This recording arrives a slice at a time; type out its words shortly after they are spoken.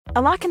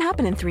A lot can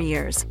happen in 3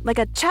 years, like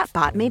a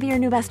chatbot may be your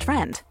new best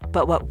friend.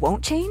 But what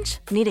won't change?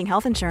 Needing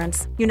health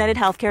insurance. United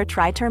Healthcare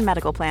Tri-Term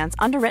Medical Plans,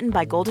 underwritten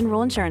by Golden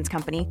Rule Insurance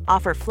Company,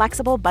 offer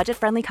flexible,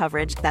 budget-friendly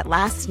coverage that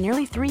lasts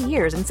nearly 3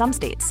 years in some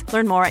states.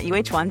 Learn more at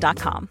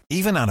uh1.com.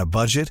 Even on a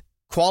budget,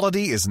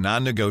 quality is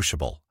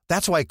non-negotiable.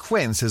 That's why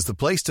Quince is the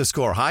place to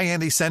score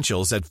high-end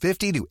essentials at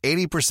 50 to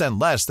 80%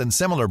 less than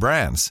similar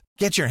brands.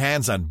 Get your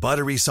hands on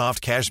buttery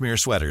soft cashmere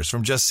sweaters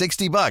from just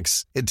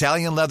 $60,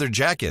 Italian leather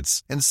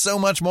jackets, and so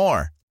much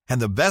more. And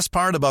the best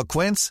part about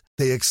Quince,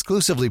 they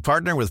exclusively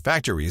partner with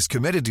factories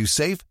committed to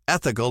safe,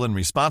 ethical, and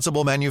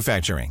responsible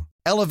manufacturing.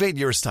 Elevate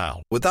your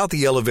style without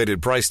the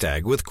elevated price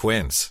tag with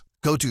Quince.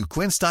 Go to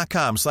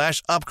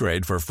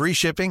quince.com/upgrade for free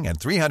shipping and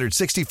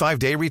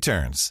 365-day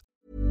returns.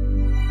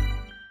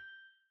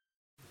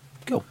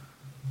 Go.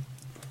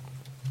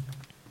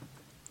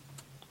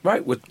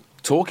 Right, we're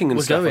talking and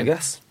We're stuff, going. I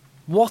guess.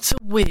 What a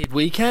weird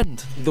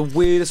weekend. The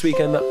weirdest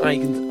weekend that I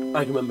can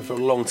remember for a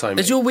long time.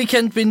 Has your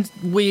weekend been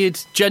weird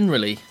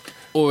generally?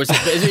 Or is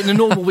it a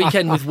normal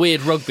weekend with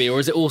weird rugby, or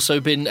has it also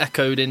been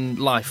echoed in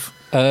life?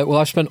 Well,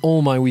 I've spent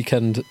all my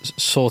weekend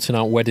sorting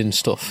out wedding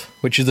stuff,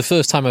 which is the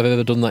first time I've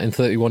ever done that in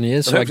 31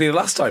 years. So hopefully the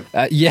last time.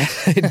 Yeah,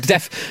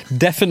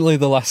 definitely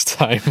the last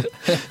time.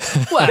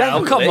 Well,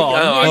 Definitely. come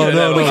on.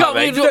 No.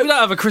 We don't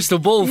have a crystal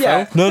ball,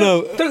 Yeah. Phil.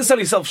 No. Don't sell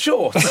yourself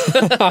short.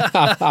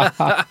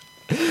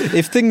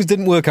 If things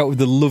didn't work out with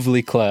the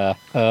lovely Claire,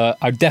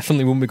 I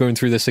definitely wouldn't be going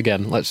through this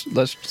again. Let's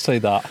say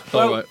that.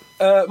 Well,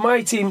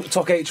 my team,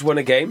 Toc H, won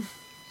a game.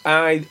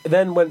 I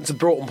then went to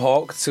Broughton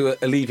Park to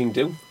a leaving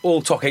do,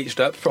 all Toc H'd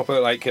up, proper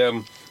like,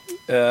 I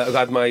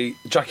had my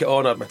jacket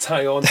on, I had my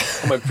tie on,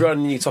 had my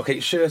brand new Toc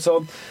H shirt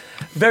on.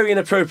 Very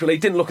inappropriately,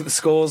 didn't look at the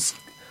scores.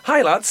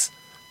 Hi lads,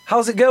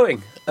 how's it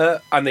going?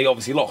 And they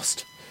obviously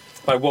lost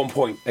by 1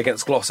 point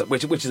against Glossop,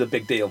 which is a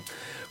big deal.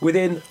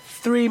 Within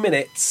 3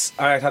 minutes,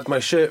 I had my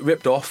shirt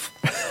ripped off,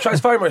 tried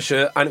to find my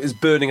shirt, and it was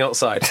burning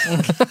outside.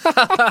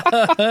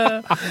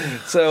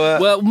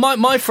 Well,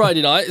 my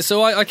Friday night,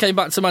 so I came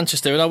back to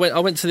Manchester and I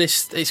went to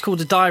this, it's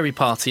called a diary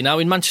party. Now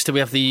in Manchester we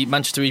have the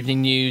Manchester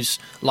Evening News,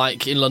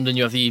 like in London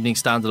you have the Evening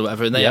Standard or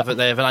whatever, and they have an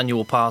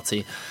annual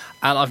party.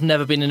 And I've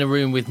never been in a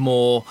room with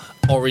more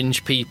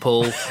orange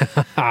people.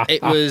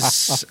 It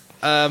was...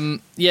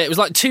 it was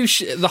like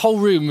the whole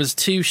room was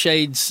 2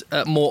 shades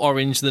more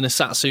orange than a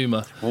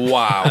Satsuma.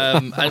 Wow.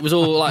 And it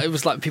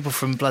was like people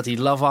from bloody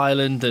Love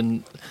Island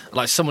and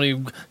like someone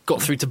who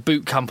got through to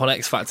boot camp on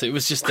X Factor. It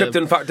was just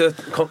Krypton Factor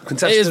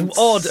contestants. It was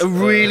odd,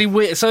 really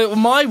weird. So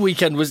my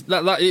weekend was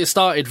that it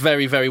started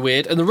very, very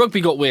weird, and the rugby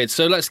got weird.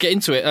 So let's get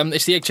into it.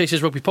 It's the Egg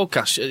Chasers Rugby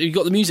Podcast. You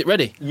got the music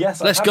ready?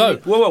 Yes. Let's go.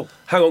 Whoa,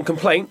 hang on.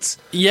 Complaints.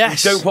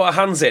 Yes. Don't put our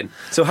hands in.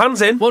 So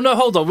hands in. Well, no,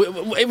 hold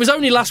on. It was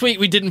only last week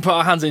we didn't put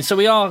our hands in. So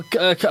we are.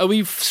 Are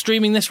we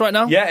streaming this right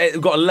now? Yeah, we've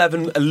got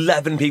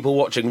 11 people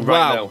watching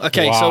right now.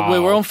 Okay, so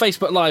we're on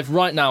Facebook Live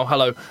right now.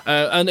 Hello.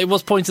 And it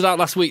was pointed out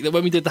last week that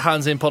when we did the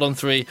hands in pod on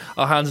 3,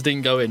 our hands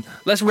didn't go in.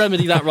 Let's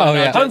remedy that right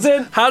now. Yeah. Hands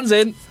in. Hands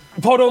in.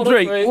 Pod on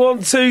 3.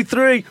 1, 2,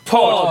 3.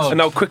 Pod. And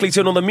now quickly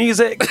turn on the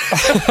music.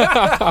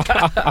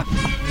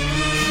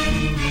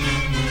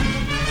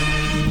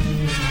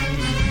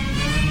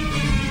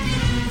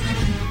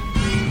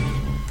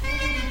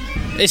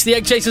 It's the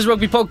Egg Chasers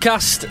Rugby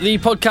Podcast, the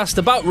podcast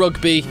about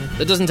rugby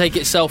that doesn't take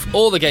itself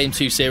or the game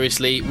too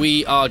seriously.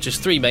 We are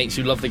just 3 mates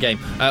who love the game.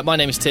 My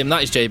name is Tim,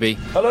 that is JB.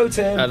 Hello,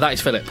 Tim. That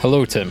is Philip.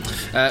 Hello, Tim.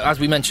 As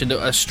we mentioned,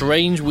 a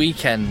strange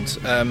weekend.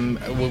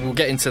 We'll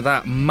get into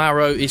that.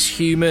 Marrow is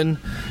human.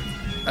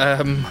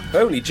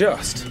 Only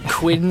just.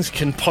 Quins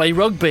can play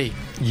rugby.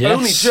 Yes.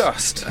 Only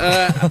just.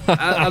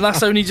 And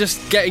that's only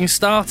just getting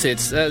started.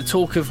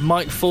 Talk of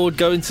Mike Ford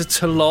going to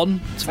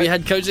Toulon to be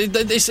head coach.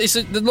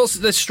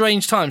 There's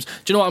strange times. Do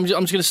you know what? I'm just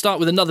going to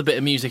start with another bit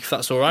of music, if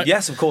that's all right.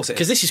 Yes, of course it is.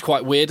 Because this is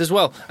quite weird as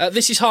well.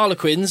 This is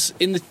Harlequins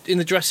in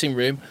the dressing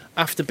room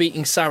after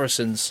beating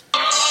Saracens.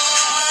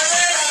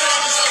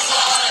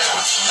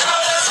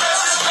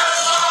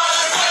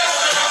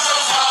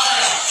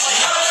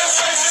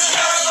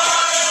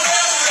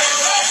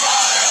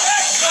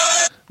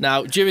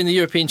 Now, during the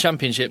European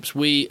Championships,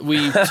 we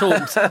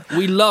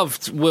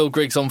loved Will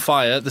Griggs on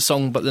Fire, the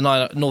song that the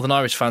Northern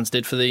Irish fans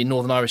did for the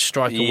Northern Irish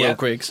striker Will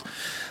Griggs.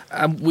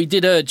 And we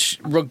did urge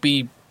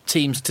rugby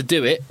teams to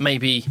do it,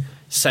 maybe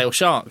Sale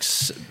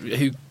Sharks,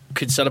 who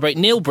could celebrate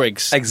Neil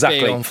Briggs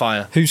being on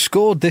fire. Who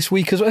scored this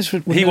week as well.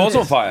 He was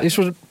on fire. This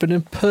would have been a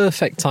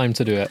perfect time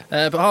to do it.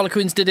 But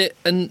Harlequins did it,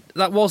 and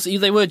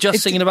they were just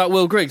singing about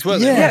Will Griggs,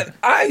 weren't they? Yeah,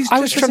 I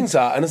was listening to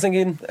that and I was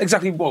thinking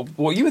exactly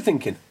what you were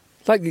thinking.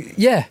 Like,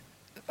 yeah.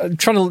 I'm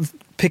trying to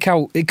pick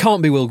out... It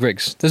can't be Will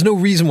Griggs. There's no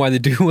reason why they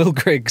do Will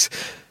Griggs.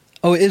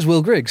 Oh, it is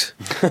Will Griggs.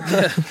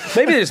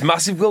 Maybe they're just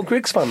massive Will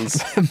Griggs fans.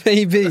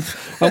 Maybe.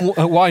 And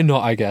why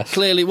not, I guess?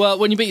 Clearly, well,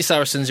 when you beat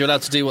Saracens, you're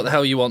allowed to do what the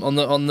hell you want.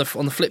 On the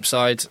flip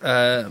side,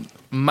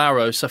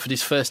 Marrow suffered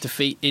his first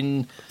defeat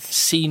in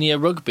senior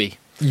rugby.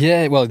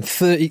 Yeah, well,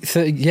 30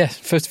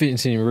 first defeat in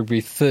senior rugby,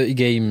 30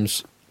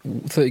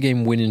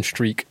 game winning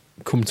streak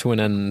come to an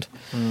end.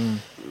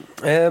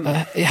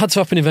 It had to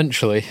happen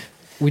eventually.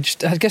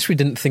 I guess we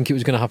didn't think it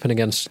was going to happen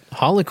against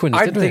Harlequins,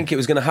 I did didn't we? think it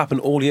was going to happen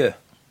all year.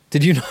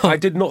 Did you not? I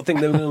did not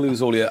think they were going to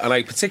lose all year, and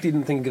I particularly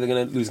didn't think they were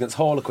going to lose against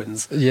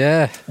Harlequins.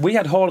 Yeah. We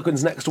had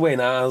Harlequins next win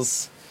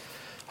as...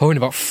 In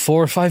about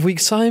 4 or 5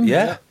 weeks' time?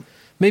 Yeah.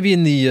 Maybe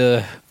in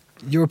the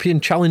European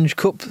Challenge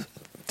Cup.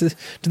 Do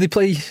they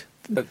play...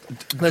 There's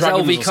Dragons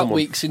LV or Cup someone.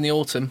 weeks in the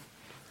autumn.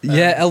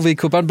 Yeah, LV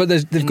Cup, but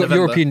they've got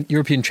November.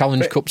 European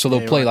Challenge Cup, so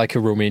they'll Yeah, play right. like a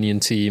Romanian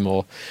team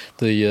or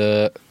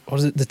the what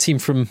is it? The team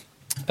from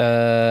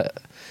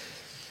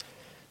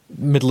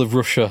middle of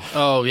Russia,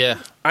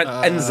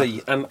 And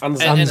Enzi. Anzi,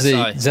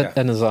 NSI.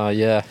 NSI,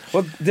 yeah.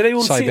 Well, did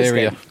anyone see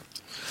Siberia. this game?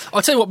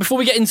 I'll tell you what, before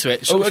we get into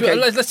it, okay.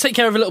 let's take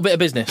care of a little bit of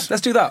business.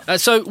 Let's do that.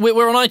 So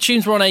we're on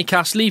iTunes, we're on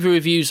Acast. Leave your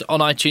reviews on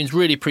iTunes.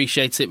 Really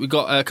appreciate it. We've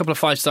got a couple of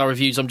 5-star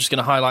reviews I'm just going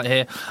to highlight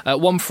here.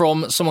 One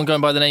from someone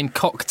going by the name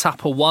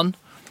Cocktapper1.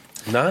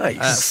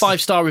 Nice.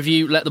 5-star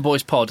review, Let the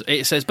Boys Pod.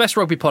 It says, best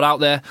rugby pod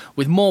out there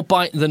with more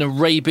bite than a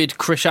rabid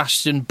Chris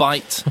Ashton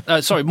bite.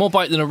 More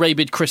bite than a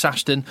rabid Chris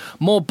Ashton,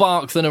 more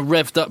bark than a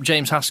revved up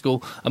James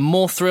Haskell, and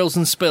more thrills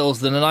and spills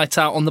than a night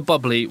out on the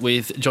bubbly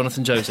with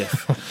Jonathan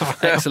Joseph.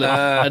 Excellent.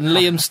 And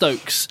Liam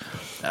Stokes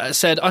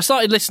said, I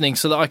started listening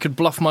so that I could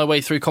bluff my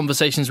way through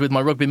conversations with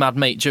my rugby mad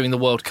mate during the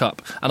World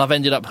Cup, and I've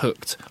ended up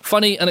hooked.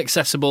 Funny and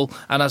accessible,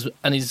 has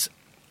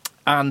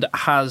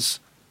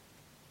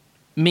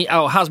me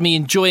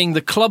enjoying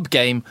the club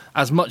game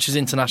as much as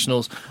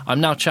internationals.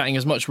 I'm now chatting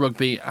as much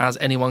rugby as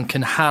anyone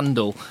can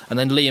handle. And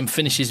then Liam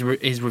finishes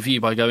his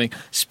review by going,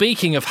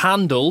 speaking of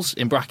handles,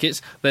 in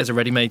brackets, there's a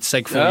ready-made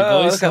seg for you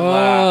boys. Look at Oh,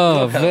 that.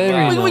 Look at very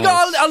that. nice. We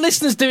got our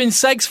listeners doing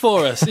segs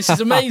for us. This is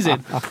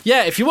amazing.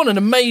 Yeah, if you want an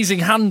amazing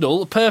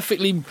handle, a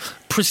perfectly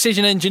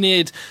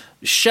precision-engineered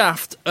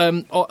shaft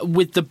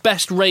with the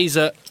best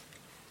razor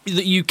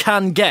that you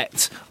can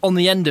get on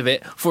the end of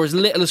it for as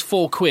little as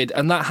 £4,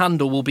 and that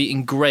handle will be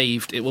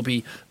engraved. It will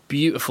be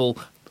beautiful,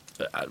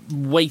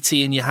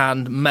 weighty in your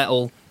hand,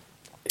 metal,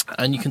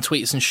 and you can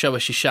tweet us and show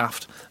us your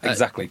shaft.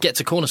 Exactly. Get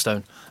to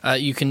Cornerstone.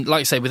 You can,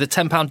 like I say, with a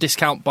 £10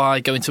 discount by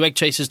going to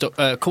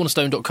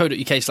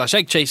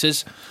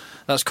cornerstone.co.uk/eggchasers.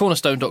 That's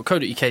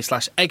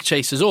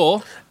cornerstone.co.uk/eggchasers,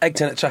 or Egg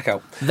 10 at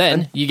checkout.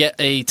 then you get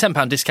a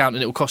 £10 discount,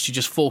 and it will cost you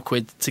just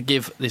 £4 to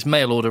give this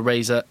mail order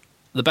razor,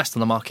 the best on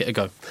the market, a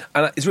go.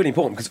 And it's really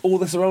important because all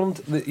this around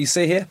that you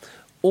see here,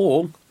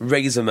 all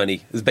Razor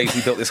money has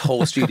basically built this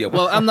whole studio.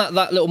 Well, and that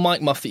little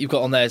mic muff that you've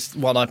got on there is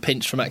one I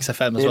pinched from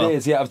XFM as well. It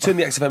is, yeah. I've turned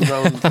the XFM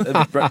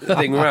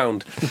thing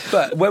around.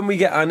 But when we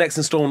get our next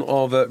instalment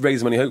of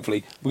Razor Money,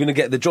 hopefully, we're going to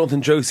get the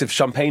Jonathan Joseph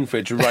champagne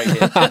fridge right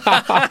here.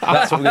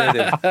 That's what we're going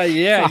to do.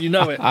 Yeah, you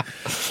know it.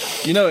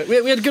 You know it.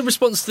 We had a good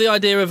response to the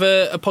idea of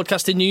a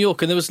podcast in New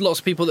York, and there was lots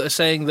of people that are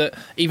saying that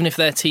even if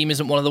their team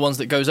isn't one of the ones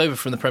that goes over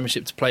from the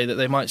Premiership to play, that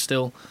they might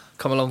still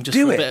come along just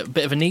for a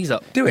bit of a knees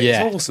up. Do it.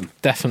 Yeah, It's awesome.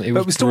 definitely. It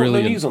But was we still have no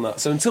brilliant. news on that.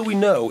 So until we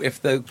know if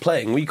they're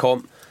playing, we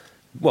can't...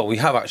 Well, we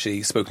have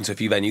actually spoken to a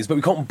few venues, but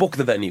we can't book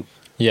the venue.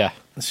 Yeah.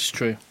 This is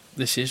true.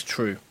 This is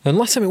true. And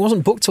last time it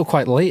wasn't booked till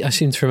quite late, I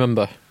seem to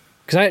remember.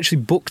 Because I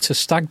actually booked a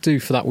stag do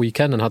for that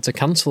weekend and had to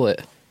cancel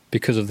it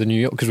because of the New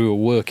York, because we were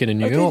working in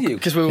New Did York. you?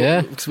 Because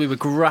we were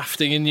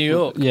grafting in New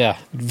York. Yeah,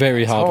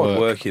 very hard, Hard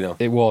work, you know.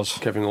 It was.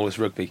 Covering all this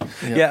rugby.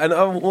 Yeah, and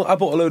I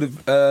bought a load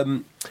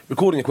of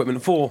recording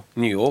equipment for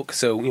New York,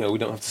 so we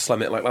don't have to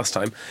slam it like last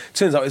time.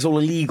 Turns out it's all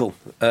illegal.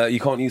 You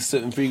can't use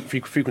certain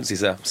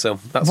frequencies there, so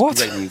that's What?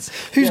 great news.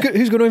 Who's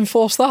going to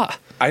enforce that?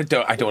 I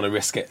don't want to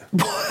risk it.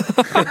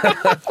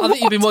 I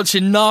think you've been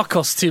watching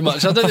Narcos too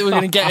much. I don't think we're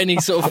going to get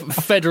any sort of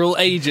federal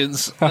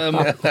agents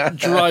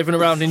driving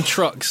around in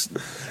trucks.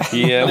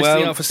 Yeah,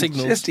 Listening out for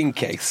signals. just in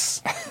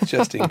case.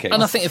 Just in case.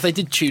 And I think if they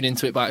did tune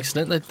into it by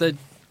accident, they'd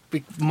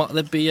be.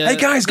 Hey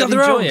guys, they'd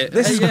gather enjoy round. it.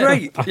 This is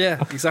great. Yeah,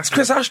 exactly. It's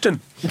Chris Ashton.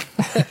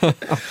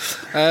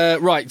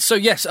 Right. So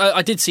yes,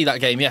 I did see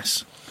that game.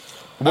 Yes.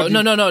 No.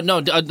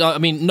 I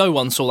mean, no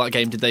one saw that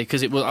game, did they?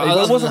 Because it was.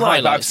 It wasn't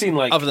live, but I've seen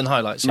other than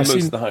highlights. most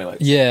Yes. of the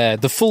highlights. Yeah,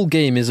 the full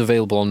game is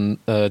available on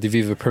the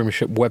Viva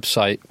Premiership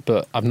website,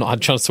 but I've not had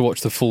a chance to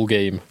watch the full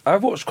game.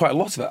 I've watched quite a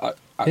lot of it,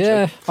 actually.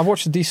 Yeah, I've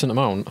watched a decent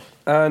amount.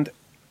 And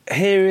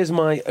here is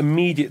my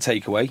immediate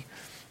takeaway.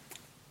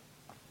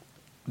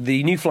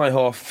 The new fly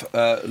half,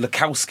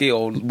 Lukowski,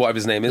 or whatever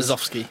his name is.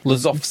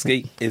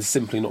 Lazowski is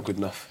simply not good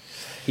enough.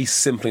 He's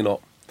simply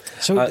not.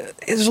 So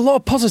there's a lot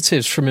of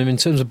positives from him in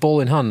terms of ball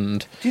in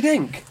hand. Do you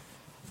think?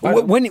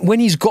 When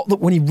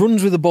he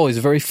runs with the ball, he's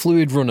a very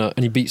fluid runner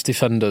and he beats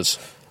defenders.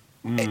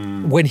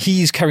 When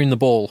he's carrying the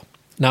ball.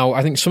 Now,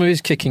 I think some of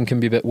his kicking can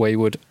be a bit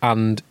wayward,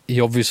 and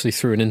he obviously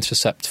threw an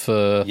intercept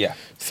for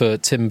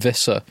Tim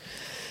Visser.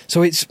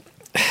 So it's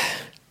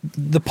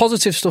the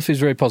positive stuff is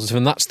very positive,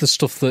 and that's the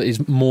stuff that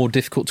is more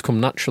difficult to come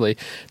naturally.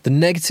 The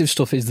negative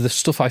stuff is the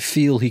stuff I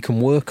feel he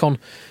can work on,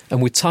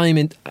 and with time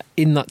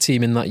in that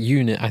team, in that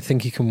unit, I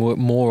think he can work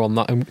more on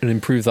that and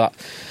improve that.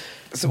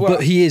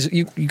 But he is,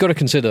 you've got to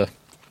consider,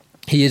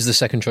 he is the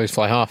second choice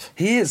fly half.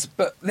 He is,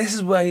 but this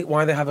is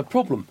why they have a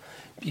problem.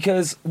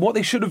 Because what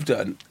they should have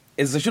done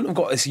is they shouldn't have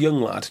got this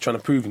young lad trying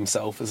to prove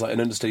himself as like an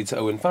understudy to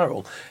Owen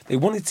Farrell. They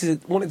wanted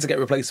to get a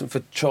replacement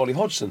for Charlie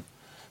Hodgson.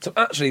 So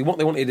actually, what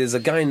they wanted is a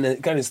guy in his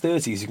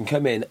 30s who can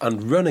come in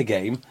and run a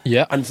game,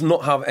 Yeah. and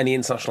not have any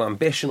international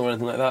ambition or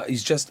anything like that.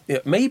 He's just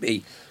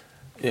maybe,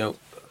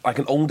 like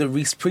an older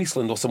Reece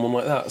Priestland or someone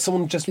like that,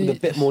 someone just with a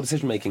bit more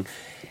decision making.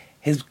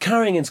 His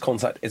carrying into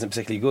contact isn't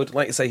particularly good.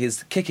 Like I say,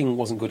 his kicking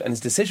wasn't good, and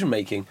his decision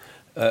making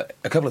a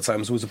couple of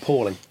times was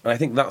appalling. And I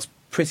think that's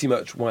pretty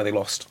much why they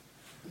lost.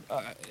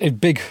 A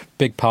big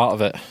part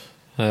of it.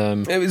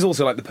 It was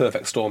also like the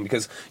perfect storm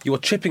because you were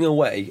chipping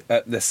away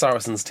at the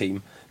Saracens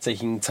team,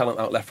 taking talent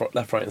out left,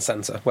 right, and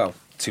centre. Well,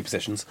 2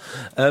 positions,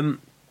 and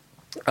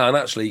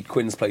actually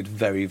Quins played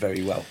very,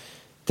 very well.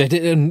 They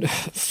did. In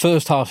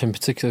first half in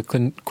particular,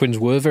 Quins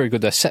were very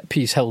good. Their set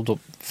piece held up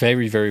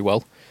very, very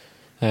well,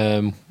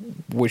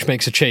 which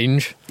makes a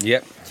change.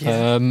 Yep.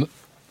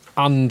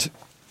 And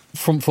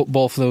front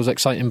football for those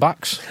exciting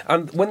backs.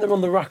 And when they're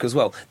on the rack as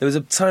well, there was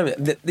a time.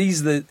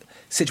 These are the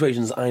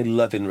situations I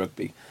love in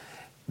rugby.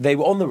 They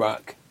were on the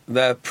rack.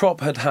 Their prop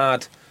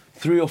had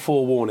 3 or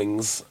 4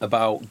 warnings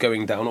about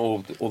going down,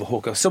 or the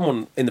hooker.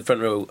 Someone in the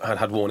front row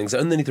had warnings,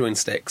 and then he threw in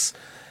sticks.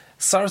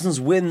 Saracens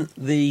win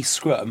the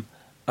scrum,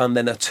 and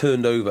then are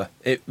turned over.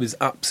 It was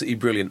absolutely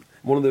brilliant.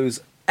 One of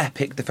those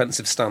epic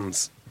defensive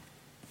stands.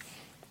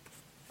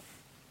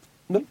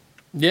 No.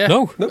 Yeah.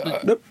 No.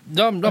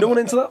 No one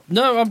into that.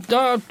 No,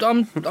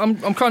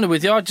 I'm kind of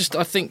with you. I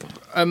think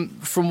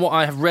from what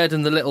I have read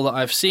and the little that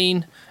I've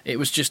seen, it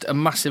was just a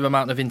massive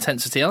amount of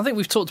intensity. And I think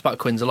we've talked about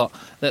Quins a lot.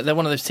 They're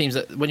one of those teams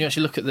that when you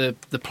actually look at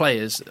the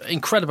players,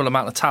 incredible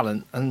amount of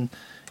talent, and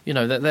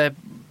they're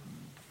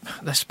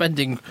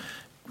spending.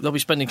 They'll be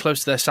spending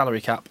close to their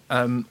salary cap,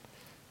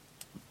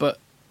 but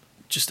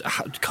just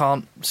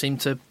can't seem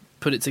to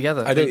put it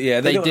together. I don't.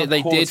 Yeah, they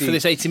did for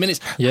this 80 minutes.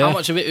 Yeah. How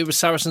much of it was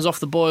Saracens off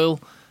the boil?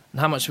 And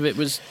how much of it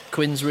was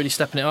Quins really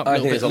stepping it up? I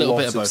think there's a little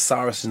lot bit of both.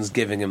 Saracens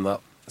giving him that.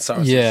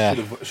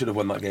 Saracens should have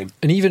won that game.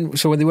 And even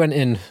so, when they went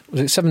in,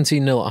 was it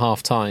 17-0 at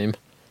half time?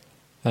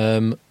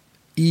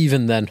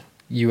 Even then,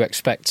 you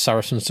expect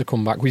Saracens to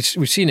come back. We've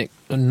seen it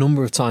a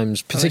number of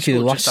times,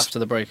 particularly just after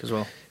the break as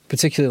well.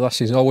 Particularly last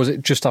season. Or was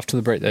it just after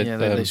the break?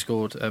 They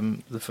scored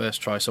the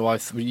first try. So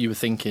you were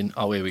thinking,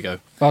 oh, here we go.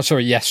 Oh,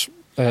 sorry, yes.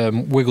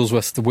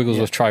 Wigglesworth. The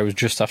Wigglesworth try was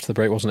just after the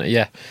break, wasn't it?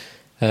 Yeah.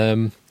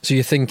 So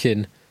you're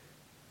thinking,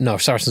 no,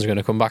 Saracens are going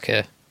to come back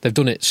here. They've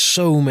done it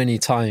so many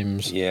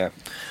times. Yeah.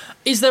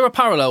 Is there a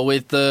parallel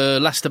with the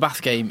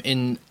Leicester-Bath game?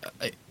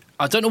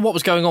 I don't know what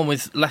was going on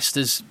with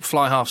Leicester's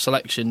fly-half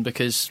selection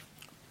because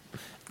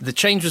the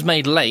change was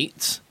made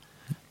late,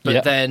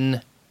 but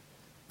then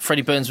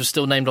Freddie Burns was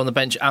still named on the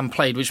bench and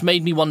played, which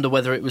made me wonder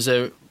whether it was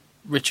a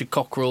Richard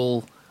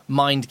Cockerell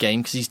mind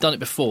game because he's done it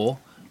before.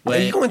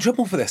 He got in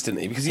trouble for this,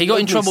 didn't he? Because he got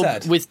in trouble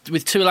with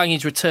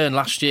Tuolangi's return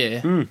last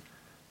year.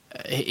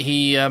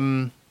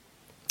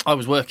 I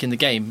was working the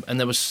game and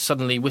there was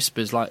suddenly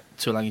whispers like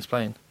Tuolangi's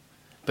playing.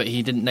 But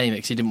he didn't name it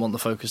because he didn't want the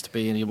focus to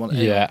be, and he wanted.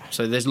 Yeah.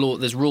 So there's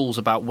rules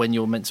about when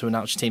you're meant to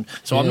announce your team.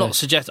 So I'm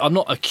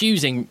not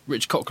accusing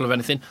Rich Cockerell of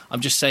anything.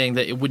 I'm just saying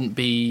that it wouldn't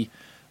be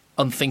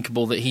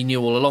unthinkable that he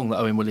knew all along that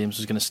Owen Williams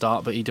was going to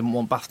start, but he didn't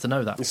want Bath to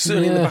know that. It's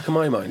certainly in the back of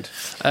my mind.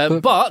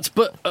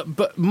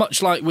 But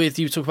much like with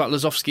you talk about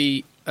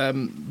Lazowski,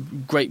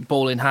 great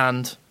ball in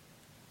hand.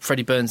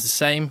 Freddie Burns the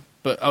same.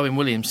 But Owen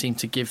Williams seemed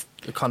to give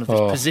a kind of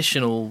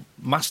positional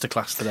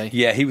masterclass today.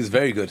 Yeah, he was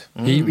very good.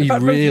 He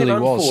really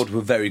was. Ford were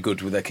very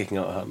good with their kicking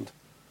out of hand.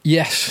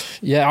 Yes,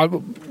 yeah.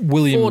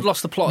 Ford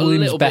lost the plot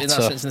Williams a little bit in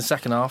better. that sense in the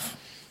second half,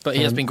 but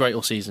he has been great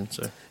all season.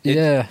 So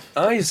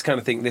I just kind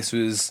of think this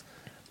was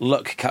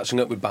luck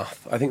catching up with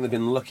Bath. I think they've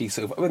been lucky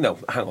so far. Well, no,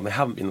 hang on, they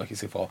haven't been lucky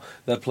so far.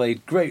 They've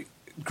played great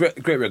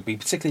rugby,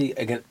 particularly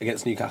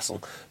against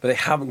Newcastle, but they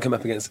haven't come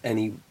up against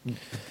any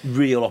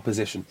real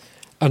opposition.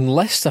 And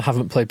Leicester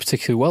haven't played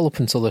particularly well up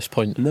until this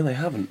point. No, they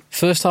haven't.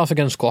 First half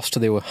against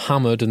Gloucester, they were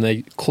hammered and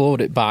they clawed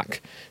it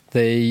back.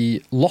 They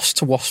lost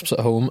to Wasps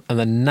at home and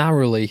then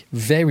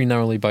very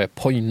narrowly by a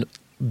point,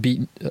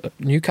 beat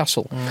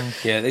Newcastle.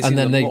 Yeah, they seemed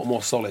a lot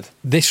more solid.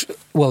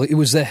 It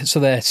was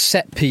their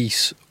set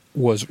piece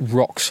was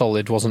rock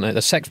solid, wasn't it?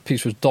 The set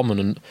piece was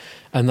dominant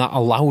and that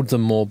allowed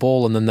them more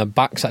ball, and then their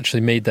backs actually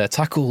made their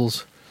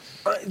tackles.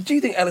 Do you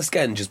think Ellis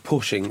Genge is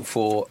pushing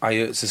for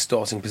Ajert's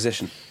starting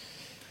position?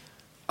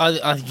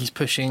 I think he's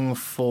pushing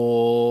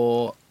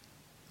for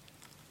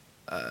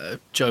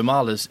Joe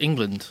Marler's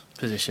England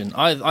position.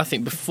 I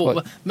think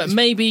before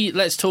maybe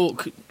let's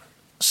talk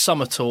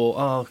summer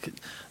tour.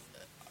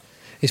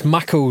 It's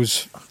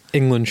Mako's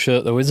England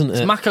shirt, though, isn't it?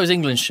 It's Mako's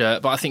England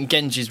shirt, but I think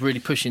Genge is really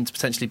pushing to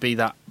potentially be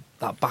that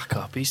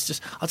backup. He's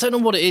just, I don't know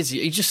what it is.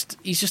 He's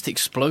just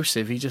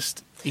explosive. He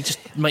just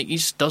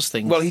does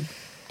things. Well, he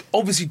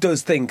obviously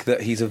does think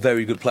that he's a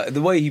very good player.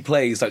 The way he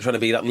plays, like trying to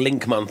be that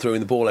link man throwing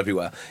the ball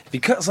everywhere. If he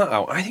cuts that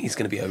out, I think he's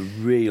going to be a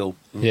real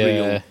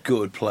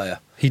good player.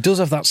 He does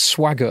have that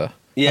swagger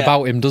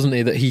about him, doesn't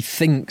he? That he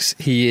thinks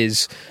he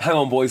is. Hang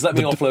on, boys, let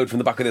me offload from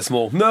the back of this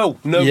mall. No.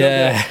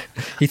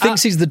 He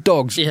thinks he's the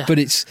dogs, but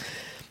it's.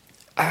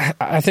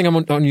 I think I'm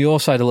on your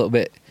side a little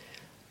bit.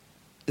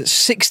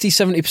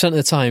 60-70% of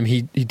the time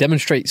he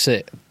demonstrates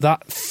it.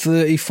 That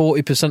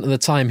 30-40% of the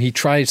time he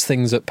tries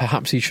things that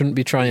perhaps he shouldn't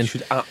be trying.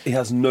 He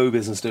has no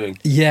business doing.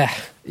 Yeah.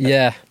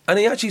 And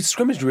he actually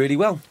scrimmaged really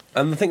well.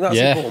 And I think that's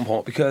the important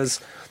part, because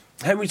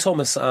Henry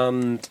Thomas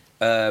and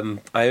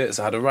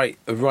Iota had a right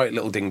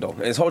little ding-dong.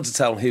 And it's hard to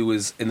tell who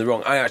was in the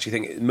wrong. I actually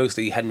think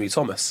mostly Henry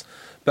Thomas.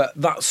 But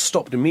that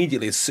stopped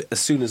immediately as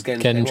soon as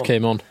Genge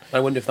came on. I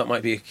wonder if that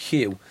might be a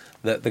cue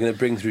that they're going to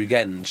bring through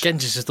Genge.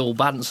 Genge is just all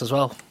bants as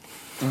well.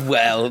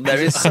 Well,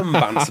 there is some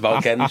bants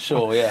about Genge,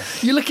 sure, yeah.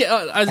 You look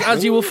at,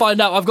 as you will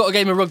find out, I've got a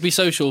game of Rugby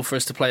Social for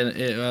us to play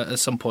at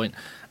some point,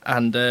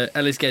 and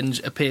Ellis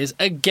Genge appears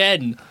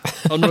again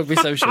on Rugby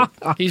Social.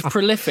 He's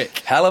prolific.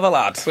 Hell of a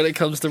lad. When it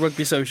comes to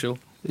Rugby Social.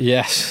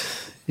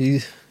 Yes.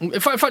 In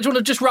fact, do you want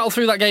to just rattle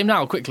through that game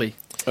now, quickly?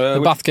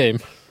 The Bath game.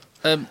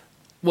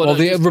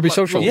 The Rugby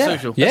Social. Yeah.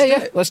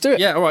 Let's do it.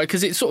 Yeah, all right,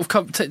 because it sort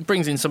of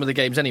brings in some of the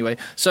games anyway.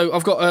 So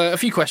I've got a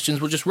few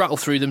questions. We'll just rattle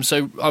through them.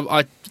 So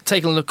I've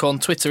taken a look on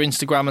Twitter,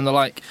 Instagram and the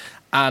like,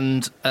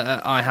 and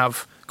I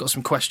have got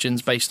some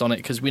questions based on it,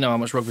 because we know how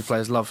much rugby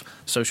players love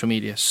social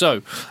media.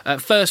 So,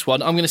 first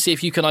one, I'm going to see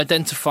if you can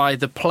identify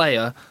the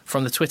player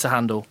from the Twitter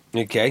handle.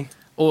 Okay.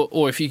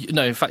 Or if you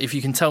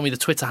can tell me the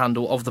Twitter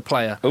handle of the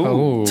player.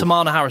 Ooh.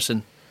 Tamana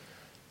Harrison.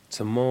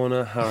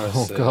 Tamana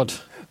Harrison. Oh, God.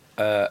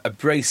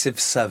 Abrasive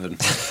 7.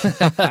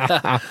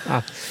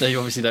 No, you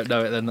obviously don't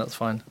know it then, that's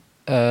fine.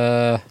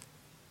 No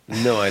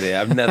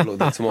idea. I've never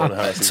looked at Tamana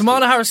Harrison.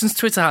 Tamana Harrison's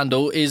Twitter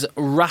handle is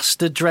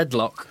Rasta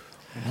Dreadlock.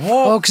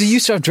 What? Oh, because he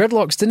used to have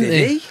dreadlocks, didn't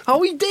he?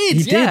 Oh, he did.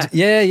 He did.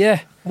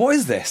 Yeah. What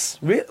is this?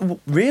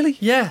 Really?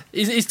 Yeah,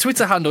 his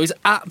Twitter handle is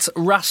at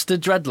Rasta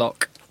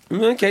Dreadlock.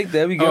 Okay,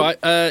 there we go. All right,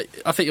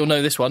 I think you'll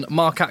know this one.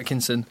 Mark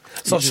Atkinson.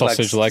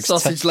 Sausage legs.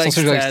 Sausage legs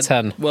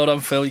 10. Well done,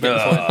 Phil. You get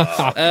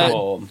the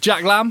point.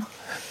 Jack Lamb.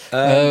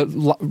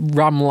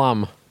 Ram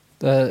Lamb.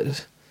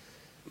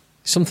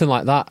 Something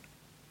like that.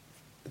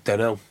 Don't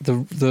know.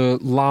 The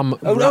lamb.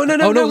 Oh,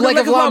 no, leg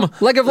of lamb.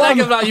 Leg of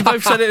lamb. You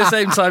both said it at the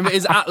same time. It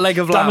is at Leg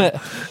of Lamb. Damn it.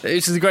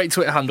 Which is a great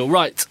Twitter handle.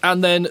 Right,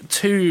 and then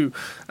to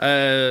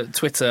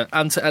Twitter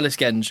and to Ellis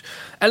Genge.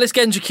 Ellis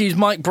Genge accused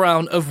Mike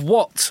Brown of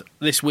what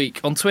this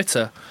week on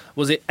Twitter?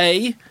 Was it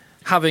A,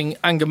 having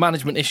anger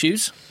management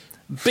issues,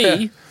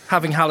 B,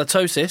 having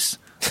halitosis,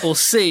 or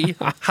C,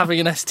 having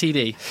an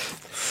STD?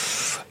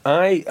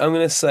 I'm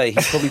going to say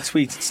he probably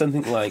tweeted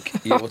something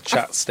like, your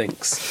chat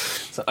stinks.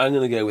 So I'm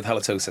going to go with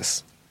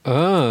halitosis.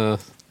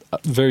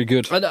 Very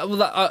good.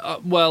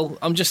 Well,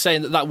 I'm just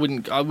saying that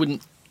I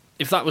wouldn't,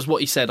 if that was what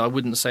he said, I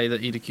wouldn't say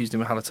that he'd accused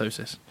him of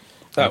halitosis.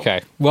 Oh.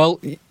 Okay.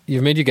 Well,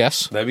 you've made your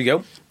guess. There we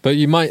go. But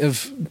you might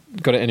have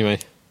got it anyway.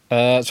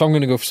 So I'm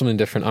going to go for something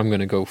different. I'm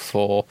going to go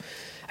for...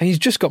 And he's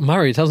just got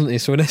married, hasn't he?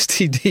 So an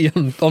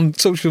STD on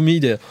social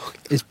media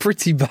is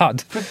pretty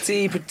bad.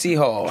 Pretty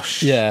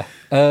harsh. Yeah.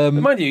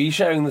 Mind you, you're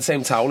sharing the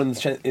same towel in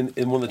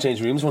one of the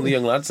changing rooms, one of the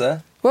young lads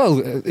there. Well,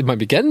 it might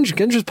be Genge.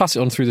 Genge just pass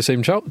it on through the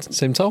same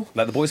towel.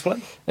 Let the boys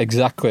play.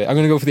 Exactly. I'm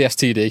going to go for the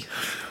STD.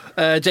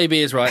 JB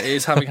is right. He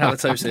is having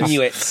halitosis.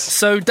 Knew it.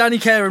 So Danny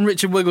Kerr and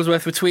Richard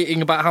Wigglesworth were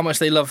tweeting about how much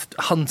they loved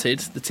Hunted,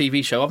 the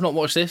TV show. I've not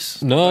watched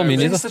this. No, me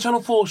neither. It's the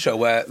Channel 4 show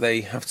where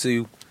they have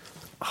to...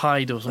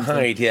 hide or something.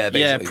 Yeah, basically.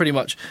 Yeah, pretty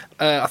much.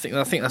 I think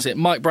that's it.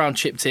 Mike Brown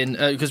chipped in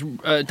because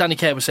Danny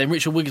Kerr was saying,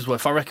 Richard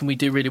Wigglesworth, I reckon we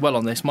do really well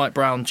on this. Mike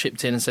Brown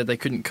chipped in and said they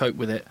couldn't cope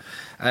with it.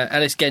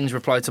 Ellis Genge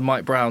replied to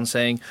Mike Brown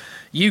saying,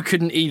 you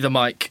couldn't either,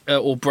 Mike,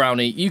 or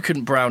Brownie. You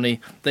couldn't, Brownie.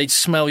 They'd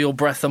smell your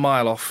breath a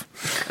mile off.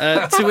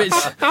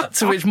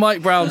 To which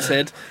Mike Brown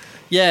said,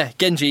 yeah,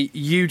 Genji,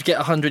 you'd get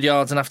 100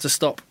 yards and have to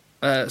stop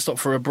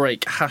for a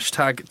break.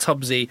 Hashtag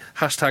Tubsy.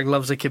 Hashtag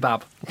loves a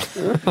kebab.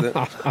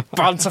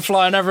 Banter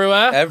flying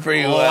everywhere.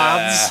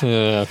 Lads.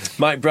 Yeah.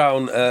 Mike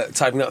Brown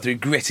typing that through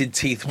gritted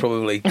teeth,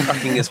 probably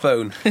cracking his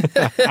phone.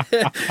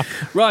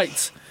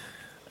 Right.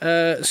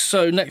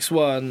 So next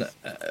one,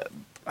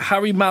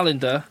 Harry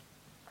Malinder.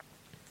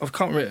 I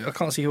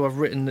can't see who I've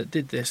written that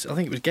did this. I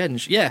think it was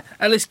Genge. Yeah,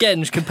 Ellis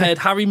Genge compared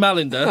Harry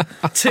Malinder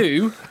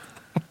to.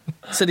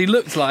 Said he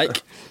looked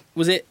like.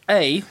 Was it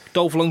A,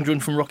 Dolph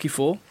Lundgren from Rocky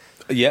IV?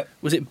 Yep.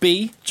 Was it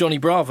B, Johnny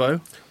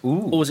Bravo?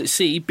 Ooh. Or was it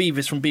C,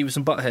 Beavis from Beavis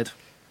and Butthead?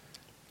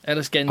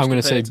 Ellis Genge. I'm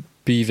going to say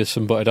Beavis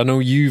and Butthead. I know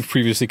you've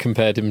previously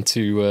compared him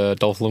to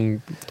Dolph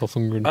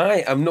Lundgren.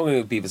 I am not going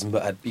to go Beavis and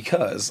Butthead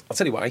because, I'll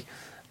tell you why,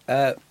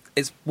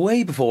 it's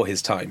way before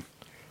his time.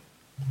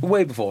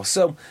 Way before.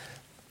 So,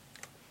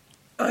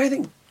 I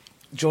think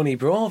Johnny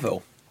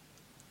Bravo.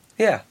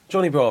 Yeah,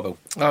 Johnny Bravo.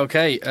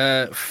 Okay,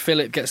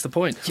 Philip gets the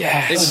point.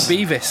 Yes. It was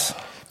Beavis.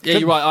 Yeah,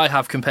 you're right. I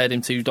have compared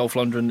him to Dolph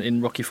Lundgren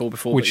in Rocky IV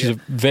before. Which is a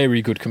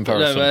very good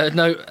comparison.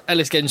 No,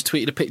 Ellis Genge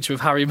tweeted a picture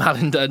of Harry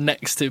Malinder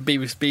next to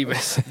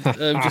Beavis.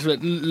 Just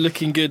went,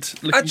 looking good.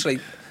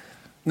 Actually,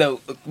 no,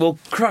 we'll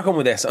crack on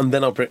with this and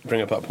then I'll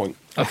bring up that point.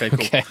 Okay, cool.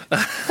 Okay.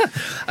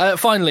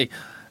 Finally,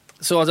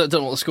 so I don't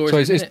know what the score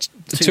is. So it's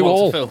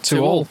 2-2.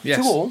 2-2.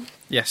 Yes. 2-2?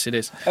 Yes, it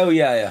is. Oh,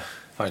 yeah.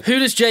 Fine. Who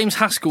does James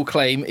Haskell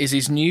claim is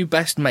his new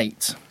best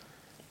mate?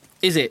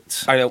 Is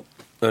it... I know.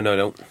 No,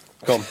 don't.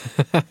 Go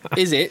on.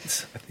 Is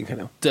it... I think I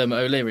know. Dermot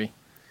O'Leary?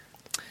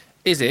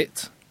 Is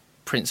it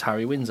Prince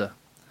Harry Windsor?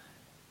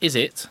 Is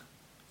it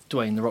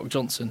Dwayne "The Rock"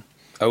 Johnson?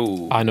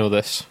 Oh, I know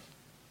this.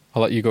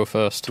 I'll let you go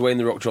first. Dwayne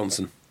 "The Rock"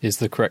 Johnson Is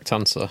the correct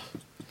answer.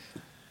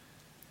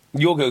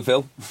 You'll go,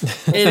 Phil.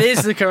 It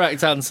is the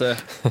correct answer.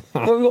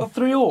 Well, we've got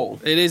 3-all.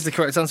 It is the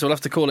correct answer. We'll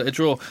have to call it a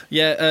draw.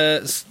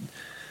 Yeah.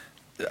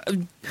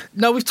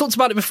 No, we've talked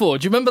about it before.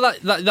 Do you remember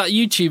that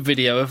YouTube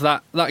video of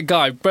that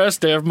guy? Best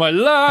day of my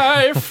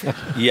life.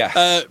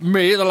 Yes.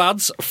 Me, the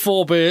lads,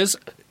 4 beers,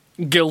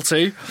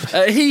 guilty.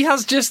 He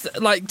has just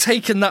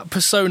taken that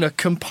persona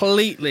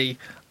completely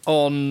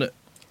on.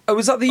 Oh,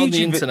 was that the on the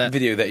YouTube internet.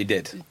 video that he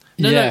did?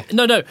 No.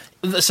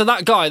 So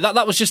that guy,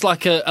 that was just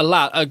like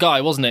a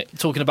guy, wasn't it?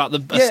 Talking about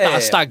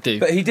a stag do.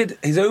 But he did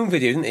his own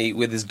video, didn't he,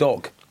 with his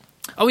dog?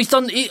 Oh, he's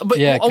done. But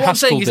what I'm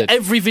saying is,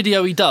 every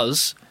video he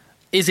does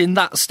is in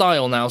that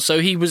style now. So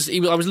I was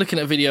looking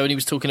at a video and he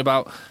was talking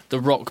about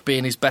The Rock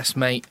being his best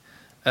mate,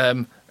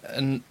 and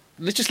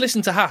let's just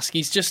listen to Hask.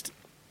 He's just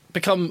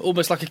become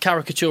almost like a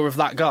caricature of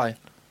that guy.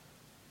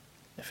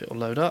 If it'll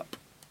load up.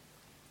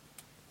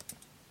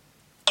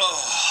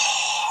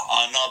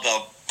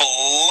 Another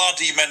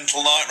bloody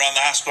mental night around the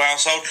Haskell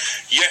household.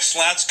 Yes,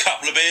 lads,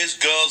 couple of beers,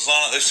 girls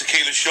line up those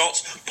tequila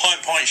shots,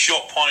 pint,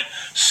 shot, pint,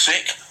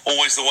 sick,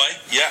 always the way.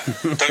 Yeah,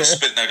 don't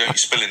spit, no, don't you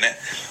spill in it.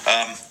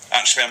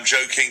 Actually, I'm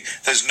joking.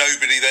 There's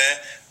nobody there.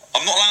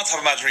 I'm not allowed to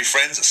have imaginary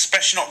friends,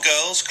 especially not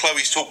girls.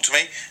 Chloe's talked to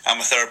me, and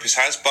my therapist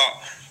has, but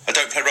I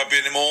don't play rugby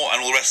anymore,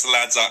 and all the rest of the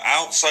lads are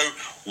out. So,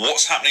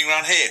 what's happening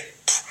around here?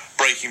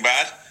 Breaking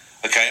Bad.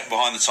 Okay, I'm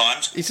behind the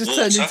times. He's just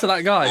turned into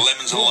that guy.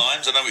 Lemons and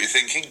limes. I know what you're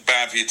thinking.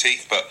 Bad for your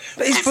teeth, but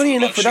he's funny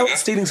enough without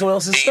stealing someone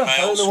else's stuff. I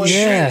don't know why.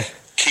 Yeah.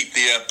 Keep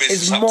the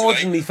business It's up to date.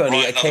 marginally funny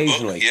Write another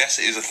occasionally. book. Yes,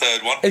 it is a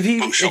third one. If he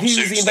Bookshop was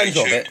soon, the stay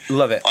inventor of tuned. it,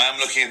 love it. I am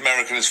looking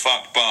American as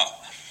fuck, but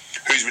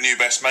who's my new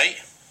best mate?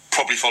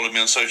 Probably followed me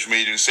on social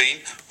media and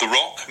seen. The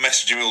Rock,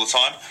 messaging me all the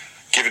time,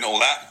 giving all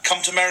that.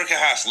 Come to America,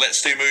 Hass.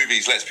 Let's do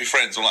movies. Let's be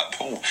friends. I'm like,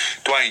 oh,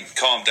 Dwayne,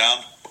 calm down.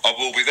 I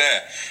will be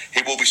there.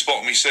 He will be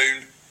spotting me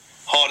soon.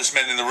 Hardest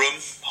men in the room.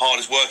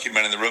 Hardest working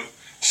men in the room.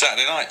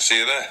 Saturday night. See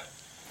you there.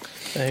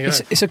 There you go.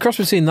 It's a cross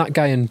between that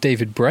guy and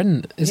David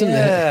Brent, isn't it?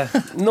 Yeah,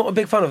 not a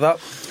big fan of that.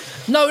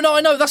 No,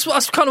 I know. That's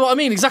kind of what I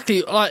mean.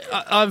 Exactly. Like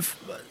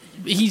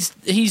he's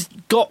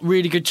got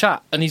really good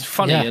chat and he's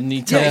funny and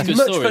he tells Yeah, good he's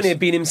much stories. funnier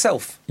being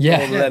himself.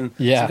 Yeah. rather than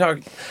Yeah. some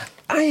character.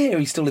 I hear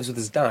he still lives with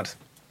his dad.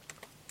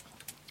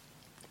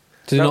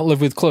 Did he not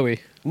live with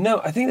Chloe? No,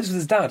 I think he lives with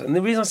his dad. And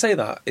the reason I say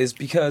that is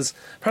because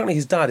apparently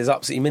his dad is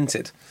absolutely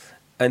minted.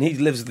 And he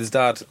lives with his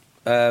dad,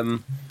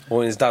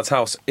 or in his dad's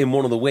house, in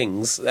one of the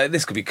wings.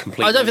 This could be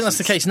complete. I don't think that's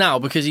the case now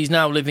because he's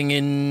now living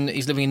in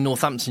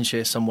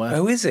Northamptonshire somewhere.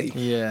 Oh, is he?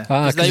 Yeah,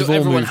 'cause they've all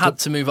everyone moved had up.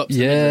 to move up to the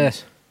Yeah.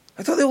 Midlands.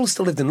 I thought they all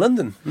still lived in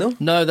London. No?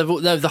 No,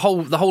 the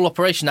whole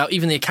operation now,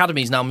 even the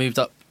academy's now moved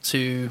up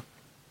to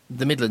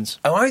the Midlands.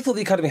 Oh, I thought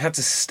the academy had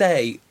to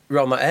stay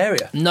around that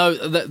area. No,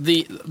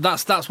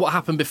 that's what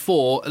happened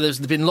before.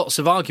 There's been lots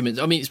of arguments.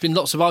 I mean, it's been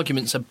lots of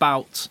arguments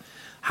about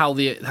how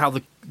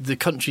the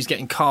country's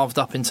getting carved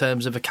up in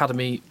terms of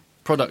academy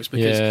products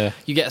because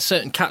you get a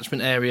certain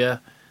catchment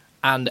area,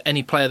 and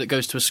any player that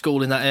goes to a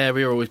school in that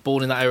area or is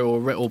born in that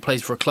area or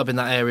plays for a club in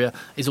that area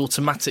is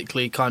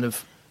automatically kind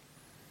of,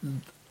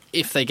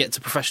 if they get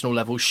to professional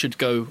level, should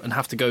go and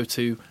have to go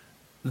to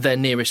their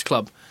nearest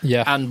club.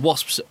 Yeah. And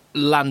Wasps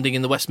landing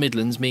in the West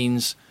Midlands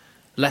means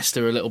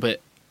Leicester are a little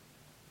bit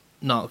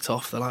knocked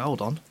off. They're like,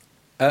 hold on.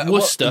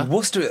 Worcester.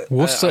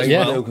 Worcester.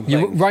 Yeah. No You're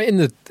complaints. right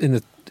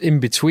in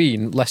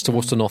between Leicester,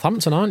 Worcester,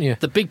 Northampton, aren't you?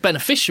 The big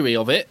beneficiary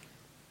of it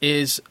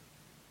is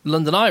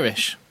London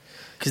Irish,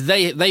 because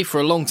they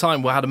for a long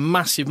time had a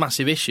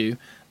massive issue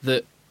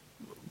that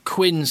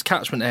Quinn's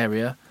catchment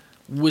area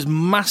was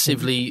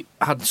massively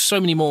had so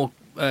many more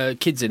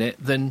kids in it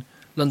than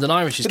London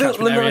Irish's But don't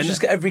catchment London area. Irish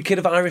just get every kid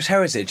of Irish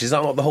heritage? Is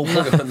that not the whole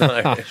point of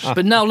London Irish?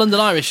 But now London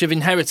Irish have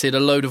inherited a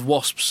load of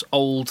Wasps'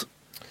 old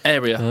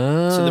area,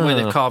 so the way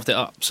they've carved it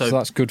up. So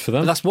that's good for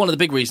them. That's one of the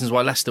big reasons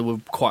why Leicester were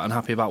quite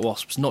unhappy about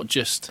Wasps, not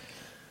just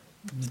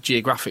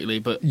geographically,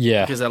 but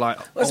because they're like.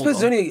 I suppose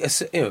there's only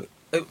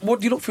what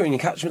do you look for in your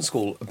catchment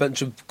school? A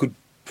bunch of good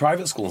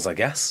private schools, I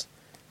guess.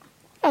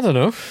 I don't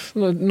know.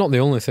 Not the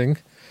only thing.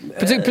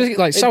 Particularly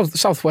like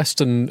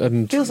Southwest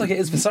and Feels like it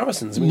is for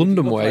Saracens. I mean,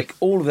 London look way. Like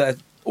all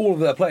of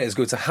their players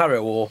go to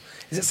Harrow or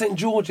is it St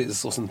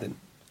George's or something?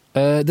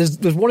 There's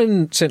one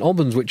in St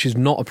Albans which is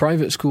not a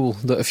private school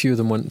that a few of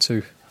them went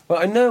to. Well,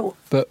 I know.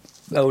 But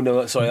oh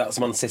no, sorry, that's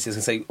Man City. I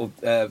was going to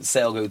say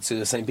Sale go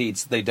to St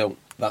Bede's. They don't.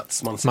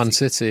 That's Man City. Man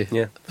City.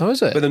 Yeah. Oh,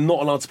 is it? But they're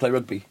not allowed to play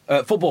rugby.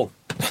 Football.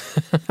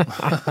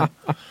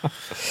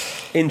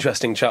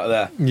 Interesting chat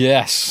there.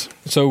 Yes.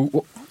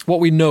 So what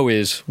we know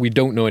is we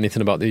don't know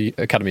anything about the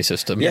academy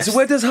system. Yeah, so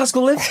where does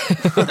Haskell live?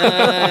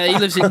 He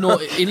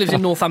lives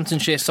in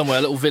Northamptonshire somewhere,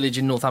 a little village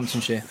in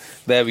Northamptonshire.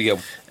 There we go.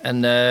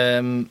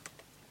 And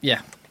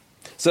yeah,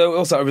 So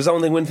also a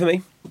resounding win for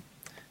me.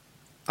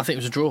 I think it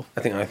was a draw.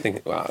 I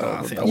think. Well,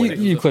 I think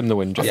You claim the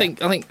win, Jack.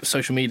 I think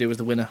social media was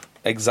the winner.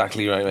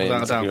 Exactly right, mate. Without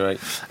a Exactly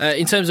doubt. right.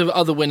 In terms of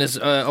other winners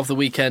of the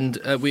weekend,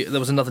 there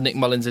was another Nick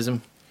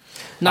Mullinsism.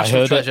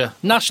 National treasure.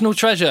 National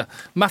treasure.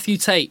 Matthew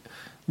Tate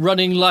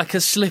running like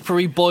a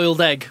slippery boiled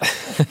egg.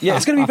 Yeah,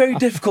 it's going to be very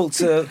difficult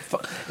to.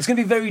 It's going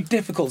to be very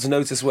difficult to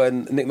notice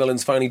when Nick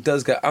Mullins finally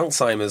does get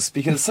Alzheimer's,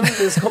 because some of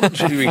his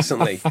commentary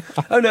recently.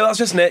 Oh no, that's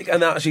just Nick,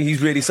 and actually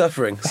he's really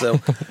suffering.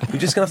 So we're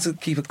just going to have to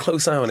keep a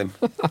close eye on him.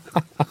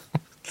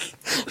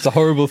 It's a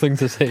horrible thing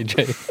to say,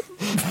 Jay.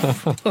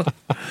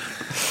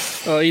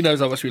 Oh, he knows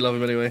how much we love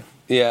him anyway.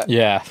 Yeah,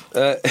 Yeah.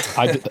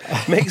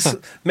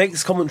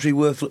 makes commentary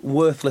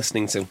worth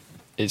listening to.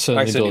 It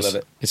certainly certainly does. love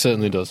it. It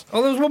certainly does.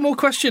 Oh, there was one more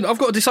question. I've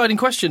got a deciding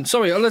question.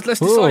 Sorry, let's decide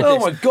this. Oh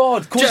my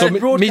God! So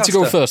me to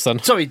go first then.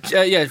 Sorry,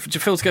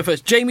 Phil to go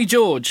first. Jamie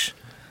George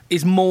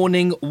is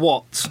mourning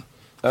what?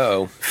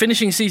 Oh,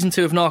 Finishing season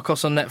 2 of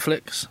Narcos on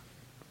Netflix.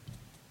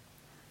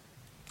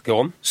 go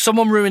on.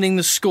 Someone ruining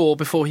the score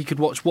before he could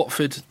watch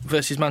Watford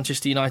versus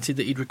Manchester United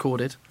that he'd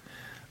recorded.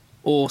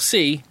 Or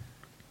C,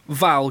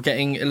 Val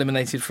getting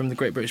eliminated from the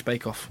Great British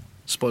Bake Off.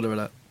 Spoiler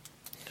alert.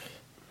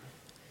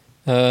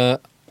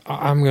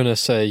 I'm going to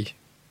say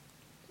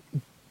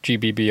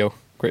GBBO,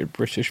 Great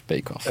British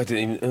Bake Off. I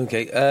didn't even.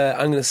 Okay,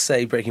 I'm going to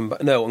say Breaking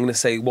Bad. No, I'm going to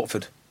say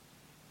Watford.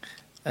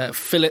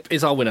 Philip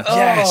is our winner.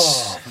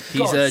 Yes!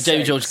 He's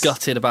Jamie George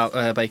gutted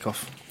about Bake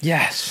Off.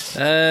 Yes.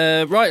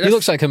 Right, He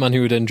looks like a man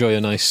who would enjoy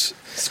a nice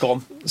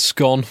Scone.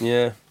 scone.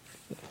 Yeah.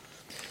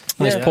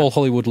 Nice Yeah. Paul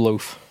Hollywood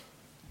loaf.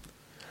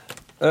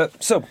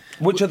 So,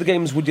 which other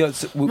games would you like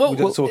to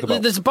talk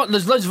about?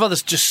 There's loads of other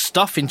just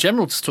stuff in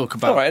general to talk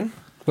about. All right.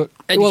 But,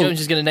 Eddie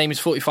Jones is going to name his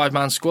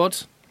 45-man squad.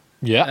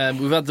 Yeah.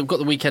 We've got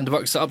the weekend of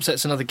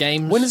upsets and other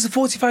games. When does the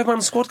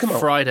 45-man squad come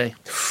out? Friday.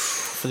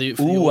 For the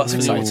that's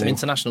exciting.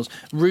 internationals.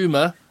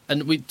 Rumour,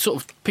 and we sort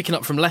of picking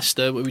up from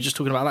Leicester, we were just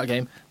talking about that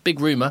game. Big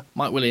rumour,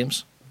 Mike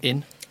Williams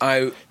in.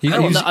 I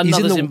Another in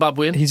the,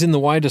 Zimbabwean. He's in the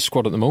wider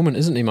squad at the moment,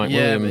 isn't he, Mike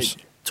Williams?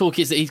 Talk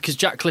is that because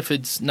Jack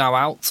Clifford's now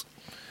out.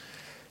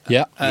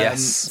 Yeah.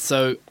 Yes.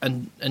 So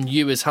and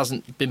Ewers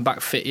hasn't been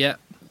back fit yet.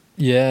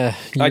 Yeah.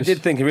 I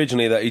did think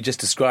originally that he just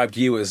described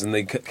Ewers and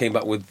they came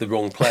back with the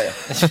wrong player.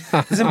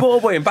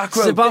 Zimbabwean back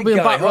row, Zimbabwean big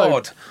guy, back row.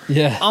 hard.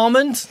 Yeah.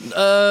 Armand,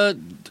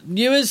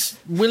 Ewers,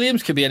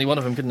 Williams could be any one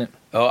of them, couldn't it?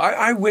 Oh,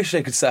 I wish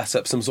they could set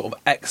up some sort of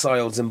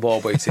exiled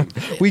Zimbabwe team.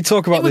 We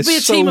talk about It would this be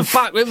a so team of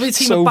back. It would be a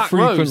team so of back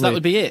frequently. rows. That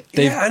would be it.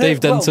 Dave, Yeah, I know. Dave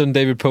Denton,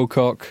 David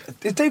Pocock.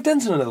 Is Dave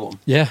Denton another one?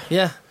 Yeah.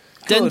 Yeah.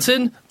 Good.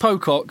 Denton,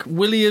 Pocock,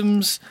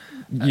 Williams,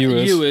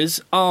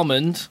 Ewers,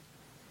 Armand.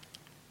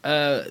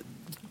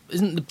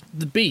 Isn't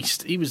the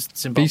Beast? He was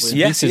Zimbabwean. Beast,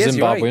 Yes, Beast is he is,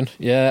 you're Zimbabwean. right.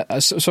 Yeah,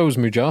 so was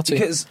Mujati.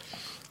 Because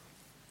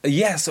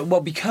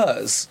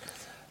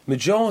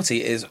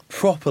Majority is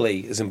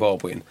properly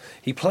Zimbabwean.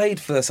 He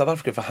played for South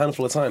Africa for a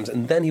handful of times,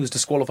 and then he was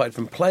disqualified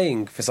from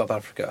playing for South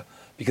Africa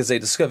because they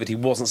discovered he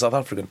wasn't South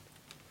African.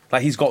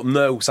 Like, he's got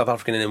no South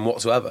African in him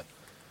whatsoever.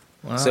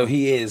 Wow. So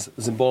he is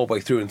Zimbabwe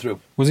through and through.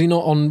 Was he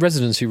not on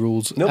residency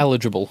rules Nope.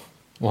 eligible?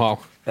 Wow.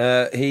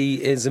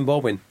 He is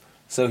Zimbabwean.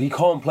 So he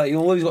can't play,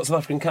 although he's got South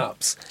African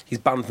caps, he's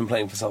banned from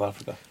playing for South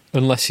Africa.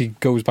 Unless he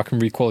goes back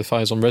and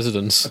requalifies on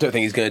residence. I don't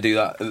think he's going to do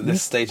that at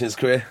this stage in his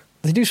career.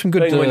 They do some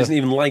good He doesn't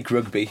even like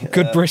rugby.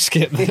 good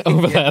brisket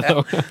over there,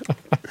 though.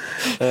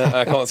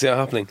 I can't see that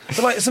happening. But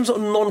like some sort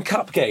of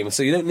non-cap game,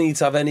 so you don't need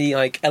to have any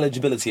like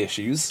eligibility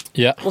issues.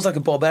 Yeah. Almost like a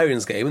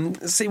Barbarians game,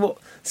 and see what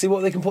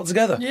they can put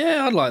together.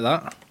 Yeah, I'd like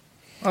that.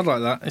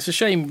 It's a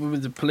shame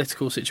with the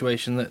political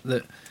situation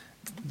that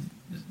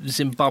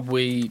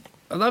Zimbabwe.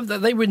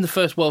 They were in the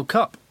first World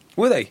Cup.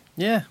 Were they?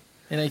 Yeah,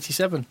 in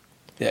 '87.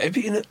 Yeah, it'd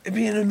be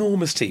an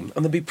enormous team,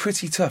 and they'd be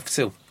pretty tough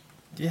too.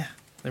 Yeah,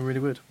 they really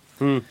would.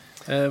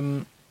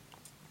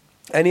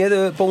 Any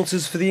other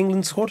bolters for the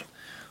England squad?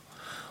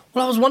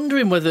 Well, I was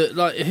wondering whether,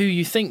 like, who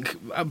you think,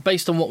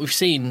 based on what we've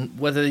seen,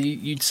 whether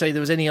you'd say there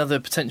was any other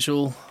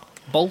potential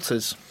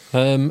bolters.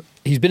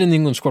 He's been in the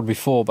England squad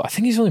before, but I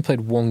think he's only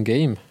played one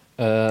game.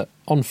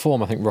 On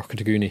form, I think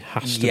Rocketaguni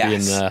has to be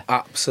in there.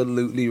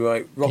 Absolutely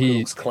right. Rocket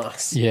looks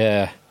class.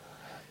 Yeah.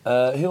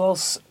 Who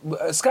else?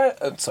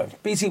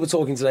 BT were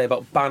talking today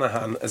about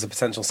Banahan as a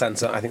potential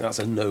centre. I think that's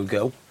a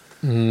no-go.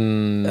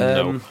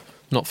 No,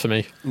 not for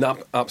me. No,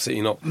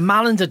 absolutely not.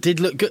 Malander did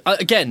look good.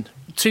 Again,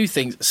 two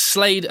things.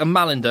 Slade and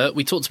Malander,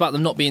 we talked about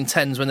them not being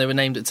 10s when they were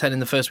named at 10 in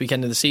the first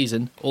weekend of the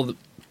season, or the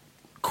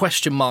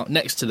question mark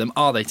next to them,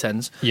 are they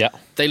 10s? Yeah.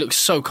 They look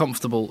so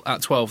comfortable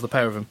at 12, the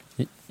pair of them.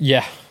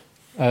 Yeah.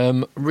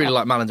 Really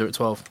like Malander at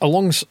 12.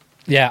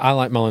 Yeah, I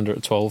like Malander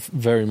at 12,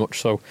 very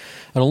much so.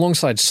 And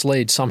alongside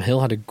Slade, Sam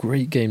Hill had a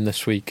great game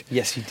this week.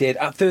 Yes, he did.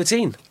 At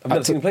 13. I've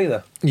never seen him play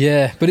there.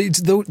 Yeah, but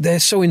they're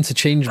so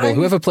interchangeable.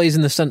 Whoever plays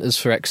in the centres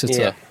for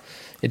Exeter,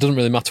 it doesn't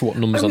really matter what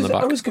numbers on the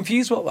back. I was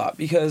confused about that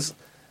because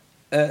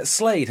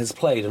Slade has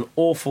played an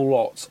awful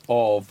lot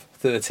of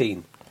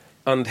 13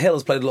 and Hill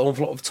has played an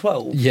awful lot of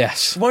 12.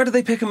 Yes. Why did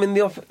they pick him in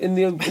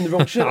the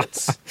wrong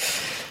shirts?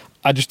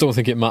 I just don't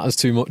think it matters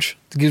too much.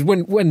 Because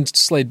when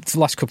Slade, the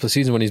last couple of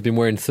seasons when he's been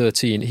wearing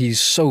 13, he's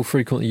so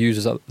frequently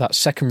used as that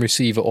second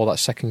receiver or that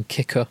second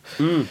kicker.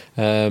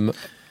 And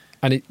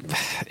it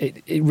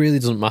really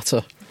doesn't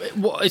matter.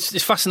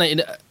 It's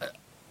fascinating.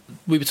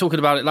 we were talking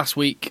about it last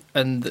week,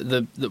 and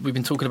we've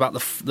been talking about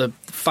the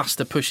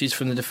faster pushes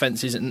from the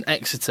defences, and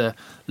Exeter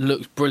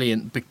looked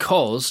brilliant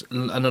because,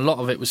 and a lot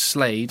of it was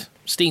Slade.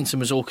 Steenson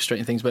was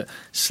orchestrating things, but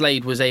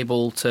Slade was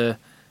able to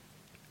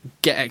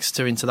get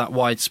Exeter into that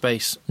wide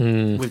space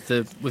with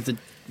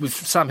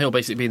Sam Hill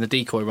basically being the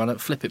decoy runner,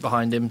 flip it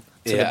behind him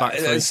to the back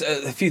three.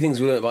 A few things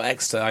we learned about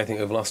Exeter, I think,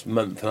 over the last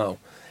month now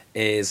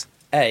is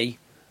A,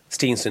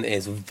 Steenson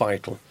is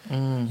vital.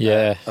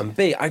 And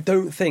B, I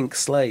don't think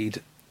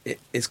Slade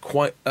is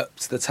quite up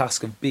to the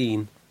task of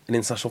being an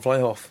international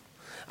fly-half.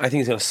 I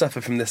think he's going to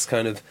suffer from this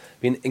kind of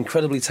being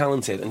incredibly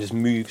talented and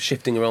just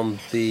shifting around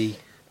the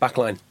back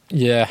line.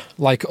 Yeah,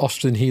 like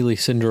Austin Healey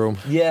syndrome.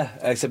 Yeah,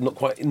 except not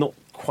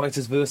quite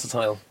as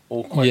versatile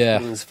or quite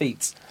on his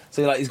feet.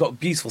 So he's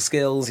got beautiful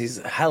skills, he's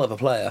a hell of a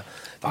player,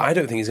 but I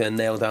don't think he's going to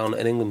nail down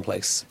an England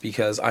place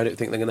because I don't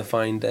think they're going to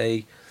find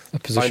a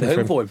position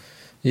home for him.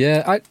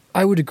 Yeah,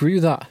 I would agree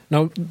with that.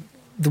 Now,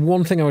 the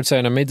one thing I would say,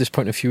 and I made this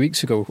point a few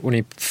weeks ago when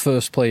he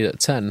first played at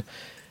 10,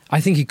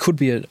 I think he could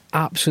be an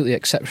absolutely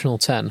exceptional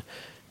 10,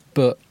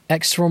 but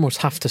Exeter almost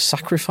have to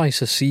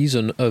sacrifice a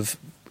season of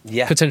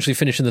potentially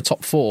finishing the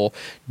top 4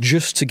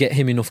 just to get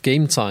him enough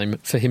game time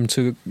for him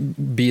to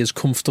be as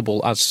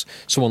comfortable as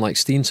someone like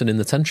Steenson in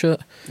the 10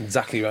 shirt.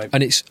 Exactly right.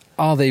 And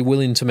are they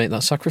willing to make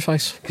that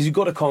sacrifice? Because you've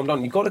got to calm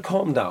down. You've got to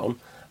calm down,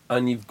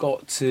 and you've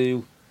got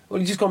to... Well,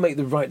 you just got to make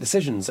the right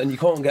decisions, and you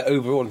can't get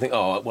overawed and think,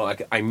 oh, well,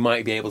 I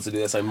might be able to do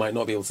this, I might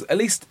not be able to. At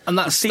least with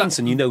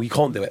Steenson, you know he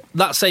can't do it.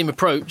 That same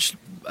approach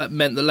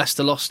meant that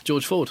Leicester lost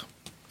George Ford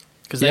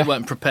because they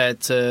weren't prepared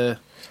to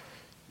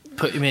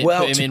put him in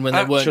when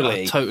they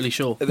weren't totally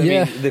sure. I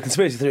mean, the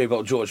conspiracy theory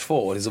about George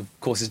Ford is, of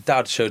course, his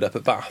dad showed up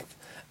at Bath,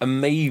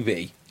 and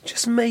maybe,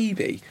 just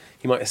maybe,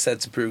 he might have said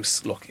to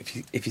Bruce, look,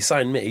 if you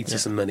sign me to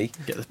some money,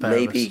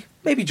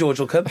 maybe George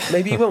will come,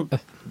 maybe he won't.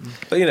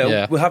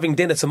 But, we're having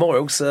dinner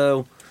tomorrow,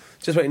 so...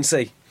 Just wait and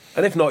see.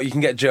 And if not, you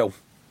can get Joe.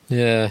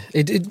 Yeah.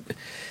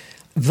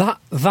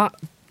 That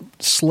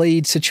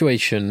Slade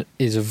situation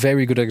is a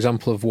very good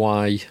example of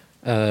why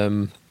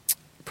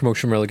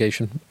promotion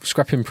relegation,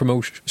 scrapping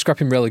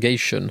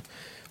relegation,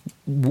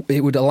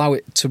 it would allow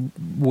it to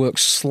work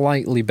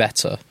slightly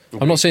better.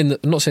 Okay. I'm not saying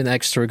that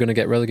Exeter are going to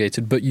get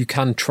relegated, but you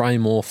can try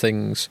more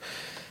things.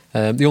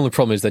 The only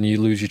problem is then you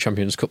lose your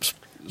Champions Cups,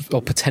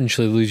 or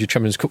potentially lose your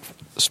Champions Cup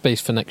space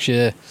for next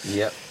year.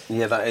 Yeah,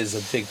 that is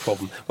a big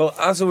problem. Well,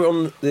 as we're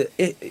on the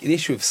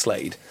issue of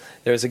Slade,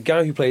 there is a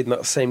guy who played in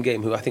that same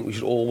game who I think we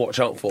should all watch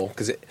out for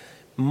because it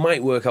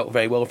might work out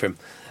very well for him.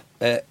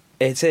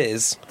 It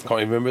is, I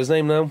can't even remember his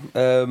name now,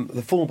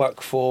 the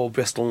fullback for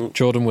Bristol,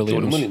 Jordan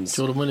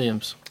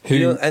Williams. Who?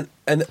 You know,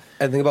 and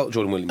anything about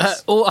Jordan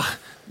Williams?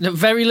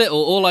 Very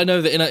little. All I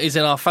know that is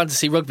in our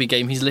fantasy rugby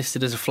game, he's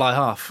listed as a fly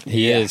half.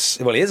 He is.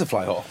 Well, he is a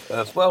fly half.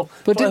 But fly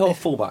half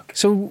fullback.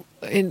 So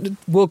in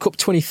World Cup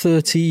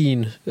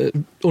 2013,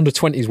 under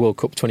 20s World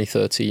Cup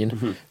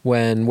 2013,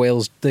 when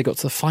Wales they got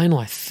to the final,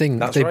 I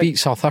think they beat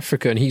South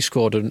Africa, and he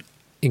scored an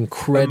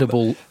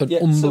incredible,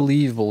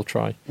 unbelievable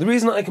try. The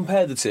reason that I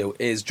compared the two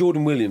is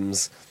Jordan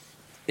Williams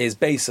is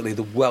basically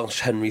the Welsh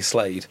Henry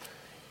Slade.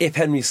 If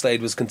Henry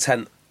Slade was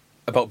content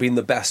about being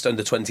the best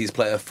under-20s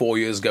player 4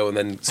 years ago and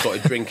then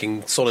started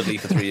drinking solidly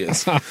for 3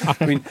 years. I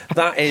mean,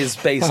 that is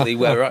basically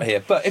where we're at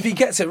here. But if he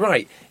gets it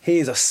right, he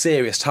is a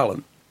serious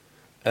talent.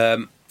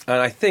 And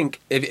I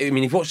think, if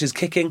you've watched his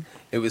kicking,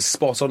 it was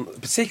spot on,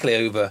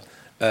 particularly over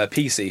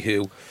PC,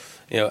 who,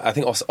 I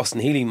think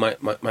Austin Healey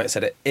might have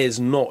said it, is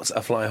not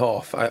a fly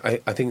half. I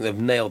think they've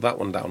nailed that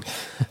one down.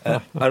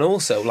 And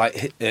also,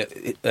 like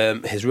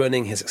his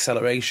running, his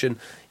acceleration,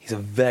 he's a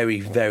very,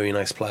 very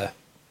nice player.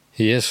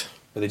 He is.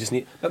 But they just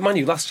need. But mind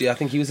you, last year I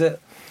think he was at,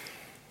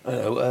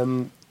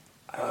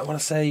 I want to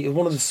say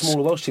one of the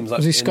smaller Welsh teams. Like,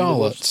 was he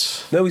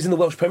Scarlets? No, he's in the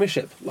Welsh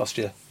Premiership last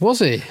year. Was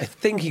he? I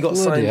think he got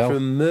signed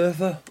from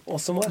Merthyr or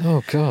somewhere.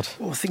 Oh God!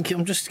 Well, I think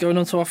I'm just going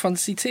on to our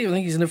fantasy team. I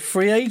think he's a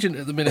free agent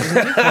at the minute,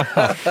 isn't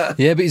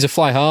he? Yeah, but he's a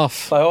fly half.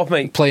 Fly half,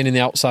 mate. Playing in the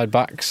outside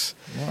backs.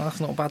 Well, that's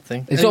not a bad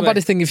thing. It's not a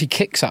bad thing if he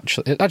kicks,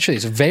 actually. Actually,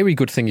 it's a very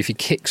good thing if he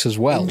kicks as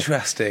well.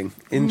 Interesting.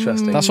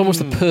 That's almost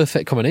the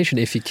perfect combination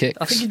if he kicks.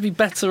 I think he'd be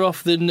better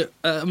off than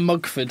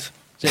Mugford,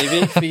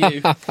 JB, for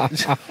you.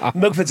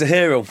 Mugford's a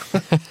hero.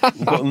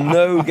 He's got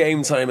no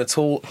game time at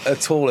all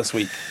this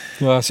week.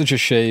 Oh, such a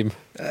shame.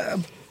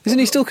 Isn't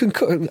he still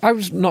concussed? I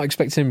was not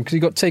expecting him because he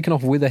got taken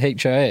off with a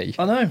HIA.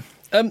 I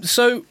know.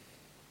 So,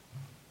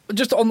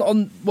 just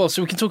on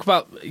so we can talk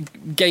about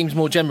games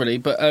more generally,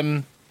 but...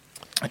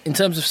 in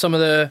terms of some of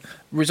the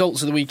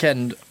results of the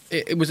weekend,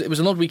 it was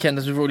an odd weekend,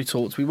 as we've already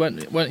talked. We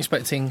weren't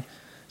expecting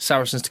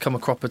Saracens to come a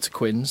cropper to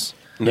Quins.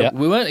 No.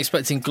 We weren't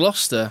expecting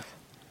Gloucester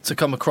to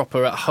come a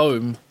cropper at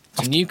home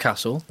to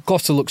Newcastle.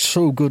 Gloucester looked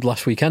so good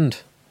last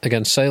weekend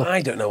against Sale.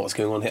 I don't know what's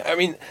going on here. I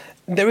mean,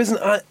 there is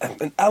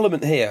an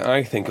element here,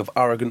 I think, of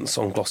arrogance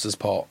on Gloucester's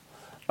part.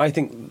 I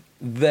think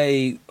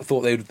they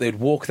thought they'd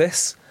walk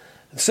this.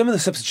 Some of the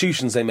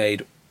substitutions they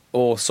made...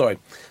 some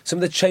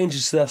of the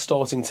changes to their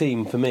starting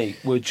team, for me,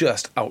 were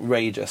just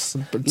outrageous.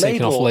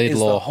 Taking off Laidlaw is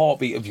the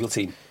heartbeat of your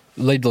team.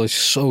 Laidlaw is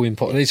so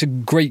important. It's a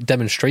great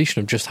demonstration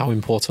of just how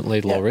important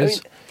Laidlaw is.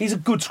 I mean, he's a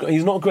good.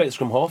 He's not a great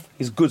scrum half.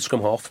 He's a good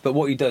scrum half. But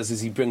what he does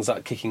is he brings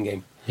that kicking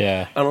game.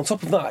 Yeah. And on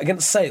top of that,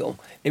 against Sale,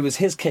 it was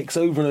his kicks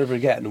over and over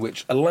again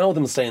which allowed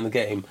them to stay in the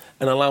game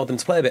and allowed them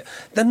to play a bit.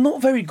 They're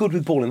not very good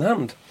with ball in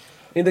hand.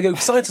 I mean, they go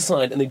side to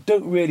side and they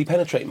don't really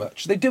penetrate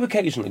much. They do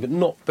occasionally, but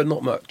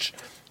not much.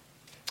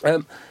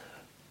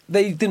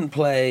 They didn't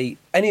play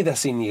any of their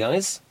senior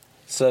guys.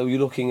 So you're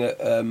looking at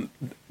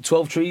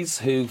 12 Trees,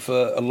 who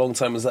for a long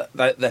time was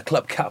their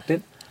club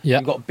captain. Yeah.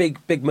 You've got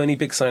big money,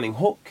 big signing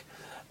Hook,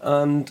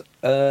 and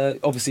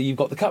obviously you've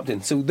got the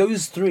captain. So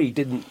those three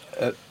didn't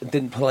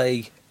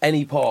play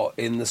any part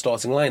in the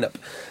starting lineup.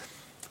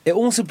 It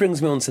also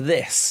brings me on to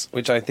this,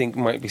 which I think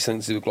might be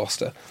something to do with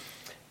Gloucester.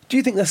 Do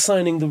you think they're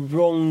signing the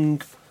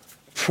wrong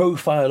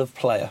profile of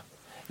player?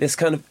 This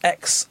kind of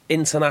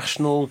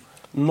ex-international,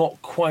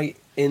 not quite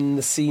in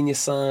the senior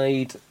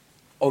side,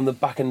 on the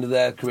back end of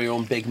their career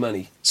on big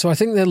money. So I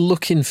think they're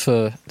looking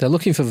for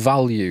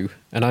value,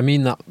 and I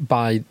mean that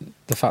by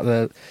the fact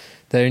that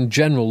they're in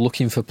general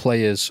looking for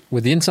players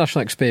with the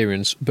international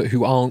experience, but who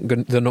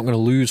they're not going to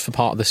lose for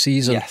part of the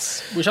season.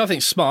 Yes, which I think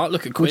is smart.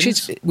 Look at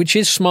Quins, which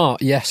is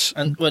smart. Yes,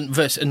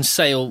 and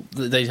Sale,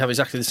 they have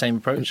exactly the same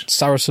approach.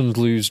 Saracens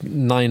lose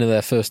 9 of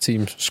their first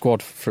team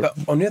squad. But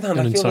on the other hand,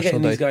 I feel they're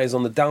getting these guys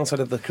on the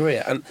downside of the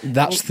career, and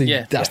that's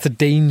the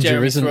danger,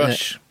 Jeremy isn't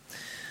Thrush. it?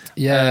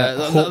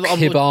 Yeah, Hook,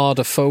 Hibbard,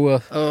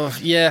 Afoa. Oh,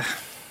 yeah.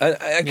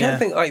 I can't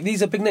think, like,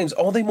 these are big names.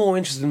 Are they more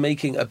interested in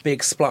making a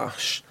big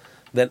splash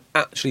than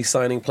actually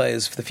signing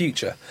players for the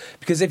future?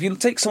 Because if you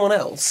take someone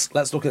else,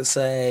 let's look at,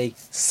 say,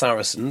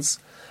 Saracens.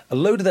 A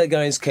load of their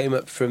guys came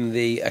up from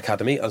the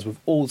academy, as we've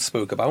all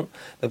spoke about.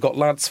 They've got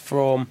lads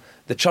from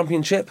the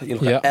Championship. You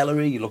look at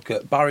Ellery, you look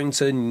at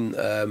Barrington,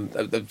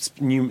 there's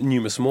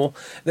numerous more.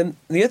 Then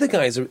the other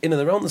guys are in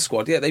and around the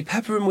squad. Yeah, they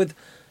pepper them with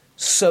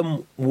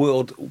some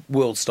world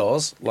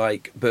stars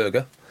like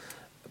Berger,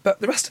 but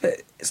the rest of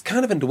it is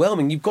kind of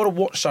underwhelming. You've got to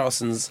watch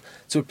Saracens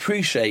to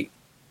appreciate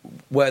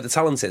where the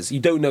talent is.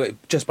 You don't know it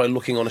just by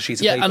looking on a sheet of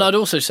paper. Yeah, and I'd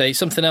also say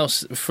something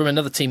else from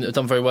another team that have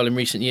done very well in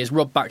recent years.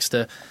 Rob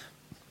Baxter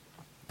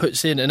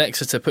put in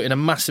a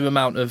massive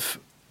amount of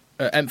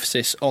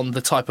emphasis on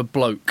the type of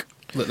bloke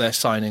that they're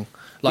signing.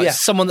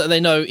 Someone that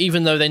they know,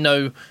 even though they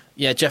know,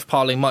 Jeff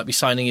Parling might be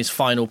signing his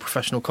final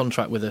professional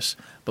contract with us,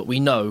 but we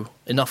know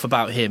enough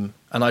about him,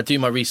 and I do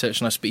my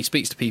research and he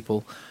speaks to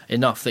people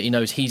enough that he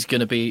knows he's going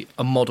to be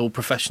a model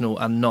professional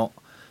and not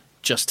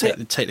just take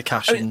the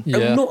cash. I'm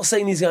not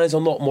saying these guys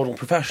are not model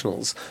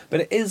professionals,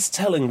 but it is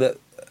telling that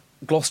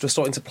Gloucester are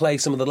starting to play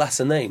some of the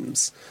lesser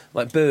names,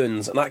 like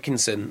Burns and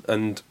Atkinson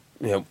and,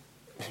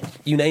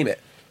 you name it.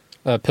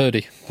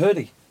 Purdy.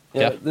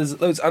 Yeah. There's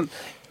loads. And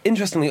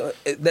interestingly,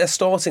 their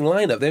starting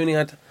lineup, they only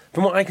had,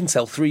 from what I can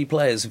tell, 3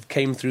 players who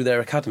came through their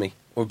academy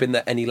or have been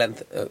there any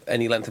length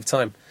of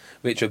time,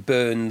 which are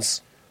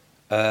Burns,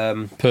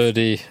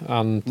 Purdy,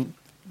 and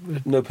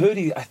no,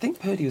 Purdy. I think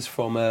Purdy was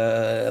from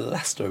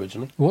Leicester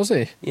originally. Was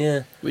he?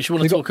 Yeah. We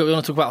want to talk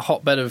about a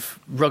hotbed of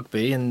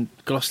rugby in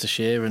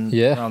Gloucestershire and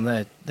around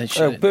there.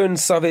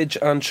 Burns, Savage,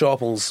 and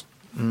Sharples.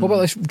 What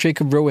about this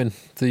Jacob Rowan,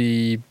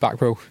 the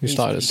back row who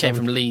started at 7? He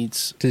came from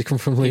Leeds. Did he come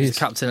from Leeds? He was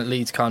captain at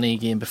Leeds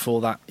Carnegie, and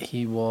before that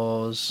he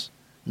was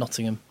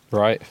Nottingham.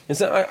 Right.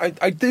 So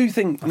I do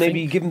think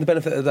maybe give them the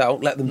benefit of the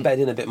doubt, let them bed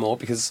in a bit more,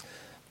 because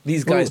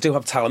these guys do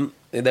have talent.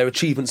 Their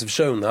achievements have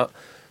shown that.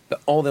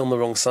 But are they on the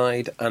wrong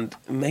side? And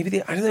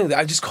maybe I don't know.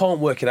 I just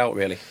can't work it out,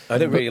 really. I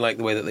don't really like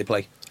the way that they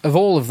play. Of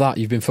all of that,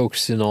 you've been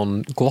focusing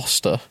on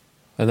Gloucester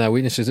and their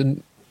weaknesses.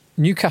 And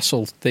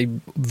Newcastle, they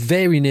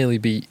very nearly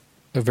beat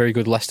a very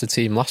good Leicester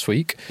team last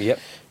week. Yep.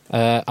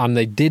 And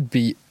they did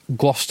beat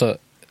Gloucester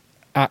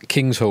at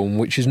Kingsholm,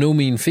 which is no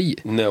mean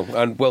feat. No,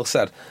 and well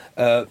said.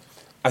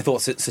 I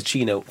thought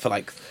Sacchino,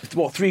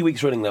 for 3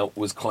 weeks running now,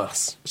 was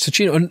class.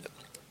 Sacchino and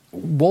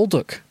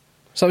Waldock.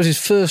 So that was his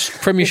first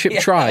Premiership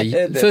try.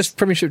 First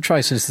Premiership try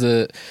since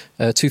the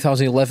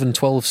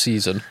 2011-12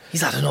 season.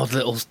 He's had an odd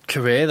little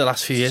career the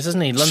last few years,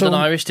 hasn't he? London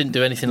Irish didn't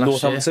do anything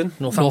last year.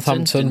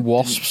 Northampton,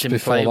 Wasps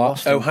before that.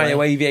 Wasps,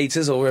 Ohio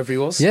Aviators or wherever he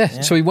was.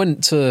 Yeah, so he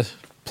went to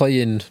play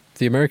in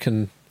the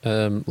American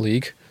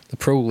League, the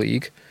Pro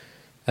League,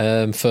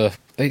 for,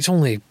 it's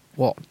only,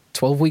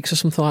 12 weeks or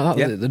something like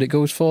that that it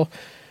goes for.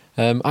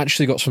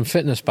 Actually got some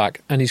fitness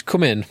back, and he's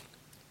come in,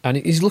 and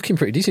he's looking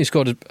pretty decent. He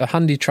scored a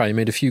handy try,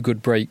 made a few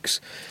good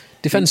breaks.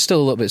 Defence still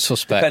a little bit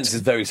suspect. Defence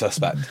is very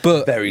suspect.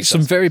 But very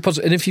some suspect. very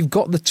positive. And if you've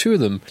got the two of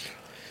them,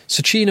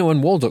 Sacchino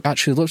and Waldock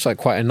actually looks like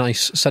quite a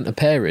nice centre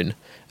pairing.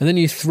 And then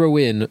you throw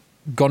in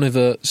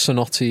Goniver,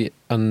 Sonotti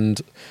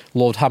and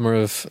Lord Hammer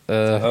of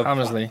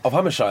Hammersley. Of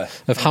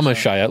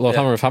Hammershire. Lord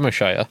Hammer of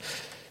Hammershire.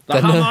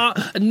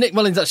 And Nick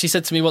Mullins actually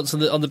said to me once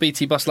on the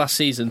BT bus last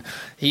season,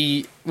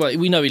 we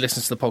know he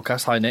listens to the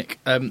podcast, hi Nick,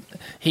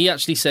 he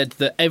actually said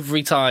that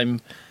every time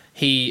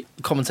he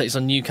commentates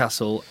on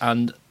Newcastle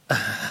and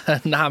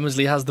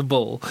Hammersley has the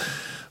ball,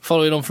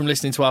 following on from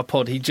listening to our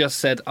pod, he just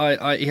said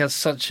he has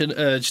such an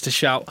urge to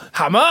shout,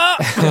 Hammer!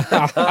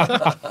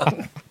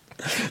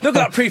 Look at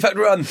that prefect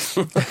run.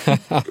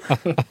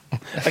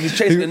 Like he's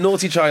chasing a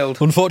naughty child.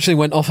 Unfortunately,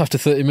 went off after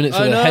 30 minutes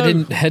with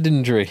a head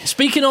injury.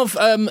 Speaking of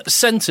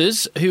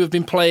centres who have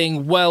been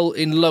playing well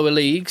in lower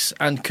leagues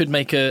and could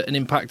make an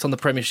impact on the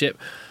Premiership,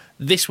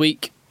 this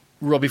week,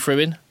 Robbie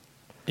Fruin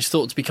is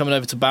thought to be coming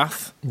over to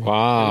Bath.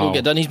 Wow. It'll all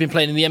get done. He's been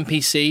playing in the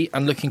NPC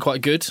and looking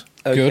quite good.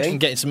 Okay. Good. And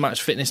getting some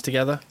match fitness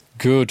together.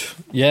 Good.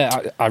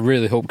 Yeah, I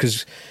really hope,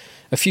 because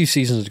a few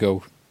seasons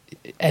ago,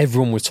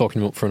 everyone was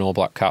talking him up for an All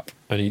Black cap,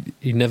 and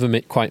he never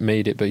quite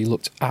made it, but he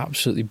looked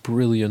absolutely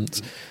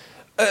brilliant.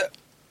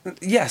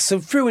 Yes, so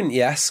Fruin,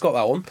 yes, got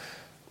that one.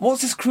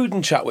 What's this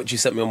Cruden chat which you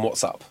sent me on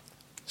WhatsApp?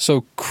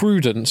 So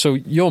Cruden, so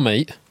your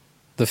mate,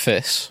 the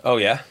Fizz, Oh,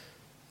 yeah?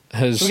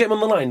 has... Can we get him on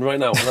the line right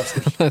now?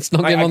 Let's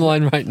not get him on the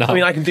line right now. I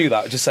mean, I can do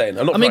that, just saying.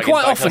 I'm not I mean, bragging,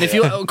 quite but I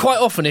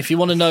often, if you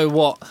want to know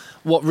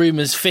what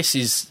rumours Fizz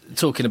is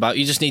talking about,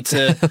 you just need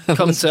to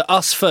come to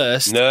us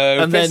first. No,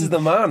 and Fizz then is the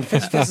man.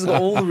 Fizz has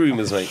got all the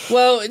rumours, mate.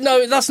 Well,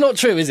 no, that's not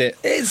true, is it?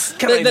 It's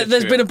kind of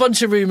There's true. been a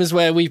bunch of rumours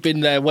where we've been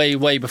there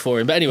way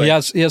before him. But anyway,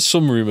 He has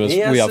some rumours. He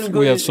has We some have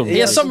good- some he he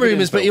rumours. has some good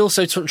rumours, but info. he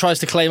also tries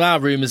to claim our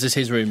rumours as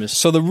his rumours.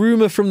 So the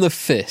rumour from the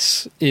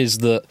Fizz is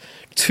that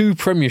 2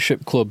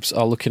 Premiership clubs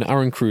are looking at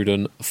Aaron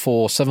Cruden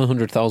for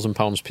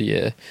 £700,000 per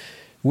year,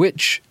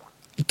 which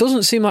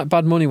doesn't seem like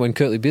bad money when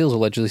Curtly Beale's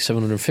allegedly I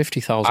would pay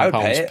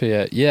 £750,000 it. per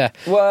year. Yeah.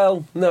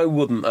 Well, no,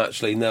 wouldn't,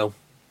 actually, no.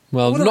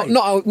 Well, Would I?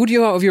 not would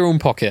you out of your own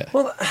pocket?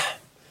 Well,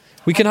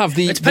 We can have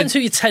It depends who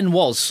your 10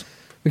 was.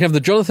 we can have the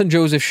Jonathan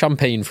Joseph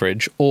champagne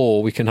fridge,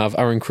 or we can have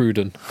Aaron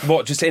Cruden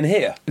what, just in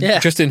here? Yeah.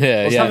 just in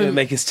here. Let's Yeah, have him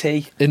make his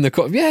tea. in the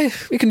yeah.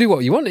 We can do what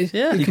you want.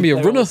 Yeah. you can be a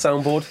Play on runner. the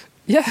soundboard.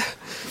 Yeah,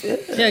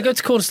 Yeah, go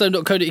to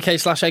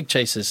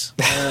cornerstone.co.uk/eggchasers.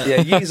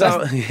 Yeah, use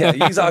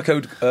our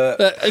code.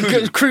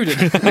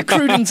 Cruden.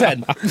 Cruden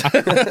 10.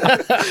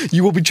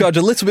 you will be charged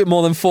a little bit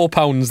more than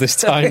 £4 this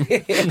time.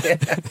 Would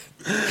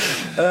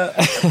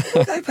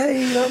I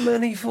pay that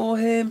money for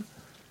him?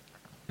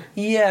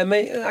 Yeah,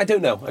 mate. I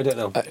don't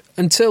know.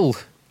 Until,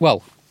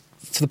 well,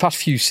 for the past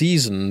few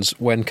seasons,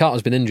 when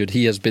Carter's been injured,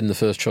 he has been the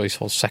first choice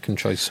or second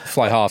choice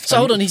fly half. So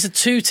hold on, he said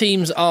 2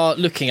 teams are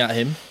looking at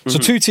him. So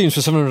 2 teams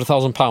for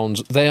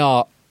 £700,000. They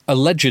are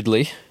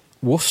allegedly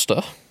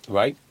Worcester.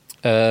 Right.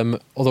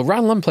 Although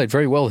Ryan Lamb played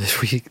very well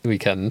this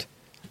weekend.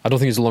 I don't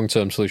think it's a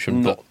long-term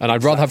solution. Not And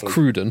I'd rather exactly. have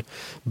Cruden,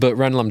 but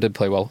Ryan Lamb did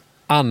play well.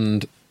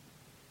 And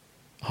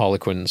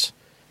Harlequins.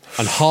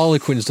 And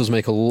Harlequins does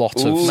make a lot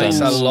of Ooh, sense.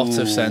 Makes a lot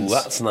of sense.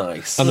 That's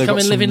nice. And they've Come got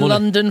and some live in money.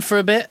 London for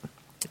a bit.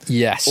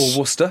 Yes. Or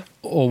Worcester.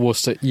 Or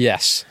Worcester,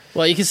 yes.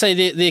 Well, you can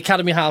say the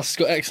Academy House has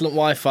got excellent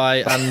Wi-Fi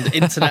and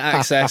internet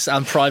access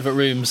and private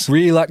rooms.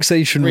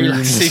 Relaxation rooms.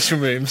 Relaxation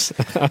rooms.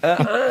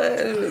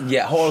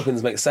 Yeah,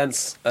 Harlequins makes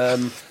sense.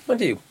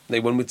 Mind you, they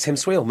won with Tim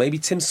Sweel. Maybe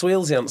Tim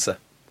Sweel's the answer.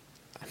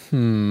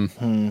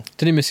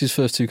 Did he miss his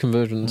first 2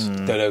 conversions?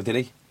 Don't know, did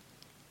he?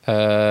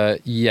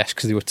 Yes,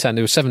 because they were 10.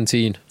 They were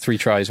 17, 3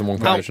 tries and 1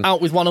 conversion.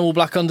 Out with one All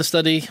Black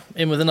understudy,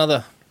 in with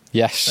another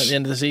Yes. at the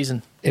end of the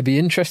season. It'd be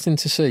interesting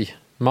to see.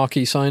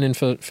 Marquee signing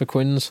for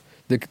Quins.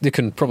 They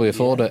can probably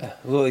afford it.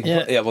 Well,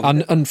 Yeah. well,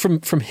 And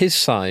from his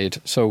side,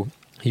 so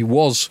he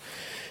was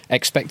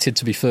expected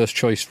to be first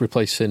choice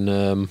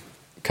replacing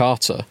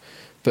Carter,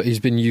 but he's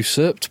been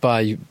usurped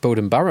by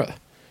Bowden Barrett.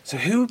 so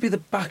who would be the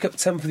backup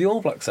 10 for the All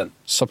Blacks then?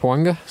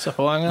 Sapawanga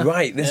Sapawanga.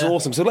 Right, this is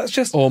awesome. So let's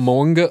just... or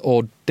Moanga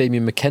or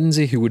Damien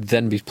McKenzie, who would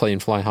then be playing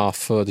fly half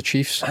for the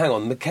Chiefs. Hang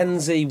on,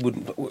 Mackenzie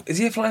wouldn't... Is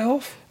he a fly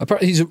half?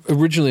 Apparently, he's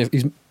originally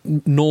his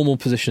normal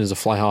position as a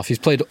fly half. He's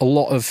played a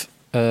lot of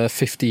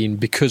 15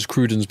 because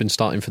Cruden's been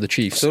starting for the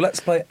Chiefs. So let's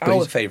play But our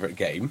he's- favourite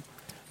game,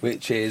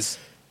 which is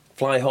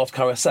fly half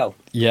carousel.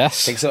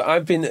 Yes. Okay, so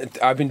I've been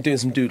doing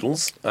some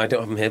doodles. I don't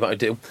have them here, but I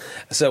do.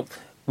 So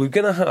we're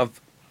gonna have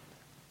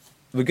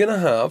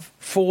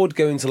Ford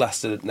going to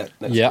Leicester next.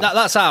 Yeah.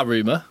 That's our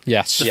rumour.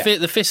 Yes.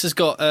 The Fizz has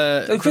got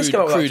Oh, Chris came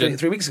out with that Cruden.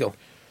 3 weeks ago.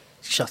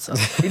 Shut up.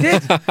 He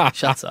did.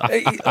 Shut up.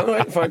 All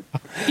right, fine.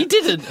 He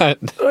didn't. All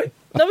right.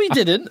 No, he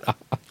didn't.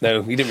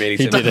 No, he didn't really.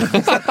 He did it.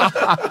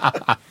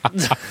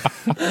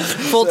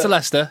 Ford to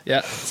Leicester,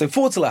 yeah. So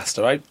Ford to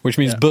Leicester, right? Which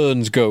means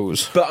Burns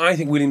goes. But I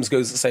think Williams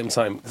goes at the same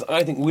time. 'Cause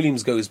I think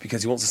Williams goes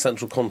because he wants a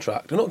central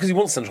contract. Not because he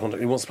wants a central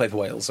contract, he wants to play for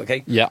Wales,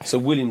 okay? Yeah. So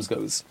Williams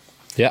goes.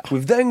 Yeah.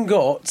 We've then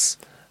got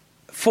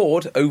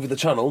Ford over the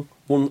channel,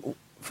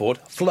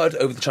 Flood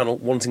over the channel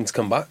wanting to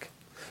come back.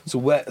 So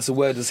where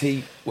does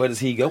he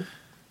go?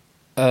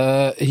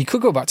 He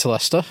could go back to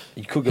Leicester.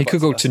 He could He back could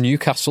to go Leicester. to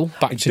Newcastle.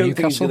 Back I to don't think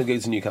he's Newcastle. going to go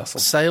to Newcastle.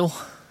 Sale.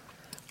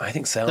 I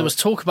think so. There was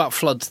talk about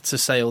Flood to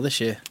Sale this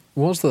year.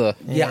 Was there?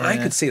 Yeah, I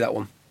Yeah. could see that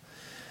one.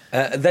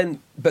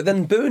 But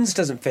then Burns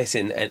doesn't fit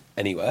in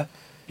anywhere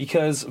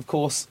because, of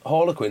course,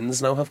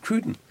 Harlequins now have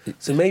Cruden.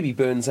 So maybe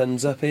Burns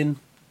ends up in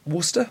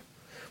Worcester,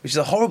 which is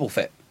a horrible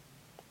fit.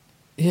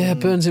 Yeah,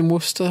 Burns in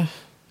Worcester.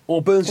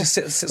 Or Burns just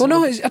sits Well,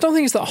 no, on- I don't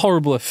think it's that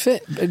horrible a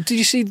fit. Did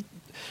you see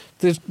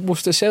the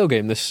Worcester Sale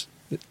game this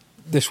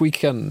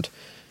weekend?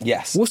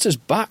 Yes. Worcester's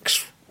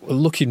backs are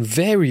looking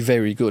very,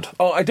 very good.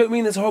 Oh, I don't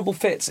mean it's a horrible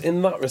fit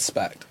in that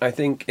respect. I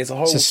think it's a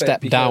horrible It's a fit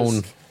step because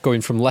down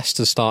going from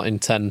Leicester's starting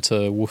 10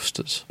 to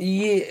Worcester's.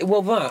 Yeah,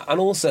 well, that, and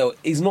also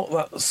he's not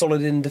that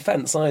solid in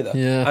defence either.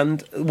 Yeah.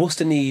 And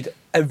Worcester need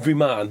every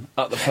man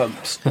at the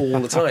pumps all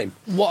the time.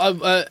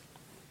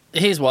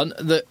 Here's one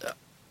that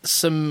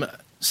some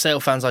Sale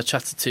fans I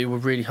chatted to were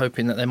really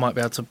hoping that they might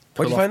be able to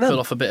pull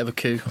off a bit of a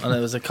coup, and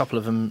there was a couple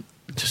of them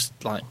just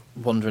like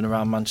wandering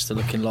around Manchester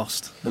looking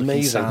lost.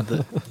 Amazing.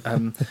 Looking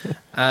sad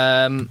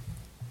that,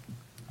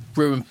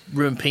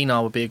 Ruben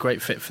Pienaar would be a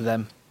great fit for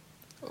them.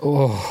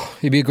 Oh,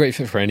 he'd be a great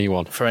fit for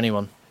anyone. For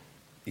anyone.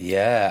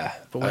 Yeah,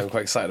 but I'm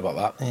quite excited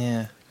about that.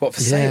 Yeah. What,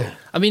 for Sale?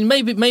 I mean,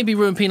 maybe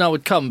Ruben Pienaar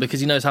would come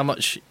because he knows how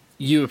much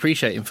you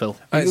appreciate him, Phil.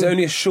 It's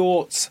only a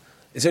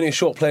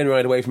short plane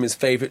ride away from his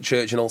favourite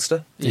church in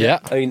Ulster. Yeah.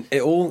 I mean,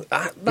 it all...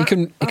 He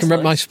can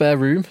rent my spare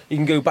room. You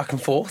can go back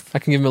and forth. I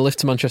can give him a lift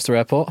to Manchester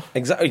Airport.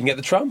 Exactly. You can get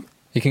the tram.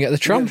 You can get the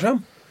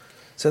tram.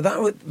 So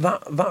that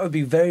would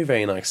be very,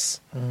 very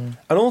nice. And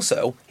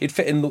also, he'd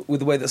fit in with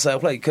the way that Sale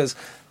play, because,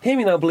 hear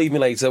me now, believe me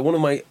later, one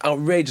of my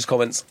outrageous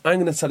comments,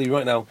 I'm going to tell you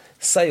right now,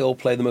 Sale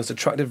play the most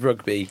attractive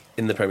rugby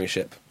in the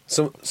Premiership.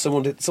 So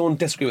someone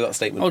disagree with that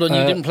statement. Hold on,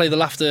 you didn't play the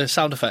laughter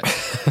sound effect.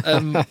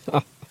 Where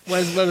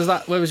was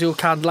that? Where was your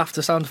canned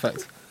laughter sound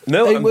effect?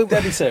 No, I'm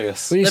deadly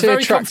serious. When you They're say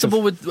very attractive,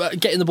 comfortable with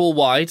getting the ball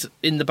wide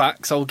in the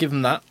back, so I'll give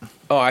them that.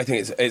 Oh, I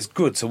think it's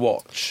good to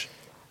watch.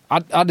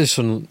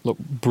 Addison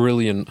looked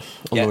brilliant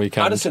on the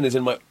weekend. Addison is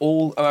in my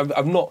all...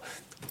 I'm not...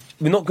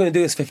 We're not going to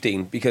do this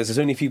 15 because there's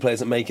only a few players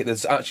that make it.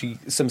 There's actually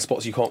some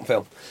spots you can't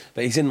fill.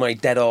 But he's in my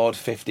dead odd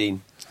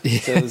 15. Yeah.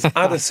 So there's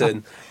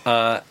Addison.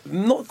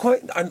 Not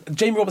quite...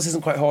 Jamie Roberts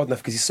isn't quite hard enough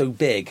because he's so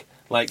big.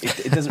 Like,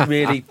 it doesn't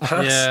really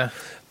pass. Yeah.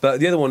 But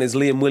the other one is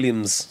Liam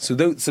Williams. So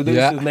those who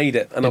have made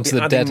it. And I'll be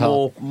adding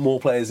more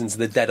players into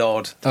the dead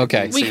odd.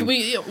 Okay.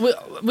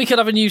 We could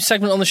have a new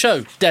segment on the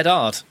show, Dead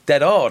Hard.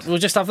 Dead odd. We'll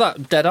just have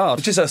that, Dead Hard.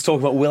 It's just us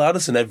talking about Will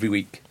Addison every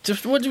week.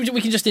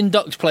 We can just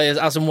induct players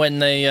as and when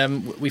they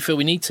we feel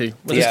we need to.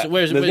 There's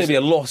going to be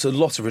a lot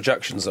of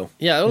rejections, though.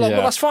 Yeah, well,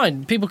 that's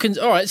fine. People can...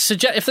 All right,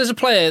 suggest if there's a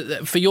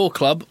player for your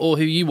club or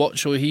who you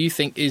watch or who you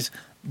think is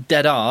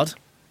dead hard,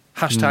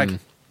 hashtag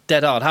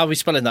dead hard. How are we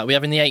spelling that? Are we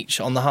having the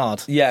H on the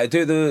hard? Yeah,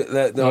 do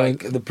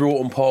the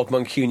Broughton Park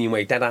Mancunian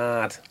way. Dead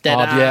hard. Dead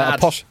hard. Yeah,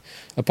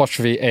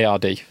 apostrophe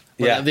ARD.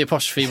 Well, Yeah. the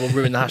apostrophe will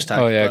ruin the hashtag.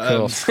 Oh, yeah,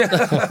 of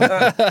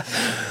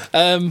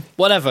course.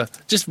 Whatever.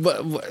 Just,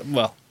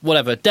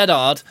 whatever. Dead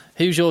hard.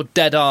 Who's your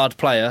dead hard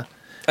player?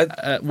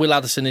 Will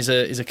Addison is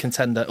a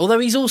contender. Although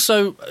he's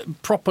also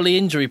properly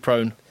injury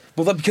prone.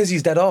 Well, that's because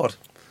he's dead hard.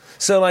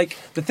 So, like,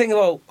 the thing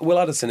about Will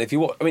Addison, if you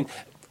watch... I mean...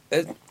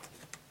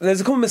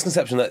 there's a common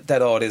misconception that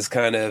dead hard is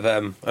kind of...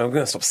 I'm going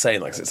to stop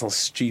saying that because it sounds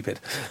stupid.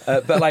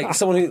 But, like,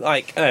 someone who,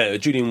 like, I don't know,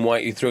 Julian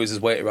White, who throws his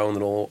weight around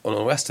and all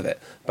the rest of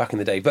it back in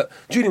the day. But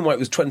Julian White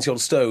was 20-odd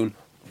stone,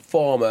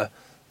 farmer,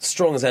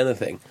 strong as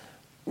anything.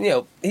 You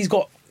know, he's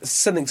got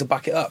something to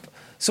back it up.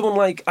 Someone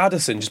like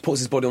Addison just puts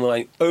his body on the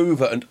line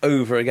over and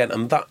over again,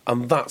 and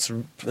that's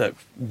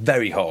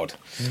very hard.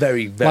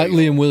 Very, very like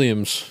hard. Liam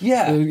Williams.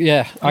 Yeah.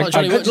 Yeah. Like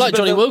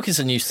Johnny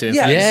Wilkinson used to.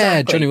 Yeah,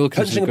 exactly. Johnny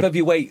Wilkinson. Punching above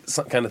your weight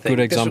kind of thing. Good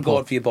example.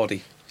 Disregard for your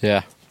body.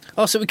 Yeah.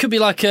 Oh, so it could be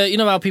like you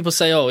know how people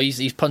say, "Oh,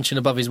 he's punching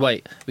above his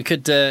weight." We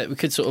could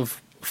sort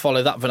of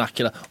follow that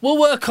vernacular. We'll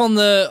work on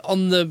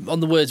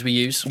the words we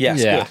use.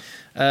 Yes, Yeah. good.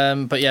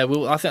 But yeah,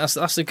 I think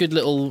that's a good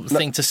little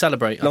thing to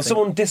celebrate. Now,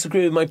 someone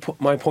disagreed with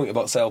my point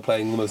about Sale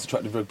playing the most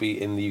attractive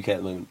rugby in the UK at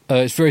the moment.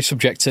 It's very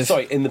subjective.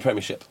 Sorry, in the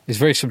Premiership. It's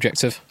very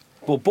subjective.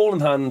 Well, ball in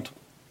hand,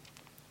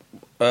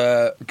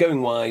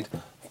 going wide,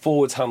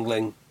 forwards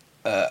handling.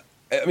 I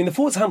mean, the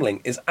forwards handling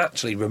is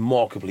actually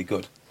remarkably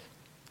good.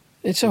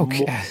 It's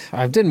okay.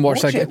 I didn't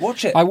watch that game.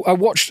 Watch it. I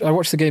watched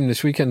the game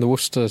this weekend, the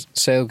Worcester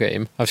Sale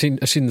game. I've seen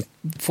the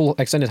full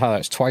extended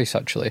highlights twice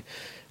actually,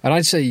 and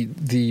I'd say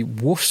the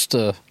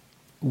Worcester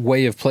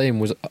way of playing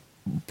was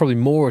probably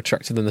more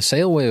attractive than the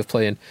Sale way of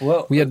playing.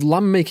 Well, we had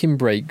Lamb making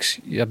breaks.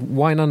 You had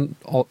Wynan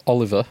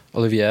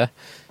Olivier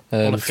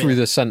through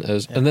the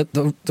centres, and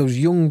those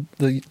young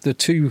the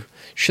two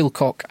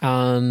Shilcock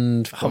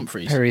and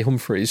Perry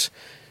Humphreys.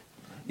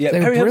 Yeah, They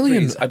were Perry brilliant.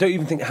 Humphries, I don't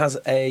even think has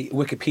a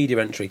Wikipedia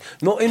entry.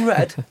 Not in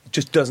red,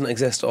 just doesn't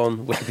exist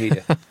on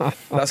Wikipedia.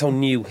 That's how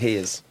new he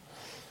is.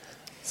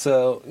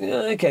 So,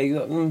 yeah, okay,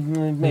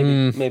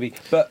 maybe.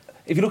 But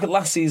if you look at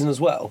last season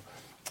as well,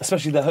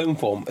 especially their home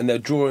form, and they're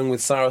drawing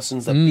with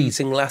Saracens, they're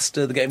beating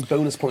Leicester, they're getting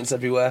bonus points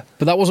everywhere.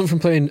 But that wasn't from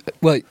playing.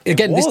 Well,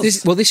 again, this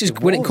is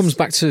when it comes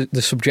back to the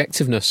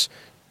subjectiveness.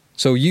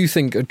 So you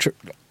think,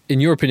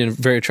 in your opinion,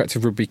 very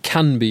attractive rugby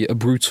can be a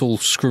brutal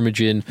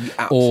scrummaging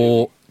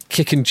or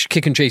kick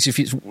and chase if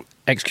it's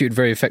executed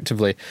very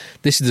effectively.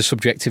 This is the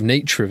subjective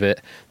nature of it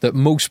that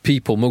most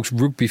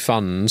rugby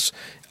fans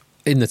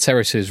in the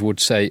terraces would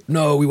say,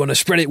 no, we want to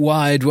spread it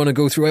wide, we want to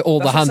go through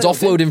all the hands,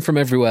 offloading from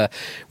everywhere,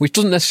 which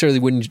doesn't necessarily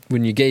win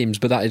your games,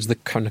 but that is the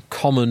kind of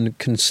common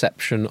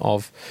conception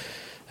of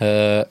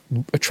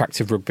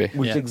attractive rugby.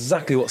 Which is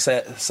exactly what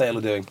Sale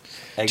are doing.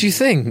 Do you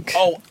think?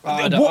 Oh,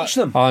 watch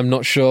them. I'm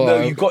not sure.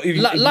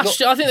 No, last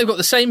year, I think they've got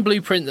the same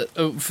blueprint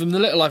that, from the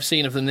little I've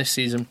seen of them this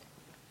season.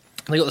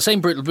 They got the same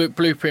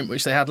blueprint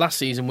which they had last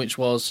season, which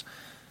was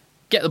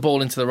get the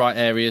ball into the right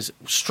areas,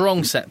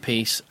 strong set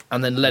piece,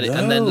 and then let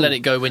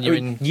it go when you're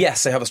in.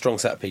 Yes, they have a strong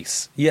set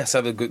piece. Yes, they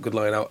have a good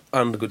line out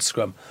and a good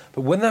scrum.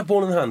 But when they're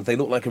ball in hand, they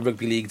look like a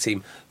rugby league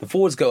team. The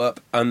forwards go up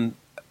and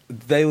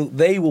they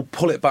will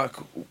pull it back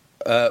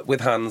with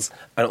hands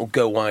and it'll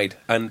go wide.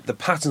 And the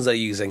patterns they're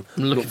using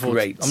look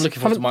great. I'm looking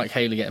forward to Mike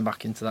Haley getting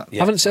back into that. Yeah.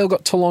 Haven't Sale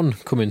got Toulon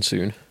coming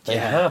soon? They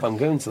have. I'm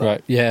going to that.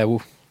 Right, yeah,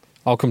 well,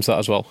 I'll come to that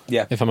as well,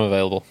 if I'm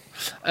available.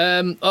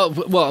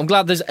 Well, I'm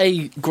glad there's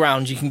a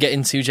ground you can get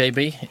into,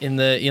 JB, in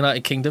the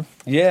United Kingdom.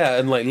 Yeah,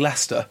 and like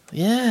Leicester.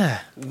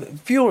 Yeah.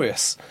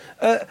 Furious.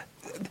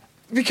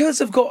 Because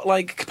they've got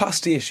like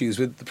capacity issues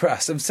with the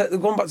press,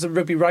 they've gone back to the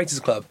Rugby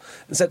Writers Club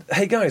and said,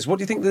 "Hey guys, what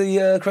do you think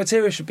the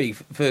criteria should be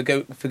for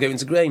going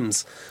to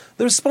games?"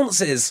 The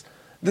response is,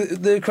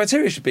 the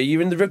criteria should be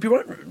you're in the Rugby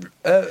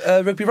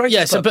Writers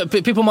Yeah, Club. but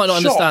people might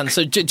not Shock. understand.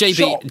 So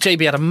Shock.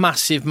 JB had a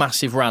massive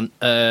rant.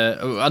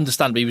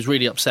 Understandably, he was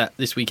really upset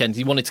this weekend.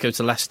 He wanted to go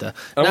to Leicester.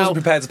 I wasn't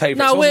prepared to pay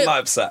for it, so I wasn't that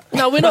upset.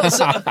 No, we're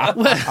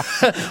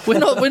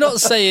not. We're not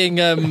saying.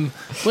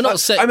 We're not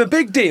saying. I'm a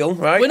big deal,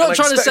 right? We're not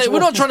trying to say. We're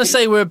not trying to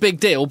say we're a big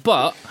deal,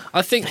 but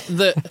I think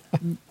that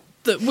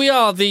we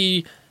are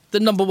the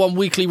number one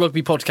weekly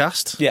rugby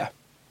podcast. Yeah.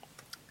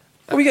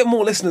 Well, we get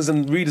more listeners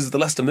and readers of the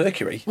Leicester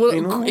Mercury.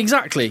 Well,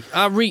 exactly.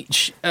 Our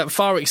reach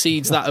far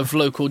exceeds that of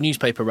local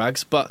newspaper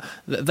rags, but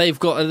they've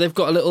got a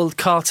little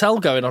cartel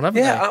going on,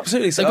 haven't they? Yeah,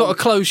 absolutely. They've got a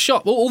closed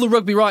shop. All the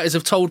rugby writers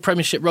have told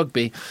Premiership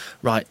Rugby,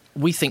 right,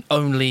 we think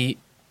only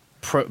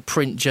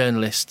print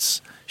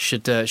journalists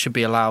should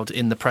be allowed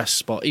in the press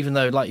spot, even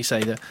though, like you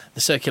say, the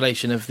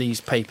circulation of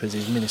these papers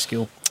is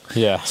minuscule.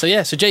 Yeah. So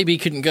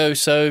JB couldn't go,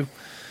 so...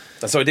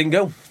 That's why I didn't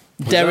go.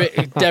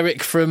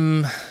 Derek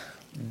from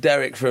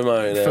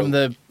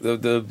the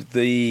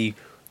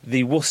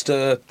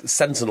Worcester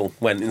Sentinel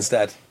went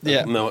instead.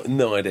 Yeah,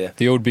 no idea.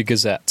 The Oldby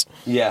Gazette.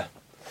 Yeah,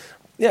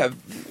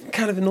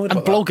 kind of annoyed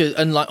about bloggers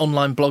and like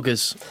online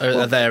bloggers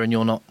are there, and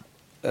you're not.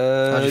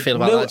 How do you feel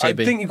about that,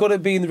 JB? I think you've got to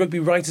be in the Rugby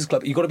Writers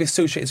Club. You've got to be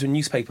associated to a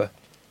newspaper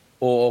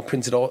or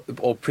printed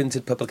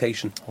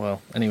publication.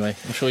 Well, anyway,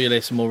 I'm sure you'll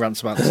hear some more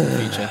rants about this in the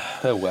future.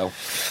 Oh well.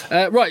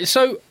 Right,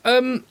 so.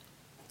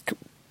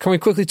 Can we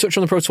quickly touch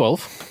on the Pro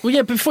 12? Well,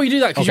 yeah, before you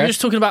do that, because you were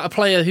just talking about a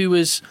player who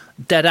was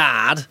dead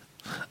hard.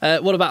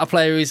 What about a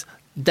player who's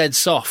dead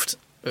soft,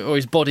 or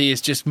his body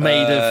is just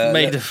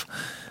made of?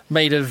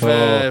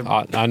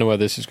 I know where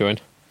this is going.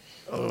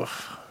 Go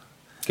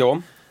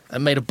on.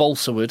 Made of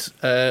balsa wood.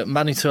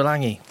 Manu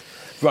Tuolangi.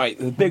 Right,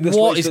 the biggest.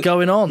 What is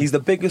going on? He's the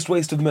biggest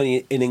waste of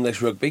money in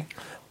English rugby.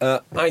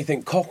 I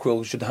think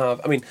Cockrell should have.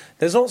 I mean,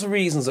 there's lots of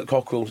reasons that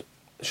Cockrell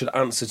should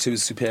answer to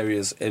his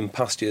superiors in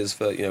past years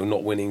for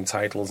not winning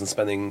titles and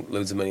spending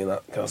loads of money and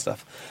that kind of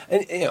stuff.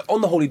 And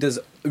on the whole, he does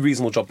a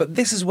reasonable job. But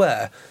this is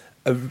where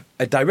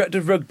a director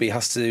of rugby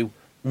has to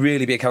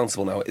really be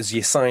accountable now. Is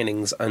your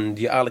signings and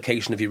your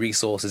allocation of your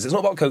resources. It's not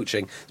about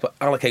coaching; it's about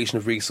allocation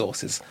of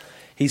resources.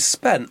 He's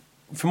spent,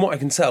 from what I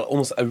can tell,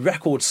 almost a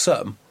record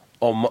sum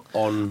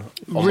on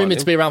rumoured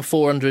to be around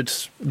 400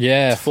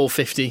 to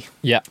 450.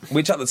 Yeah.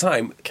 Which at the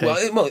time,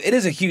 well, it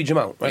is a huge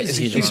amount, right? It's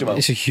a huge amount.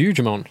 It's a huge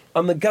amount.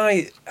 And the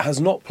guy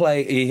has not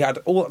played. He had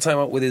all that time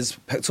out with his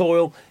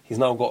pectoral. He's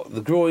now got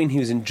the groin. He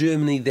was in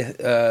Germany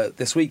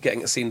this week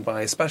getting it seen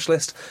by a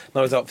specialist.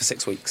 Now he's out for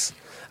 6 weeks.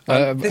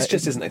 This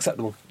just isn't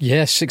acceptable.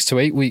 Yeah, 6 to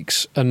 8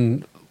 weeks.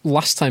 And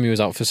last time he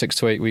was out for 6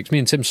 to 8 weeks, me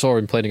and Tim saw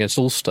him playing against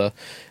Ulster,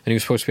 and he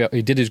was supposed to be out.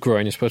 He did his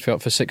groin. He was supposed to be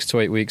out for 6 to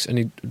 8 weeks,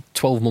 and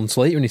 12 months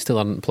later, and he still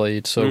hadn't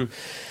played. So,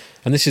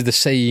 and this is the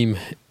same.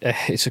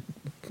 It's a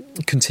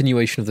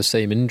continuation of the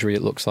same injury.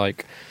 It looks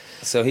like.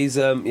 So he's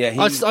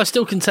I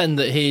still contend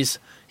that he's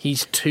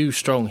too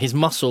strong. His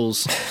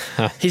muscles,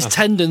 his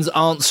tendons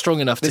aren't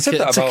strong enough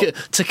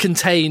to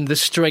contain the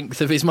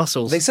strength of his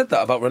muscles. They said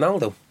that about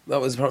Ronaldo.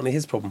 That was apparently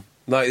his problem.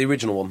 Like the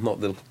original one, not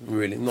the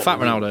really... Not Fat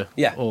the Ronaldo?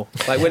 Yeah.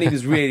 Like when he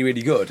was really,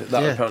 really good,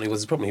 that apparently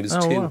was his problem. He was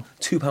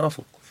too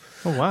powerful.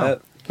 Oh,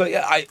 wow. But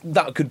yeah,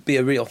 that could be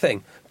a real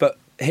thing. But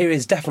here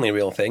is definitely a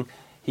real thing.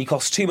 He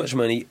costs too much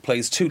money,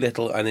 plays too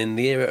little, and in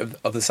the era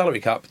of the salary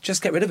cap,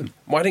 just get rid of him.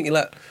 Why don't you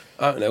let,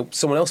 I don't know,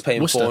 someone else pay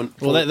him Worcester.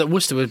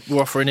 Worcester were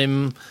offering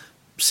him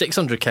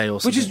 600k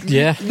or something. Which is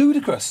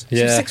ludicrous.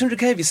 Yeah. So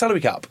 600k of your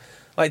salary cap.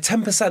 Like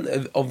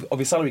 10% of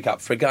your salary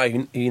cap for a guy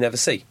who you never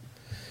see.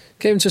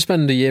 Get him to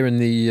spend a year in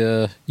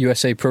the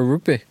USA Pro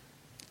Rugby,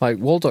 like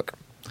Waldock.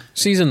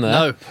 Season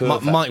there.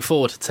 No, Mike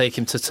Ford, take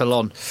him to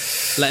Toulon.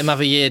 Let him have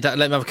a year. Let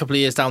him have a couple of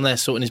years down there,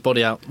 sorting his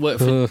body out.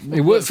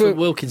 He worked for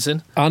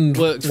Wilkinson and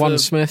Juan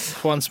Smith.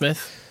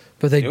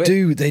 But they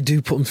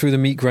do put him through the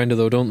meat grinder,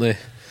 though, don't they?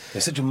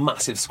 They're such a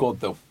massive squad,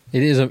 though.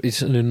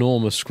 It's an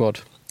enormous squad.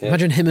 Yeah.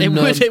 Imagine him and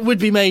it would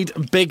be made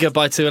bigger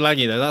by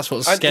Tuolangi, though. That's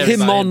what's scary. Him,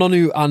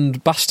 Nonu,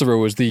 and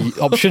Bastareaud as the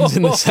options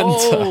in the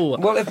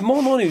centre. Well, if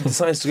Nonu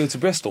decides to go to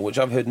Bristol, which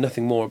I've heard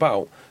nothing more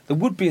about, there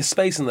would be a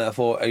space in there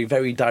for a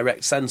very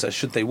direct centre,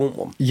 should they want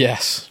one.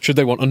 Yes, should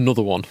they want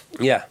another one?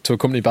 Yeah, to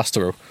accompany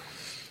Bastareaud,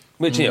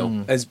 which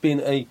has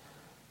been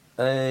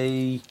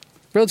a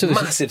relatively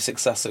massive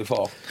success so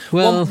far.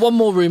 Well, one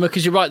more rumour,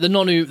 because you're right. The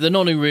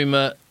Nonu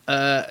rumour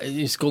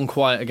It's gone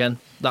quiet again.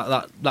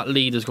 That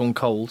lead has gone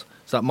cold,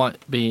 so that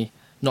might be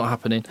not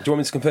happening. Do you want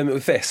me to confirm it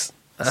with this?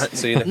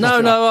 So you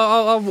No, know.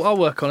 I'll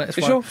work on it. It's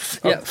fine. Sure?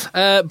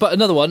 Yeah, but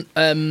another one,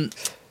 and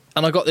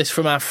I got this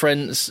from our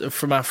friends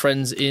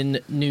in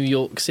New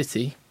York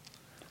City,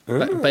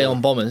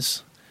 Bayonne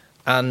Bombers,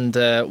 and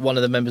one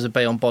of the members of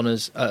Bayonne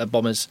Bombers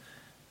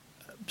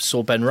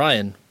saw Ben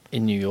Ryan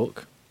in New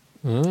York.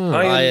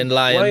 Iron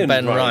Lion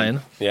Ben Ryan.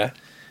 Yeah.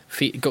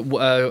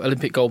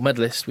 Olympic gold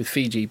medalist with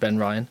Fiji, Ben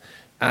Ryan,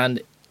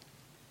 and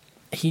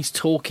he's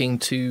talking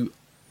to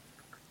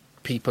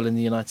people in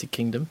the United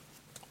Kingdom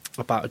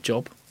about a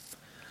job.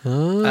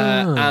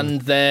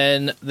 And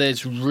then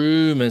there's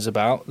rumours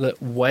about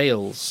that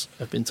Wales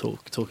have been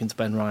talking to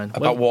Ben Ryan.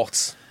 About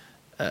what?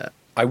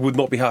 I would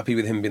not be happy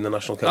with him being the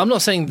national coach. I'm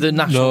not saying the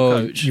national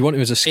coach. You want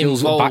him as a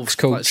skills backs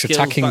coach,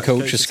 attacking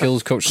coach, a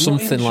skills coach,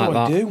 something like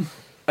that. I do.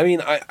 I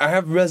mean, I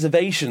have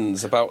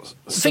reservations about.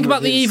 Think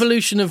about the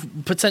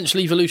potential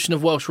evolution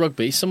of Welsh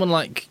rugby. Someone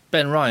like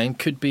Ben Ryan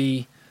could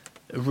be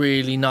a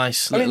really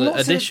nice little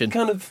addition.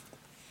 Kind of.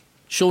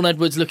 Sean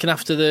Edwards looking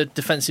after the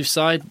defensive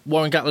side,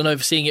 Warren Gatland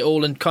overseeing it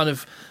all,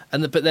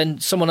 but then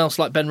someone else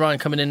like Ben Ryan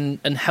coming in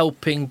and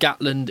helping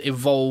Gatland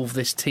evolve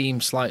this team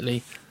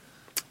slightly.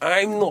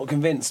 I'm not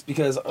convinced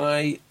because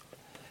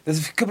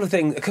there's a couple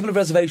of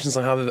reservations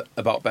I have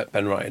about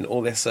Ben Ryan.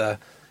 All this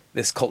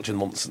culture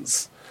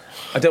nonsense.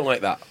 I don't like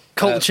that.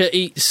 Culture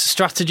eats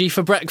strategy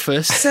for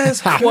breakfast.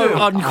 Says quote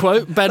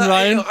unquote Ben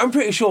Ryan. I'm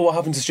pretty sure what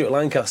happened to Stuart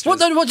Lancaster. What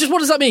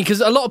does that mean?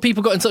 Because a lot of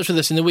people got in touch with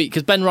us in the week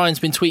because Ben Ryan's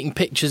been tweeting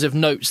pictures of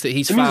notes that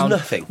he's found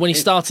when he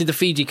started the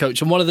Fiji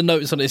coach, and one of the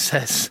notes on it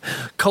says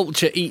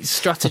 "Culture eats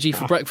strategy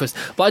for breakfast."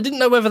 But I didn't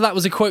know whether that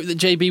was a quote that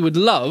JB would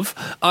love,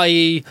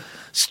 i.e.,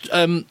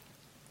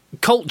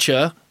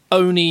 culture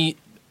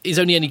is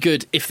only any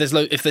good if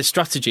there's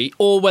strategy,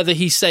 or whether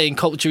he's saying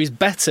culture is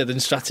better than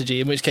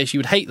strategy, in which case you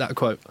would hate that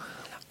quote.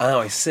 Oh,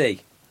 I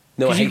see.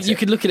 No, I hate it. You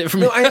could look at it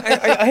from... No, I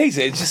hate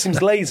it. It just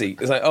seems lazy.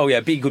 It's like, oh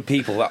yeah, be good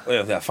people.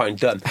 Fine,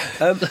 done.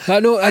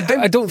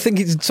 I don't think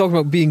it's talking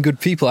about being good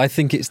people. I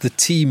think it's the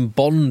team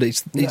bond.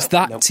 It's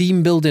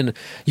team building.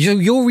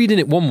 You're reading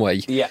it one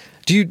way. Yeah.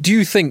 Do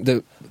you think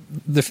that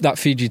that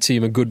Fiji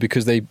team are good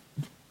because they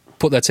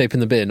put their tape in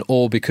the bin,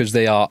 or because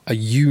they are a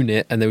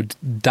unit and they would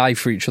die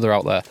for each other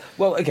out there?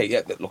 Well, okay,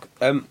 yeah. Look,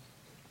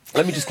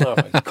 let me just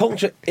clarify.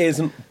 Culture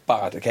isn't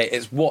bad. Okay,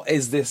 it's what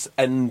is this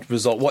end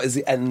result? What is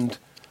the end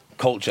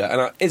culture?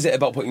 And is it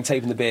about putting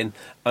tape in the bin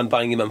and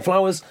buying your mum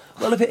flowers?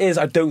 Well, if it is,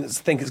 I don't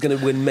think it's going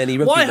to win many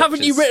rugby Why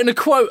haven't you written a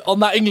quote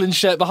on that England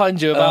shirt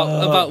behind you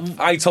about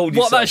I told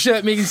you what so. that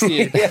shirt means to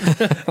you?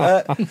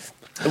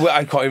 Well,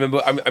 I can't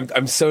remember.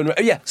 I'm so...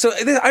 Yeah, so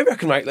I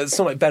reckon, right, like,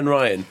 someone like Ben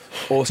Ryan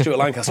or Stuart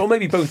Lancaster, or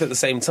maybe both at the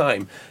same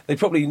time, they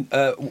probably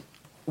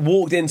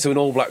walked into an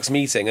All Blacks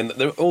meeting, and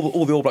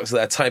all the All Blacks are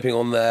there typing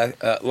on their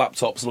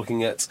laptops,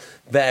 looking at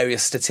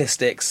various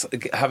statistics,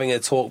 having a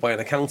talk by an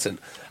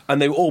accountant,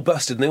 and they were all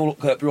busted, and they all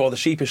look up rather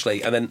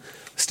sheepishly, and then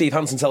Steve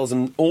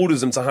Hansen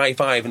orders them to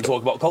high-five and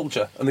talk about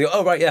culture, and they go,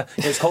 oh, right, yeah,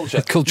 it's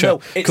culture.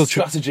 No, it's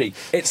strategy.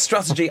 It's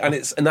strategy, and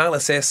it's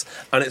analysis,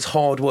 and it's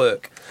hard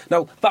work.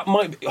 Now,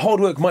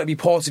 hard work might be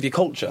part of your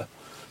culture,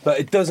 but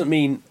it doesn't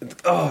mean...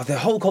 the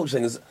whole culture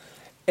thing is...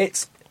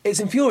 It's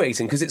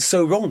infuriating, because it's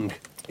so wrong.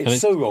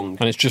 It's so wrong.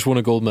 And it's just won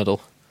a gold medal.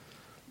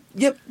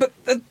 Yeah, but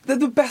they're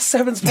the best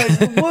sevens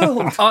players in the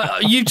world.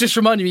 You've just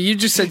reminded me, you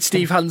just said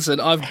Steve Hansen.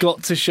 I've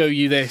got to show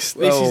you this.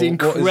 This is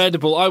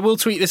incredible. I will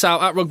tweet this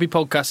out. At Rugby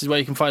Podcast is where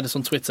you can find us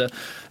on Twitter.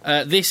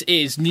 This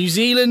is New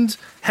Zealand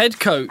head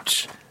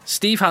coach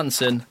Steve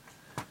Hansen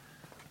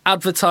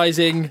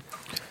advertising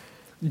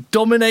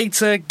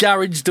Dominator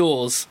garage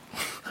doors.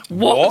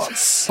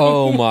 What?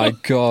 Oh my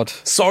God.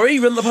 Sorry,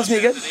 run that past me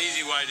again. It's an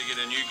easy way to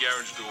get a new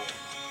garage door.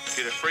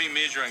 Get a free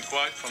measuring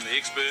quote from the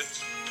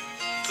experts.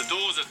 The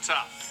doors are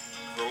tough,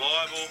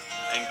 reliable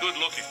and good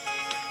looking.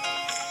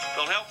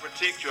 They'll help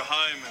protect your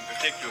home and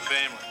protect your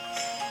family,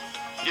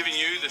 giving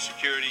you the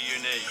security you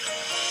need.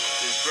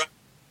 There's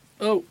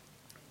great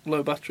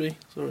low battery,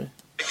 sorry.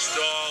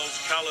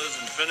 styles, colours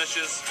and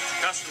finishes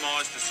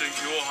customised to suit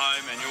your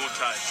home and your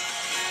taste.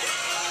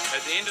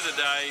 At the end of the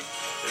day,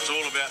 it's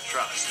all about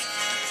trust.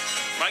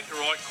 Make the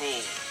right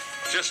call,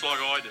 just like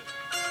I did.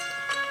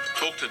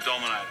 Talk to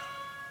Dominator.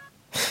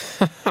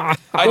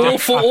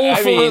 Awful.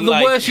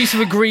 The worst use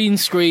of a green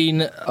screen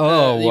you've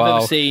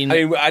ever seen.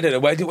 I mean, I don't know.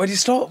 Where do you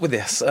start with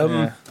this?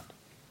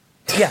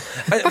 Yeah.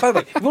 By the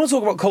way, if you want to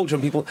talk about culture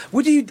and people,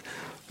 would you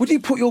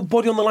put your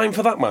body on the line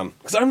for that man?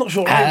 Because I'm not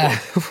sure I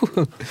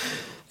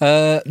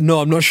would.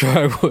 No, I'm not sure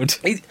I would.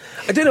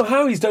 I don't know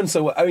how he's done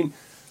so well. I mean...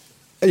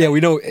 Yeah,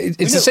 we know.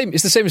 It's the same.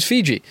 It's the same as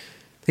Fiji.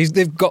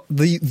 They've got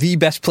the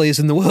best players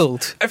in the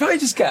world. If I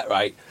just get,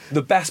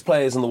 the best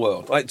players in the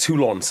world, like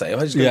Toulon, say, if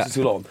I just go to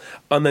Toulon,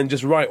 and then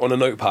just write on a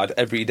notepad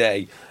every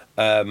day,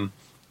 buy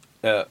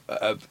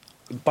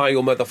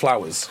your mother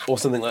flowers, or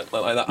something like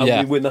that,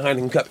 and we win the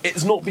Heineken Cup,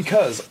 it's not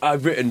because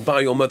I've written buy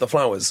your mother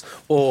flowers,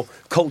 or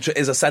culture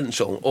is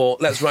essential, or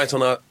let's write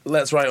on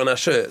our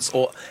shirts,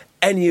 or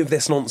any of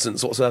this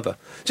nonsense whatsoever.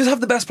 Just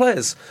have the best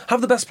players. Have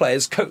the best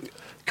players,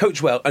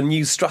 coach well and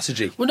use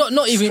strategy. Well,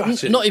 not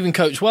even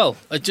coach well.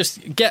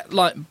 Just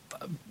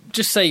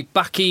say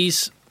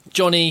backies,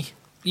 Johnny.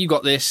 You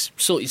got this.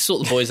 Sort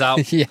the boys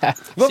out. Yeah.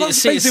 Well,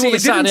 that's basically what they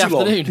did Saturday in too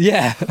long. afternoon.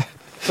 Yeah.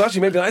 So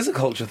actually, maybe that is a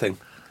culture thing.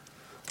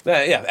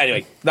 Yeah.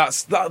 Anyway,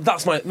 that's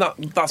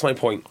my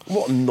point.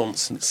 What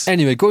nonsense.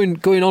 Anyway,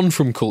 going on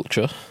from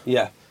culture.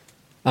 Yeah.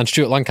 And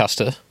Stuart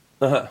Lancaster.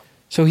 Uh-huh.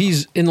 So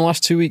he's, in the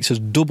last 2 weeks, has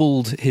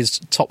doubled his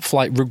top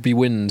flight rugby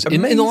wins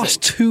in the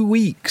last 2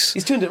 weeks.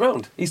 He's turned it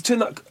around. He's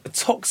turned that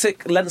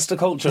toxic Leinster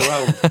culture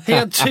around. He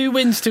had 2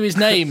 wins to his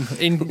name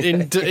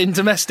in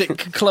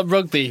domestic club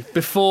rugby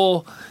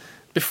before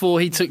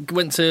he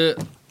went to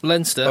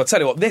Leinster. I'll tell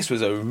you what, this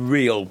was a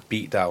real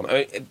beatdown.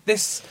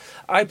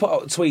 I put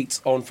out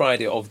tweets on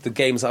Friday of the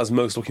games I was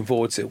most looking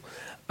forward to,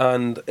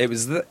 and it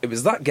was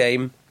that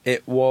game.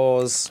 It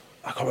was,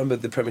 I can't remember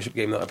the Premiership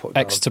game that I put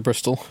down. Exeter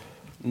Bristol.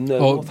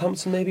 No,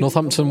 Northampton maybe?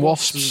 Northampton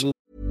Wasps.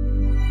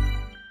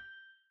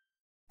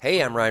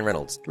 Hey, I'm Ryan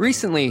Reynolds.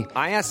 Recently,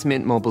 I asked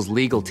Mint Mobile's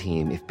legal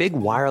team if big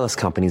wireless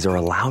companies are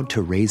allowed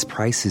to raise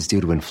prices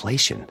due to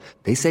inflation.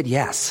 They said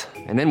yes.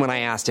 And then when I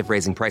asked if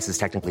raising prices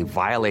technically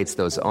violates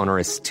those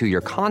onerous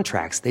 2-year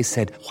contracts, they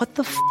said, "What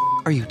the f***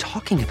 are you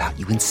talking about,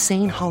 you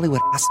insane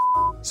Hollywood ass?"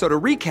 So to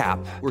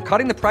recap, we're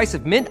cutting the price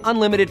of Mint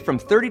Unlimited from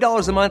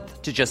 $30 a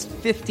month to just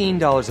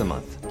 $15 a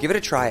month. Give it a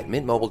try at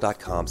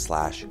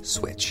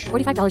mintmobile.com/switch.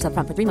 $45 up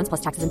front for 3 months plus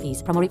taxes and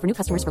fees. Promo rate for new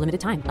customers for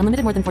limited time.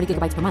 Unlimited more than 40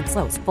 gigabytes per month.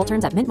 Slows full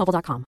terms at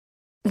mintmobile.com.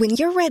 When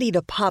you're ready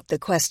to pop the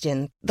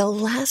question, the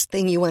last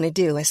thing you want to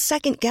do is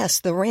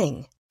second-guess the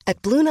ring.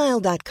 At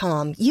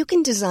BlueNile.com, you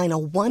can design a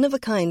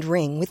one-of-a-kind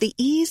ring with the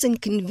ease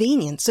and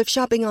convenience of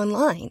shopping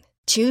online.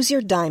 Choose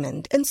your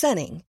diamond and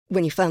setting.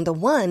 When you find the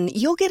one,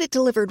 you'll get it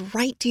delivered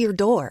right to your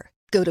door.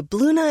 Go to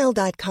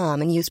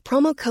BlueNile.com and use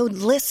promo code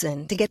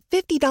LISTEN to get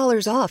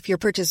 $50 off your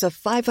purchase of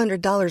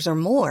 $500 or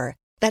more.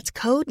 That's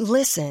code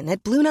LISTEN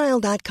at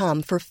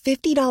BlueNile.com for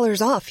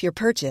 $50 off your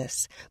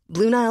purchase.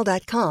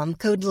 BlueNile.com,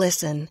 code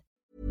LISTEN.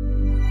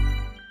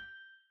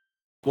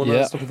 One that I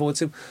was looking forward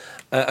to.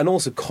 And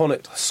also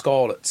Connacht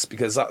Scarlets,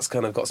 because that's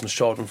kind of got some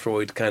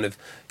Schadenfreude kind of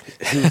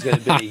who's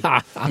going to be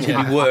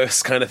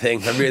worse kind of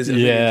thing. I really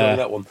enjoyed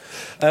that one.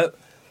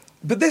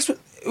 But it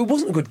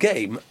wasn't a good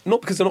game,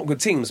 not because they're not good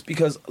teams,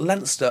 because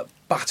Leinster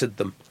battered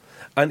them.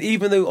 And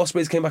even though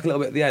Ospreys came back a little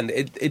bit at the end,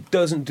 it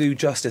doesn't do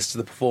justice to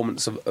the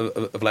performance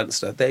of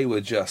Leinster. They were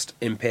just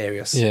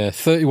imperious. Yeah,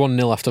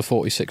 31-0 after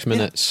 46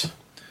 minutes.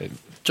 Yeah.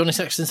 Johnny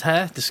Sexton's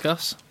hair,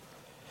 discuss.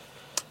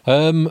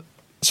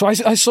 So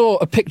I saw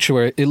a picture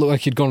where it looked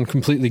like he'd gone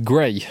completely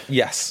grey.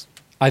 Yes.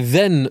 I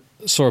then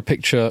saw a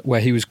picture where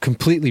he was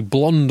completely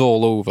blonde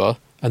all over,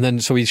 and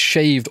then so he's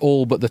shaved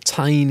all but the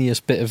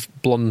tiniest bit of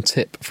blonde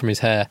tip from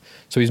his hair.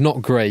 So he's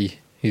not grey,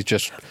 he's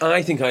just...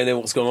 I think I know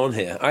what's going on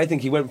here. I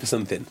think he went for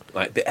something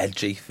like a bit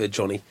edgy for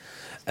Johnny.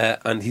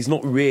 And he's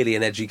not really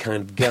an edgy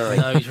kind of guy.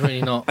 No, he's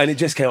really not. And it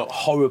just came out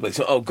horribly.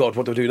 So, oh God,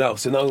 what do I do now?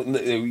 So now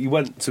you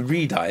went to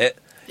re-dye it.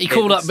 He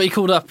called up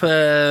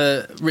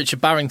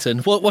Richard Barrington.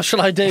 What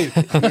shall I do?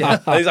 Yeah.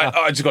 And he's like,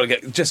 oh, I just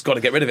got to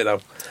get rid of it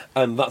now.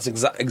 And that's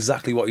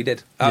exactly what he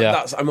did.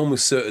 I'm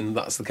almost certain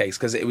that's the case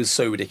because it was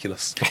so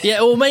ridiculous. Yeah,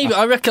 or maybe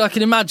I reckon I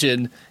can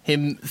imagine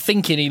him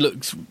thinking he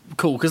looks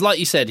cool because, like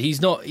you said, he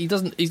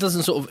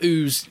doesn't sort of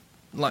ooze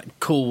like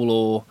cool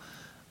or.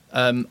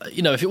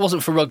 If it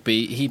wasn't for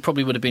rugby, he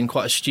probably would have been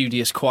quite a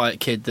studious, quiet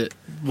kid that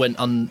went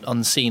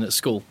unseen at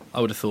school. I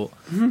would have thought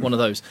one of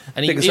those.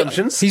 And big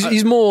assumptions.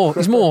 He's more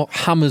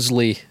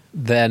Hammersley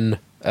than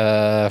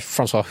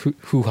Francois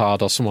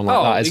Houhard or someone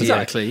like that, isn't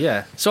exactly, he?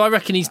 Yeah. So I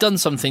reckon he's done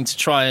something to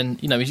try and,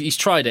 he's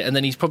tried it, and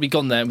then he's probably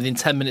gone there, and within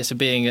 10 minutes of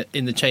being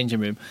in the changing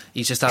room,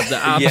 he's just had the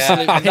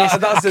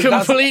absolute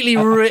completely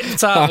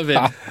ripped out of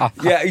him.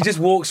 Yeah, he just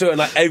walks through and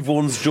like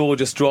everyone's jaw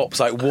just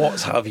drops, like,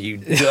 what have you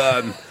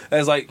done?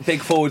 There's like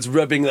big forwards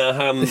rubbing their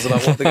hands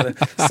about what they're going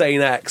to say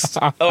next.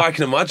 Oh, I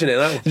can imagine it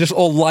now. They're just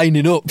all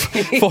lining up.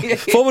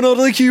 Form an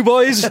orderly queue,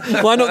 boys.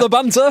 Line up the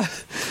banter.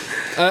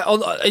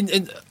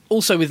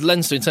 Also with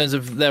Leinster, in terms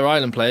of their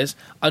island players,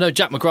 I know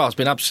Jack McGrath's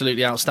been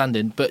absolutely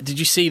outstanding, but did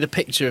you see the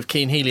picture of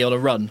Keane Healy on a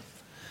run?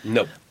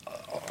 No.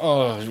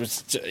 Oh,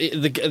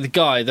 the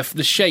guy,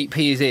 the shape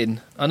he is in.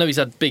 I know he's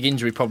had big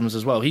injury problems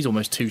as well. He's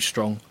almost too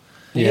strong.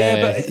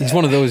 Yeah, but he's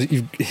one of those.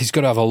 He's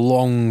got to have a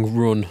long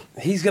run.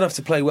 He's going to have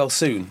to play well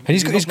soon. And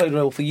he's played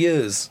well for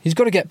years. He's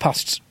got to get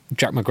past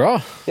Jack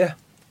McGrath. Yeah.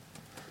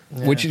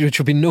 Which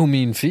will be no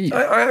mean feat.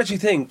 I actually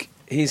think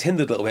he's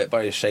hindered a little bit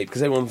by his shape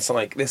because everyone's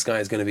like, this guy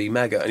is going to be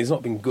mega, and he's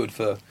not been good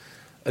for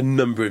a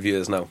number of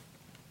years now.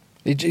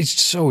 He's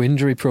so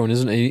injury prone,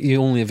 isn't he? He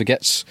only ever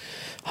gets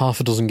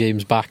half a dozen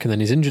games back and then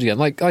he's injured again.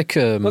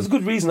 There's a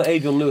good reason that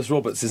Adrian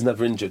Lewis-Roberts is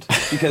never injured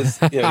because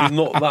he's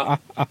not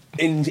that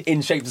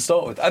in shape to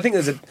start with. I think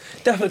there's a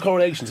definite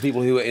correlation to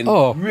people who are in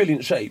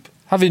brilliant shape.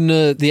 Having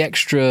the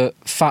extra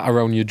fat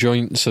around your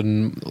joints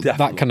and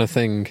that kind of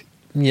thing.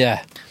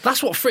 Yeah.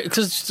 That's what...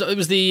 Because it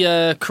was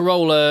the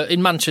Corolla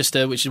in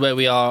Manchester, which is where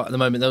we are at the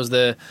moment. There was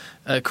the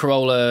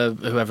Corolla,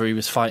 whoever he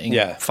was fighting,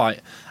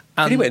 fight.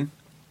 And, did he win?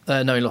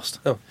 No, he lost.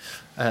 Oh.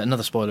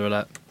 Another spoiler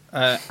alert.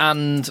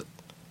 And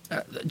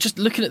just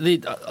looking at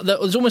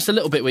there's almost a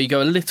little bit where you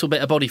go a little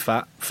bit of body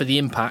fat for the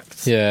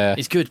impact. Yeah.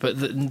 It's good, but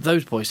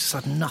those boys just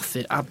had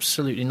nothing,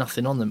 absolutely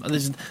nothing on them.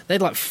 They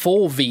had like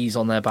 4 Vs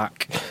on their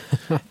back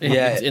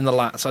in the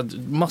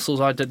lats.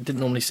 Muscles I didn't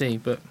normally see,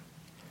 but...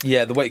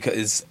 Yeah, the weight cut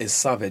is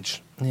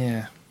savage.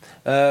 Yeah.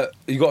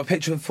 You got a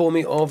picture for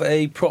me of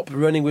a prop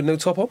running with no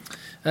top on?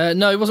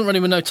 No, it wasn't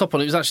running with no top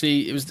on.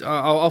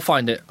 I'll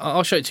find it.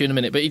 I'll show it to you in a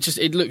minute. But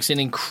it looks in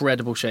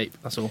incredible shape.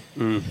 That's all.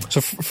 So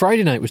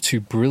Friday night was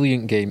 2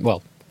 brilliant games.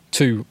 Well,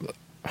 2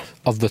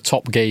 of the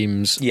top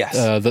games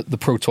that the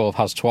Pro 12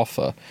 has to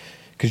offer.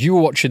 Because you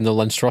were watching the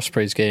Leinster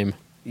Ospreys game.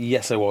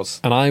 Yes, I was.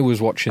 And I was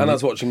watching...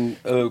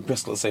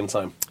 Bristol at the same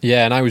time.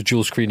 Yeah, and I was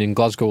dual screening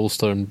Glasgow,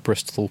 Ulster and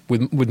Bristol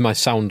with my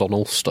sound on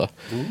Ulster.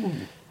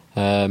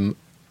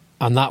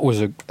 And that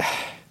was I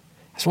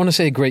just want to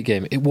say a great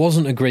game. It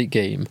wasn't a great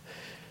game.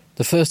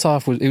 The first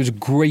half was a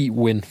great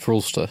win for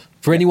Ulster.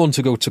 For anyone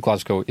to go to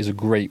Glasgow is a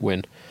great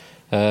win.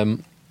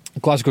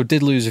 Glasgow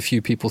did lose a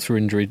few people through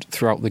injury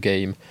throughout the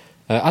game,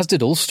 as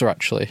did Ulster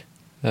actually.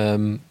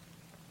 But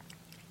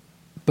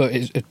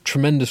it's a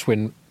tremendous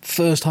win.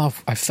 First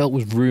half I felt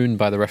was ruined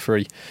by the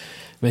referee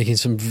making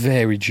some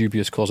very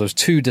dubious calls. There was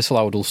 2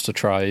 disallowed Ulster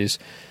tries.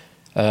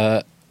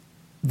 The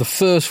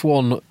first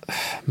one,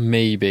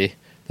 maybe.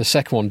 The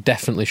second one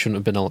definitely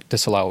shouldn't have been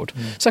disallowed.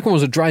 Second one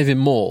was a driving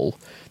maul.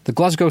 The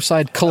Glasgow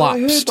side collapsed.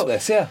 I heard about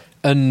this, yeah.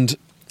 And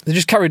they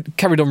just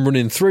carried on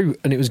running through,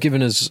 and it was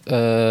given as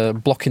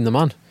blocking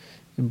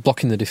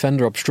the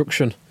defender,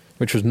 obstruction,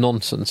 which was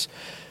nonsense.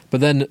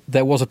 But then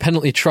there was a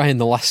penalty try in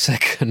the last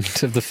second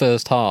of the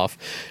first half,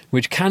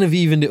 which kind of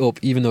evened it up,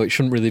 even though it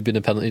shouldn't really have been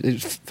a penalty.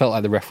 It felt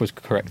like the ref was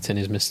correcting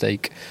his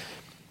mistake.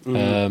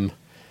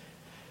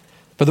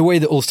 But the way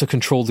that Ulster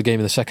controlled the game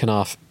in the second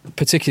half,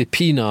 particularly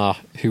Pienaar,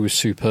 who was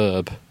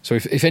superb. So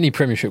if any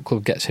Premiership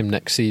club gets him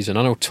next season,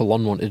 I know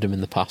Toulon wanted him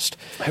in the past.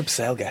 I hope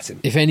Sale get him.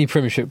 If any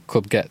Premiership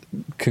club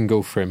can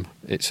go for him,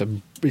 it's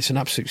an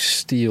absolute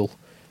steal.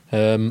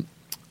 And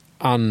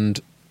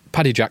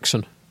Paddy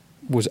Jackson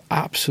was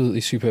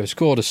absolutely superb.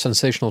 Scored a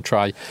sensational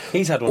try.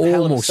 He's had one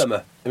hell of a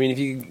summer. I mean, if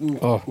you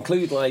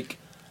include like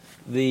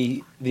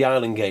the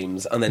Ireland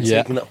games and then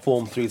taking that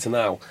form through to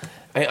now.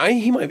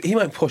 He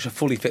might push a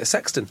fully fit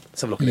Sexton.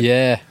 Let's have a look at him.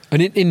 Yeah, and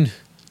in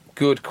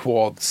good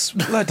quads.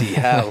 Bloody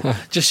hell!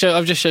 I've just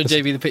showed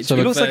JB the picture.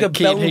 He looks like a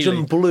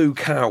Belgian blue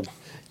cow.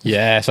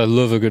 Yes, I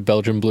love a good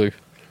Belgian blue.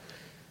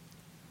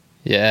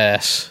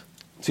 Yes,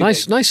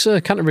 nice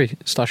Canterbury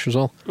stash as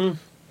well.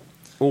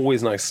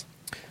 Always nice.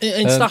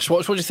 In Stash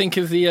Watch, what do you think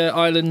of the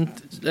Ireland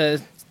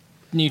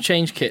new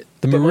change kit?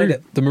 The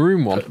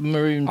maroon one.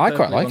 Maroon. I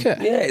quite like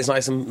it. Yeah, it's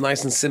nice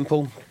and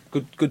simple.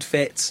 Good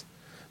fit.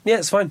 Yeah,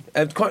 it's fine.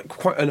 Quite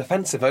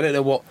unoffensive. I don't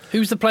know what.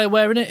 Who's the player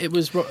wearing it? It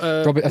was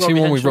Robbie. I've seen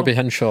one with Robbie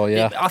Henshaw.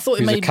 Yeah, I thought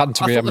it made a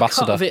Canterbury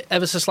ambassador. The cut of it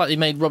ever so slightly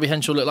made Robbie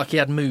Henshaw look like he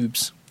had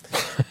moobs,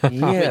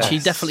 which he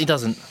definitely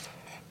doesn't.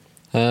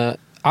 I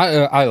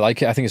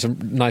like it. I think it's a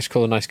nice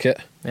colour, nice kit.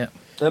 Yeah.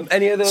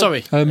 Any other?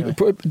 Sorry. Anyway.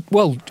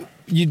 Well,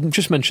 you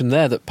just mentioned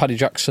there that Paddy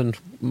Jackson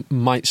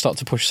might start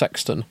to push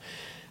Sexton.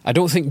 I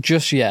don't think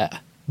just yet,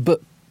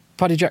 but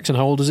Paddy Jackson,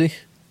 how old is he?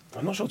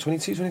 I'm not sure,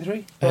 22,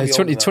 23? He's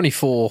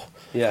 24.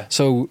 Yeah.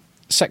 So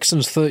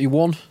Sexton's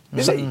 31.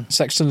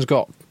 Sexton's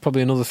got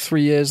probably another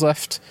 3 years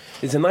left.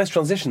 It's a nice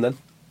transition then.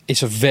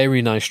 It's a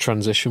very nice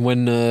transition.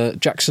 When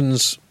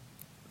Jackson's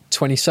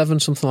 27,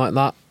 something like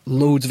that,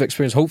 loads of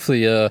experience.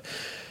 Hopefully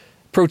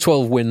Pro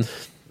 12 win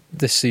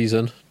this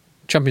season,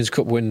 Champions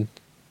Cup win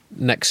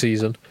next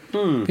season.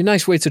 Be a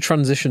nice way to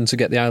transition to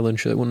get the Ireland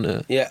shirt, wouldn't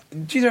it? Yeah.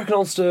 Do you reckon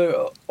Ulster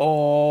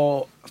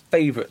are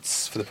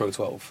favourites for the Pro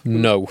 12?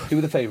 No. Who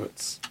are the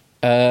favourites?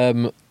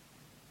 Hard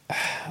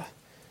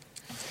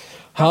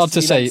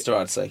to say. Leinster,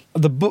 I'd say.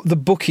 The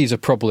bookies are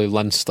probably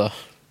Leinster.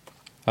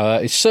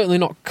 It's certainly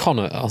not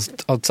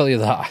Connacht, I'll tell you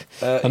that.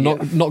 And not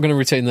going to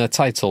retain their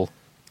title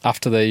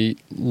after they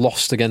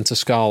lost again to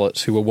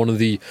Scarlets, who were one of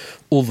the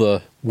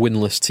other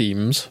winless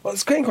teams. Well,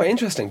 it's quite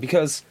interesting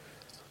because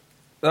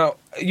now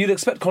you'd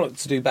expect Connacht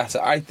to do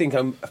better. I think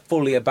I'm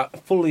fully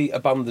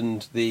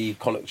abandoned the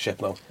Connacht ship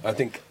now. I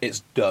think it's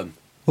done.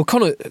 Well,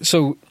 Connacht,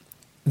 so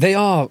they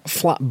are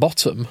flat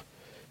bottom.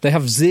 They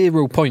have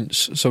 0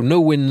 points, so no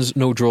wins,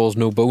 no draws,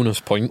 no bonus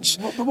points.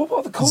 What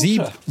about the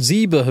culture?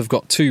 Zebra have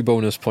got 2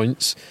 bonus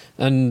points,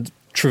 and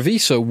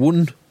Treviso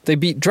won. They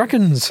beat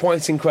Dragons.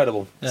 Quite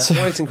incredible. Yeah.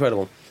 Quite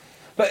incredible.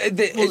 But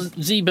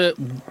Zebra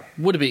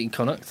would have beaten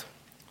Connacht.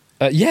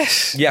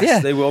 Yes. Yes, yeah.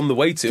 They were on the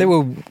way to. They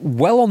were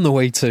well on the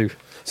way to.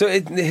 So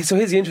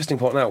here's the interesting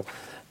part now.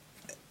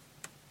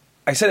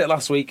 I said it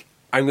last week.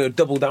 I'm going to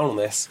double down on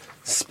this.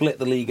 Split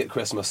the league at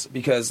Christmas,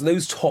 because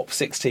those top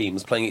 6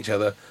 teams playing each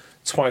other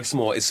twice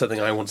more is something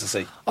I want to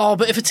see. Oh,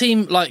 but if a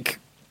team like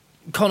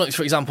Connacht,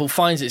 for example,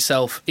 finds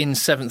itself in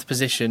 7th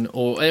position,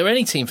 or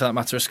any team for that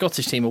matter, a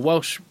Scottish team, a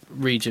Welsh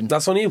region,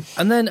 that's on you.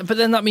 But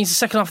then that means the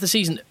second half of the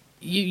season,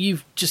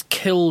 you've just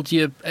killed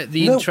the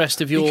interest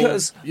of your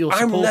because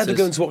supporters. I'm never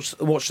going to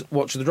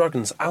watch the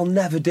Dragons. I'll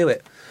never do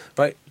it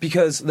right?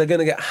 Because they're going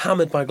to get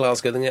hammered by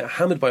Glasgow, they're going to get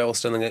hammered by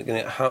Ulster, and they're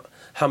going to get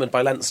hammered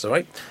by Leinster,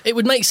 right? It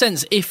would make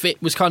sense if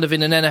it was kind of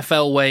in an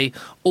NFL way,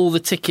 all the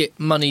ticket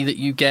money that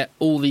you get,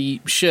 all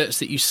the shirts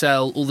that you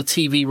sell, all the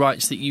TV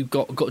rights that you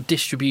got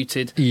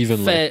distributed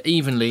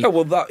evenly. Oh,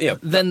 well,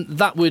 Then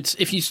that would,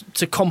 if you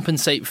to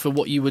compensate for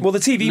what you would Well, the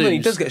TV lose. money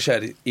does get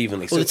shared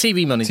evenly. Well, the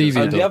TV money TV does.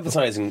 And the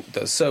advertising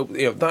does. So,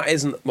 that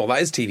isn't... Well,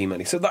 that is TV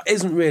money. So that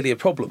isn't really a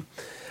problem.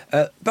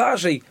 But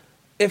actually,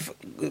 if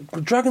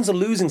Dragons are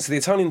losing to the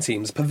Italian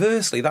teams,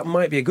 perversely, that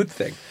might be a good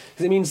thing.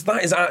 Because it means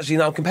that is actually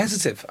now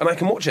competitive, and I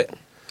can watch it.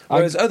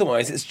 Whereas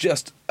otherwise, it's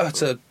just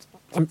utter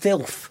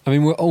filth. I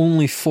mean, we're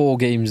only 4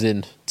 games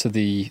in to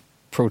the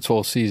Pro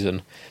Tour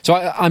season. So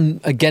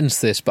I'm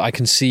against this, but I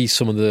can see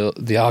some of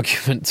the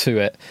argument to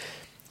it.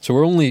 So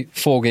we're only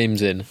 4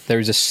 games in. There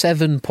is a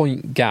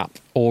 7-point gap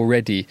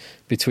already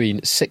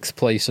between 6th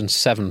place and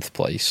 7th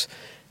place.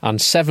 And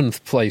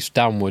 7th place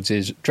downwards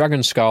is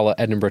Dragon Scarlet,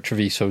 Edinburgh,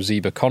 Treviso,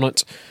 Zebra,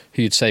 Connacht,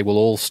 who you'd say will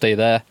all stay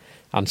there.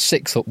 And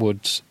 6th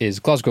upwards is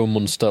Glasgow,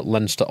 Munster,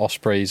 Leinster,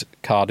 Ospreys,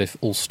 Cardiff,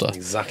 Ulster.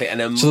 Exactly.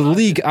 So the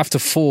league, after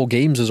 4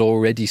 games, is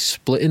already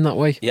split in that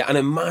way. Yeah, and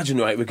imagine,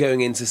 right, we're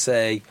going into,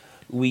 say,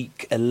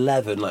 week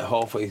 11, like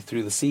halfway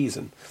through the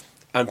season,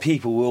 and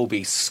people will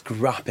be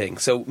scrapping.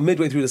 So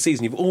midway through the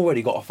season, you've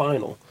already got a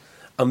final,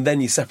 and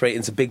then you separate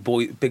into big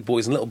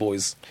boys and little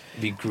boys.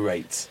 It'd be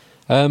great.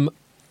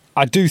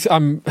 I do.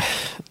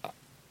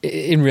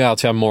 In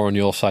reality, I'm more on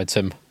your side,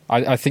 Tim.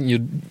 I think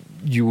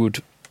you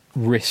would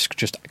risk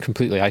just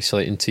completely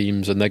isolating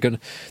teams, and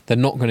they're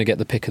not going to get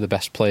the pick of the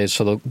best players,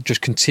 so they'll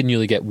just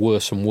continually get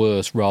worse and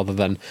worse rather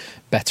than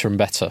better and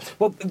better.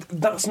 Well,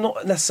 that's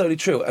not necessarily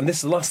true, and this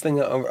is the last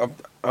thing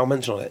I'll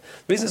mention on it.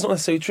 The reason it's not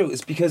necessarily true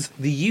is because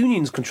the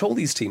unions control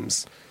these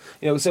teams.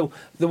 So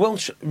the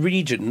Welsh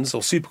regions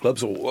or super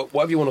clubs or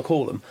whatever you want to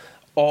call them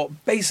are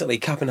basically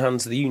cap in hand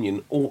to the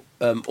union all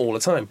the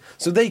time.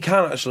 So they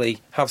can actually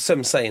have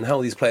some say in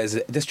how these players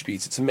are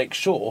distributed to make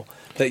sure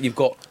that you've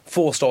got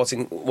 4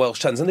 starting Welsh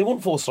 10s. And they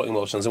want 4 starting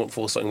Welsh 10s, they want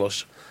 4 starting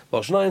Welsh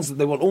 9s,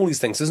 they want all these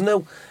things. There's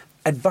no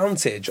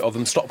advantage of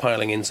them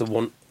stockpiling into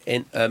one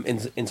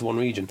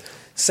region.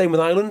 Same with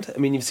Ireland. I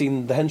mean, you've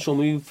seen the Henshaw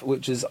move,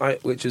 which is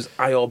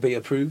IRB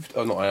approved.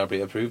 Oh, not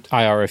IRB approved.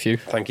 IRFU.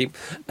 Thank you.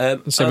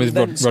 Same with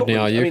Rodney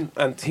RU. I mean,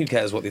 and who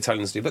cares what the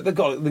Italians do? But they're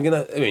going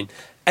to. I mean,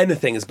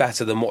 anything is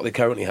better than what they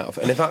currently have.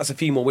 And if that's a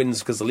few more wins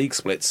because the league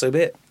splits, so be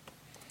it.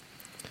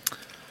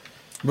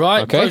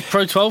 Right, okay.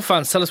 Pro 12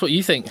 fans, tell us what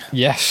you think.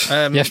 Yes,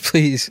 yes,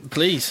 please.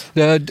 Please.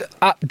 At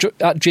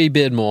J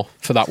Beardmore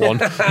for that one,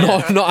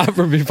 not at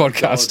Rugby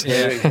Podcast.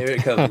 Here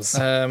it comes.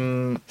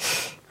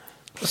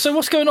 So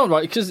what's going on,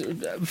 right? Because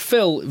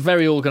Phil,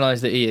 very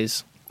organised that he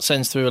is,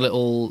 sends through a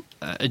little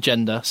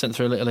agenda.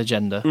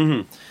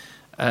 Mm-hmm.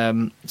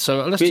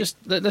 So let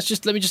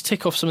me just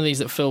tick off some of these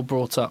that Phil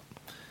brought up.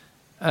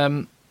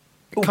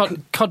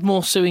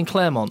 Cudmore suing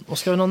Claremont.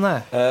 What's going on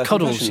there?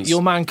 Cuddles,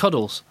 your man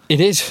Cuddles. It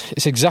is.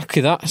 It's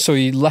exactly that. So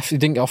he left. He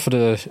didn't get offered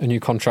a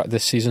new contract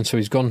this season. So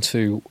he's gone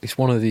to. It's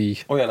one of the.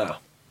 Oyonnax.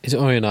 Is it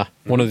Oyonnax?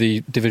 Mm-hmm. One of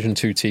the Division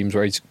 2 teams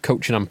where he's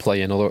coaching and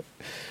playing. Although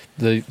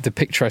the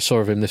picture I saw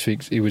of him this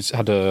week, he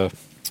had a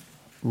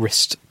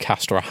wrist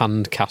cast or a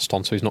hand cast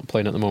on, so he's not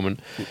playing at the moment.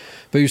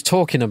 But he was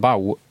talking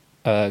about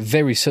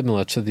very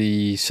similar to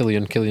the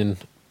Cillian Killian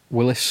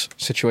Willis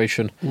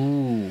situation,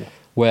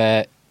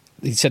 where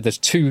he said there's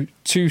two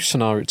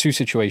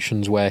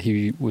situations where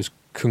he was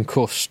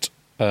concussed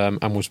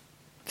and was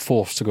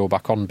forced to go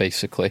back on,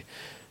 basically.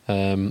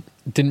 Didn't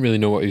really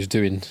know what he was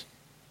doing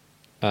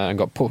and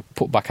got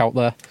put back out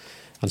there,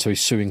 and so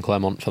he's suing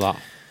Claremont for that.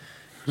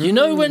 You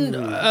know when...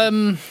 I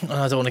don't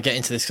want to get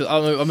into this because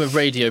I'm a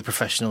radio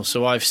professional,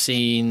 so I've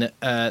seen...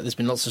 there's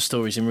been lots of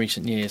stories in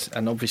recent years,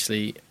 and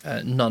obviously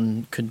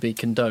none could be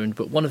condoned,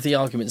 but one of the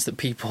arguments that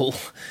people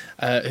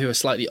who are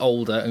slightly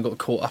older and got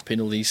caught up in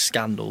all these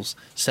scandals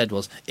said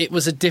was, it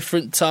was a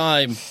different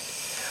time.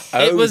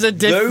 It was a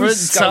different time.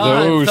 Those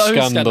scandals. I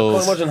can't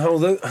imagine how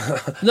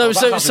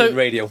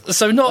radio.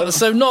 So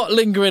not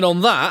lingering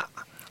on that,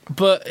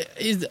 but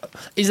is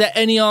there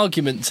any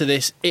argument to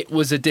this? It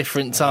was a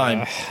different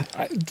time.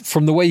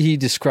 From the way he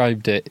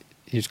described it,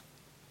 he's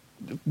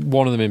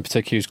one of them in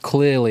particular who's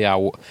clearly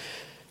out.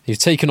 He's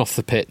taken off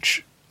the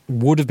pitch,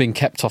 would have been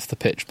kept off the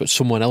pitch, but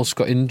someone else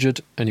got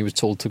injured and he was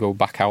told to go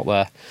back out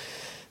there.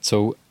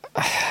 So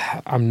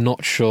I'm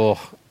not sure.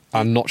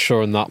 I'm not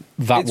sure on that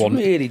it's one.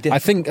 Really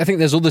difficult. I think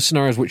there's other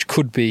scenarios which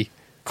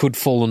could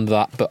fall under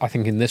that, but I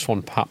think in this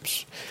one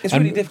perhaps it's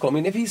really difficult. I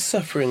mean, if he's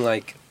suffering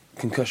like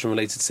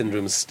concussion-related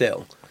syndrome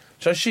still,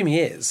 which I assume he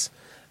is,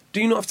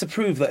 do you not have to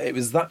prove that it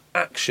was that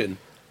action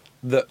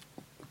that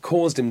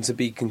caused him to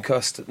be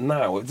concussed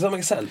now? Does that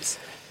make sense?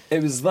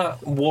 It was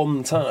that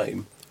one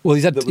time. Well,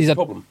 he's had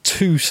problem.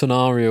 2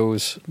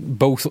 scenarios,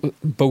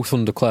 both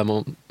under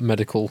Claremont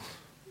medical.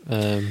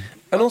 And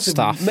also,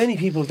 staff. Many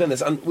people have done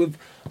this, and we've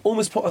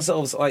almost put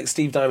ourselves like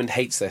Steve Diamond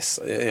hates this.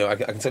 I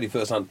can tell you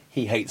firsthand,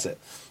 he hates it.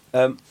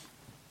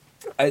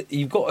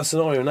 You've got a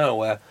scenario now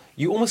where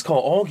you almost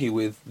can't argue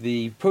with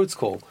the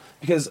protocol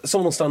because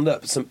someone will stand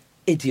up, some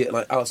idiot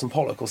like Alison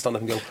Pollock will stand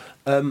up and go,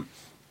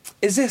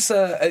 Is this,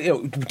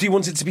 do you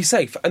want it to be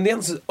safe? And the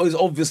answer is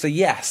obviously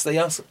yes. They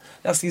ask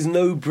these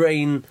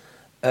no-brain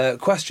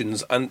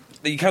questions, and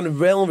it kind of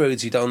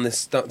railroads you down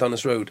this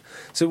road.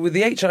 So with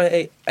the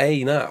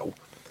HIA now,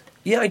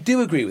 yeah, I do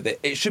agree with it.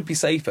 It should be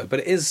safer, but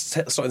it is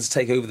starting to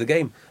take over the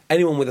game.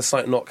 Anyone with a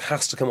slight knock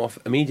has to come off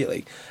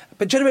immediately.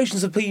 But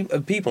generations of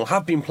people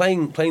have been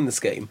playing this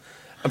game,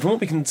 and from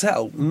what we can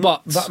tell,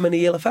 not that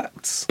many ill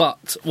effects.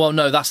 Well,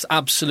 no, that's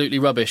absolutely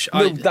rubbish.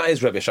 No, that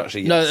is rubbish,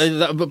 actually. Yes.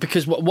 No, but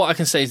because what I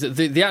can say is that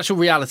the actual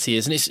reality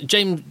is, and it's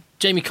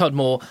Jamie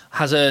Cudmore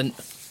has earned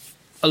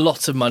a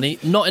lot of money,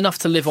 not enough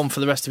to live on for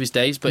the rest of his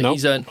days, but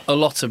he's earned a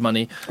lot of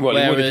money. Well,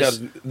 whereas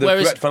the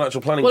correct financial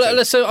planning.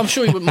 Well, so I'm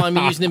sure he wouldn't mind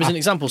me using him as an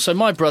example. So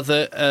my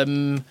brother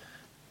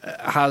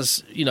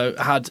has,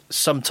 had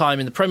some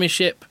time in the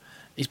Premiership.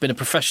 He's been a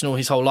professional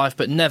his whole life,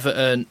 but never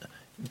earned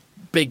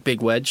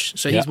big wedge.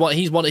 So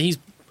he's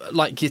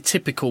like your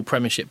typical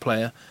Premiership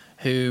player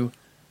who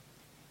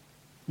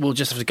will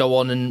just have to go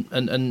on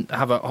and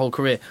have a whole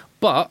career.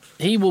 But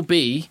he will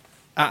be,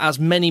 as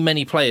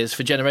many players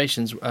for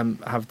generations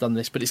have done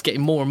this, but it's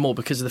getting more and more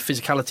because of the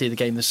physicality of the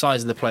game, the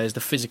size of the players,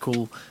 the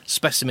physical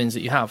specimens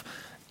that you have.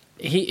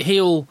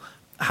 He'll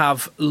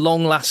have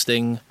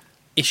long-lasting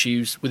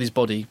issues with his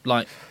body,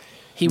 like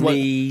he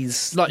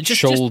knees, like just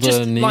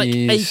shoulder, knees, like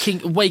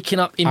aching, waking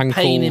up in ankles.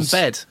 pain in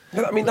bed.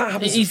 But, I mean, that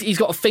happens. He's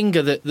got a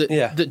finger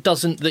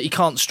that he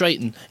can't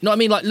straighten. You know what I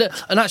mean? Like, look,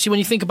 and actually, when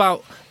you think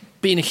about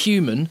being a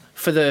human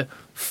for the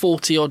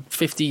 40 or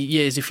 50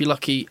 years, if you're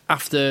lucky,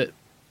 after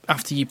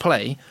you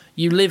play,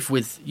 you live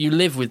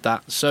with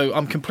that. So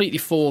I'm completely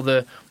for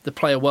the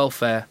player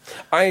welfare.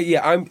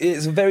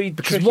 It's very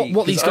because tricky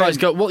what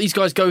these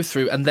guys go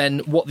through, and then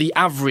what the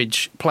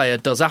average player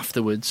does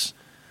afterwards.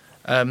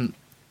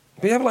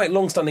 But you have like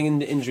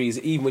long-standing injuries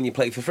even when you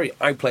play for free.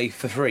 I play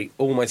for free.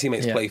 All my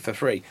teammates play for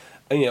free.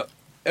 And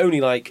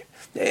only like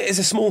it's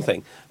a small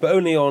thing, but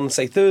only on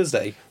say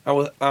Thursday,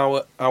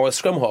 our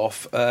scrum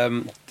half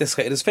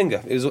dislocated his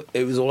finger.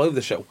 It was all over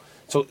the show.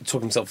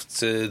 Took himself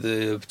to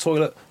the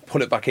toilet,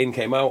 put it back in,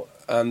 came out,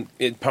 and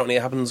apparently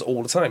it happens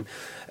all the time.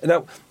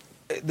 Now,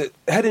 the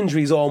head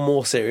injuries are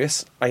more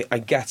serious. I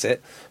get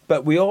it,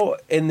 but we are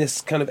in this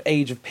kind of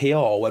age of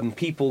PR when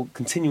people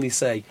continually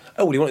say,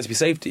 "Oh, well, you want it to be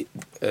safe,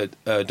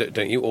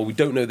 don't you?" Or we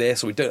don't know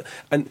this, or we don't,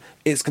 and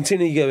it's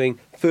continually going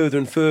further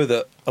and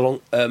further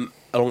along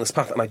this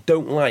path. And I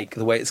don't like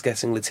the way it's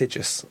getting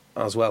litigious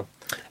as well.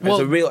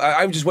 Well,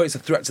 I'm just worried it's a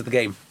threat to the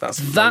game.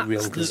 That's my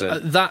real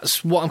concern.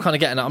 That's what I'm kind of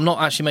getting at. I'm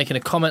not actually making a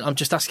comment. I'm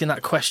just asking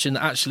that question.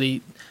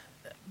 Actually,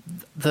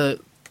 the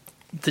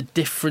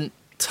different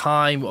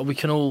time we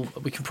can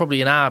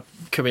probably in our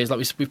careers, like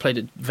we played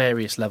at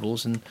various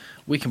levels, and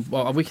we can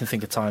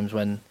think of times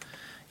when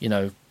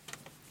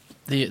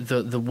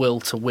the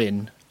will to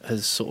win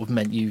has sort of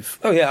meant you've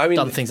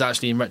done things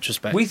actually in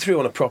retrospect. We threw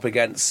on a prop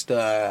against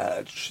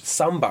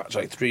Sandbach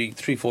like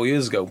 3-4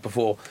 years ago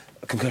before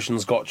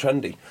concussions got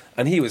trendy,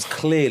 and he was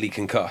clearly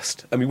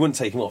concussed, and we wouldn't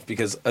take him off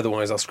because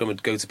otherwise our scrum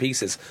would go to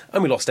pieces,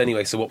 and we lost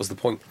anyway, so what was the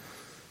point?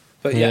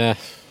 But the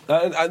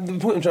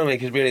point I'm trying to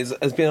make is really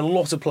there's been a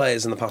lot of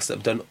players in the past that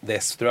have done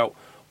this throughout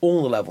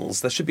all the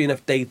levels. There should be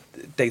enough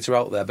data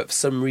out there, but for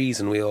some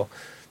reason we are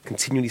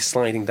continually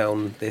sliding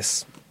down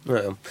this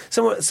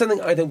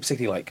something I don't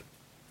particularly like.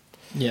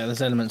 Yeah,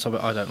 there's elements of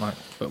it I don't like,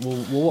 but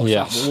we'll watch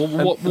that.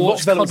 We'll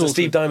watch elements that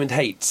Steve Diamond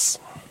hates.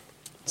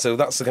 So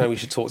that's the guy we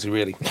should talk to,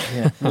 really.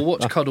 Yeah, we'll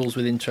watch Cuddles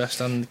with interest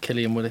and the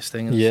Killian Willis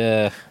thing.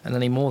 And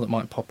any more that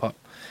might pop up.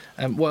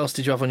 What else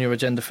did you have on your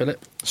agenda,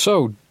 Philip?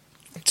 So,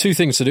 2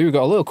 things to do. We've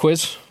got a little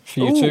quiz for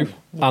you two,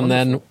 and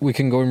then we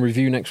can go and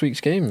review next week's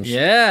games.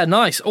 Yeah,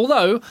 nice.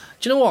 Although,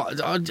 do you know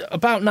what?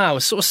 About now,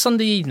 it's sort of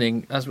Sunday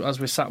evening, as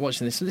we're sat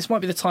watching this might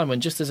be the time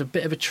when just as a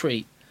bit of a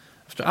treat,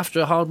 after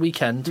a hard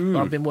weekend,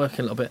 I've been working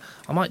a little bit,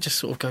 I might just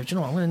sort of go, do you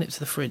know what, I'm going to nip to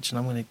the fridge and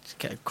I'm going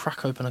to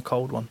crack open a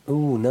cold one.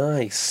 Ooh,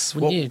 nice.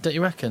 Wouldn't you? Don't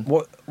you reckon?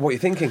 What are you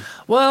thinking?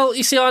 Well,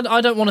 you see,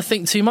 I don't want to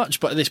think too much,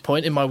 but at this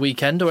point in my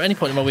weekend, or any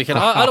point in my weekend,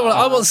 I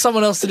want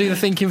someone else to do the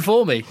thinking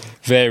for me.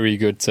 Very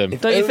good, Tim.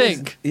 Don't you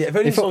think? Yeah,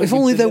 if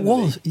only there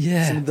was.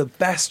 Yeah. Some of the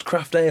best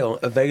craft ale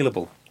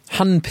available.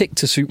 Hand-picked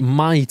to suit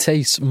my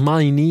tastes,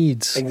 my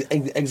needs.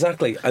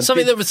 Exactly. And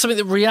something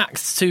that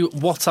reacts to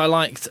what I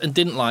liked and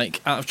didn't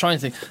like out of trying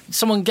things.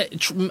 Someone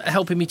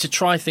helping me to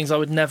try things I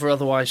would never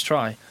otherwise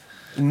try.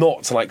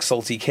 Not like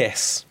Salty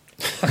Kiss.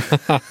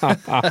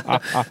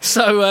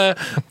 So,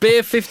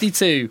 Beer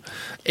 52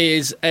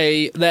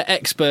 they're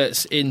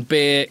experts in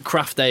beer,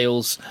 craft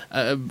ales.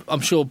 I'm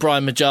sure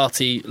Brian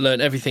Majati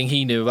learned everything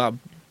he knew about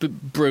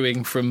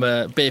brewing from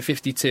Beer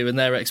 52 and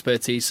their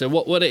expertise. So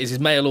what it is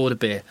mail order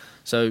beer.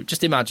 So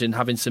just imagine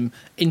having some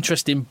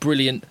interesting,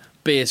 brilliant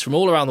beers from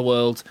all around the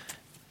world,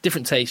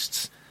 different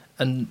tastes,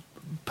 and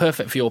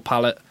perfect for your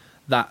palate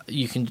that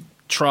you can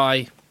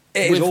try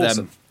with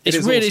them.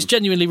 It's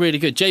genuinely really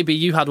good. JB,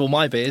 you had all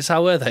my beers.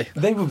 How were they?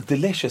 They were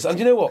delicious. And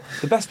you know what?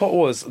 The best part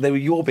was they were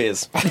your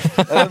beers.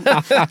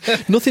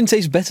 Nothing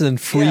tastes better than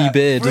free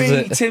beer, does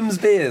it? Free Tim's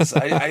beers.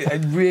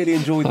 I really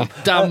enjoyed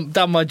them.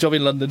 Damn my job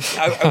in London.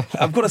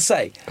 I've got to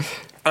say,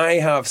 I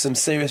have some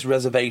serious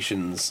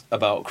reservations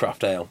about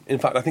craft ale. In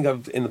fact, I think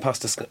I've in the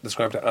past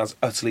described it as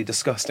utterly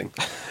disgusting.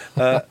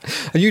 And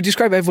you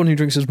describe everyone who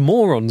drinks as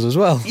morons as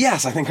well.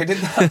 Yes, I think I did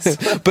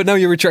that. But now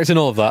you're retracting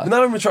all of that.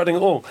 Now I'm retracting it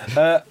all.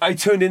 I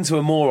turned into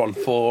a moron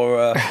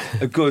for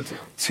a good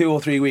 2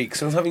 or 3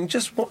 weeks. I was having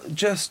just one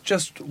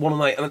a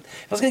night. And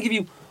if I was going to give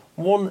you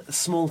one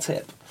small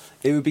tip,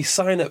 it would be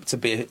sign up to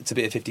Beer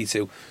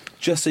 52,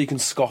 just so you can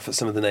scoff at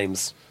some of the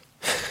names.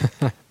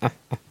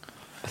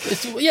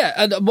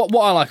 And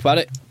what I like about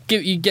it,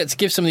 you get to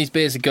give some of these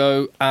beers a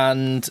go,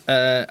 and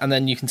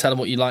then you can tell them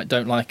what you like,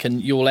 don't like,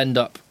 and you'll end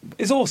up.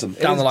 It's awesome.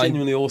 Down the line.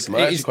 Genuinely awesome.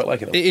 I actually quite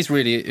like it. It is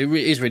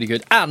really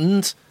good,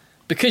 and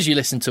because you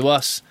listen to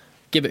us,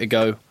 give it a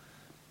go.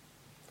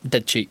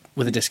 Dead cheap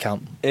with a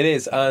discount. It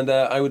is, and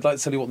I would like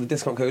to tell you what the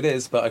discount code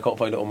is, but I can't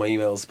find it on my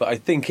emails. But I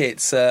think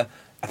it's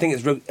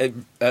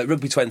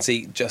Rugby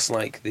 20, just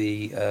like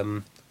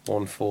the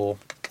one for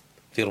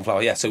Field and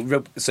Flower. Yeah, so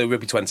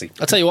Rugby 20.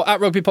 I'll tell you what, at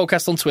Rugby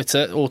Podcast on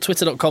Twitter, or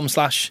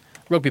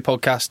twitter.com/Rugby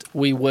Podcast,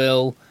 we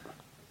will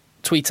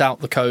tweet out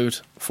the code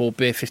for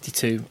Beer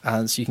 52,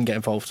 and so you can get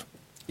involved.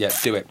 Yeah,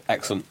 do it.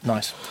 Excellent.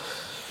 Nice.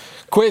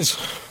 Quiz.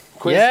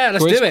 Yeah,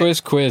 let's do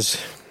it.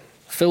 Quiz.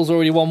 Phil's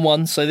already won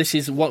one, so this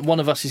is one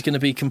of us is going to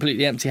be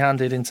completely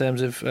empty-handed in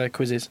terms of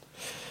quizzes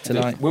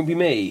tonight. It won't be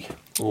me,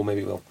 or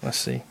maybe it will. Let's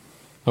see.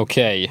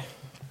 Okay.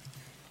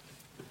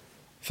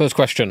 First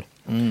question.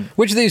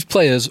 Which of these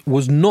players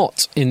was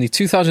not in the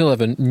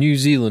 2011 New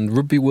Zealand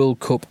Rugby World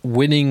Cup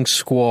winning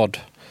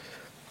squad?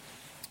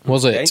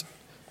 Was it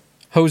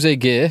Jose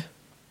Gear?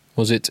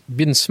 Was it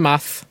Bin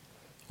Smath?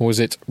 Or was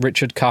it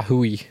Richard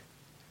Kahui?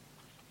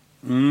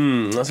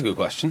 That's a good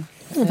question.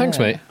 Oh, thanks,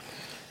 mate.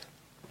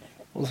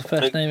 What was the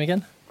first name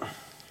again?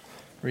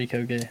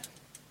 Rico Gear.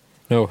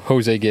 No,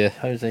 Jose Gear.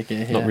 Jose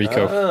Gear, yeah. Not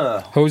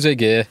Rico. Jose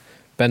Gear,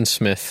 Ben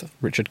Smith,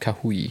 Richard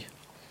Kahui.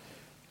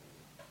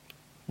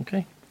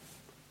 Okay.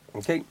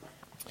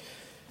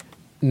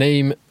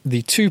 Name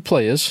the 2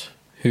 players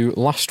who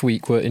last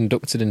week were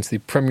inducted into the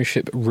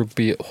Premiership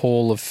Rugby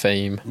Hall of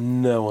Fame.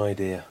 No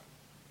idea.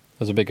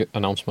 There's a big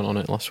announcement on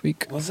it last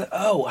week. Was it?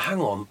 Oh, hang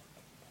on.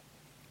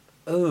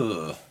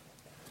 Ugh.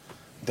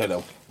 Don't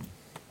know.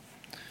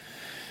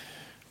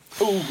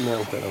 Oh,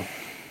 no, don't know.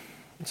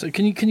 So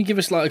can you give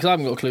us, like, because I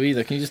haven't got a clue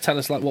either, can you just tell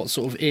us, like, what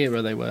sort of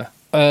era they were?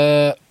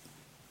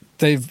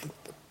 They've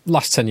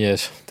last 10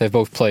 years. They've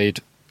both played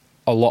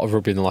a lot of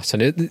rugby in the last 10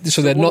 years.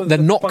 So they're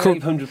not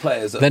 500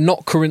 players. They're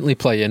not currently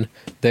playing.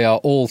 They are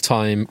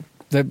all-time.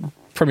 They're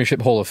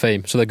Premiership Hall of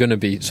Fame, so they're going to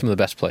be some of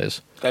the best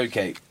players.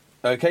 Okay.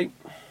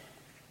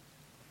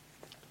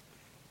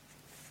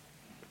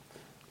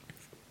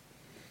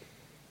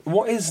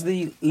 What is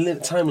the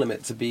time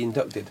limit to be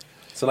inducted?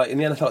 So, like, in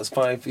the NFL, it's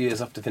 5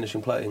 years after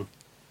finishing playing.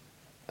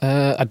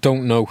 I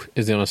don't know,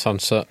 is the honest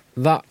answer.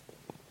 That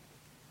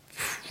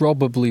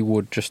probably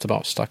would just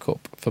about stack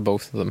up for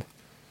both of them.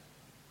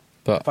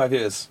 But 5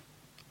 years.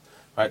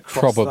 Right,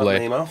 cross that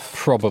name off.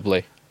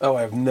 Probably. Oh,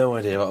 I have no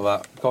idea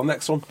about that. Go on,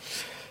 next one.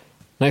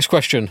 Next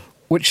question.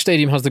 Which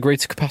stadium has the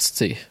greater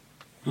capacity?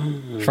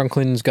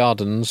 Franklin's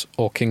Gardens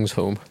or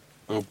Kingsholm?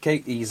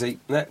 Okay, easy.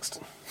 Next.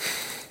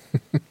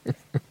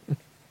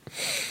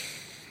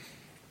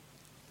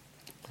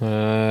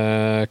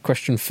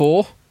 Question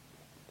 4.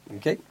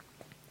 Okay.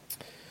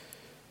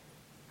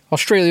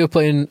 Australia were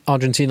playing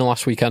Argentina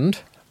last weekend.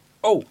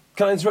 Oh,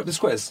 can I interrupt this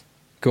quiz?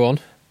 Go on.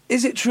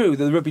 Is it true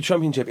that the Rugby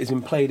Championship has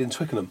been played in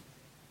Twickenham?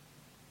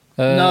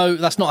 No,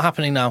 that's not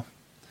happening now.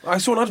 I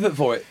saw an advert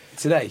for it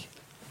today.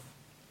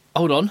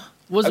 Hold on.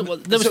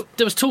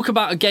 There was talk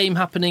about a game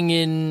happening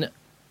in...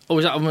 Or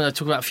was that when I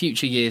talk about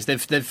future years?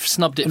 They've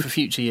snubbed it for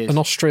future years. An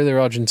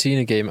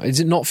Australia-Argentina game. Is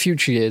it not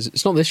future years?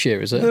 It's not this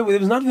year, is it? No, there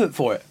was an advert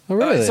for it. Oh,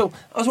 really? So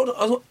I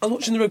was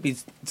watching the rugby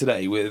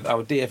today with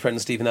our dear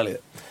friend Stephen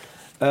Elliott.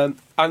 And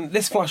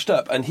this flashed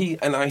up, and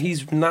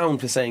he's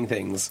renowned for saying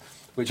things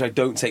which I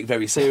don't take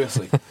very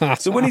seriously.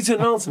 So when he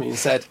turned around to me and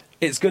said,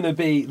 it's going to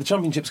be, the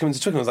championship's coming to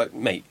Twickenham, I was like,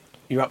 mate,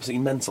 you're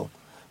absolutely mental.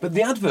 But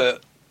the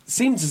advert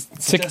seemed to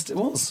suggest it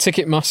was.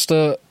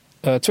 Ticketmaster,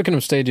 Twickenham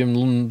Stadium,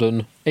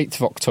 London, 8th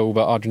of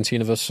October,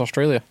 Argentina versus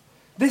Australia.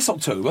 This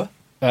October?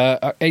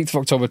 8th of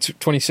October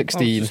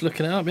 2016. I was just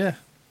looking it up, yeah.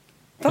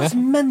 That's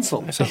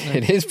mental.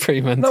 It is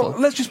pretty mental. No,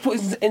 let's just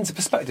put it into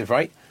perspective,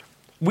 right?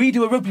 We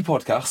do a rugby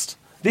podcast.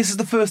 This is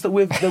the first that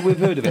we've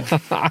heard of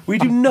it. We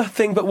do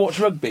nothing but watch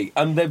rugby,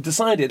 and they've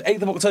decided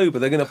 8th of October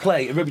they're going to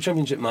play a rugby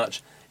championship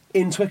match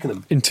in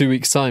Twickenham. In 2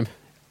 weeks' time.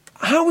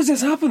 How has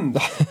this happened?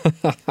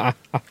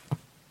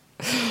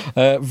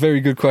 Very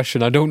good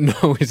question. I don't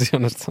know is the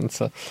honest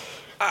answer.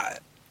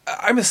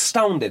 I'm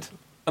astounded.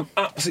 I'm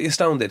absolutely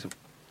astounded.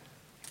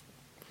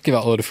 Give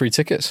out a load of free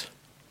tickets.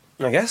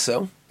 I guess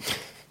so.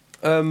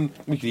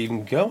 We could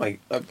even go.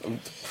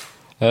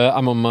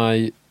 I'm on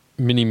my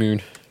mini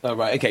moon. Oh,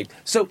 right, okay.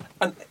 So,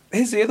 and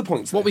here's the other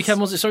point. What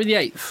weekend was it? Sorry, the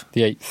 8th?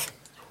 The 8th.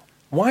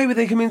 Why would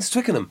they come into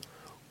Twickenham?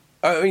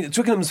 I mean,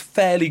 Twickenham's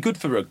fairly good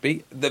for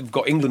rugby. They've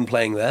got England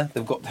playing there.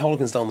 They've got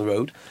Pelicans down the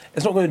road.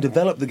 It's not going to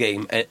develop the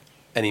game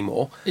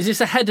anymore. Is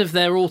this ahead of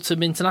their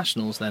autumn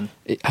internationals then?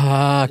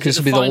 Because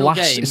it'll be the final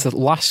last. game? It's the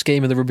last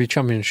game of the Rugby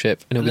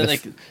Championship, and it'll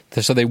And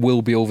be so they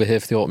will be over here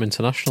for the autumn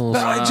internationals.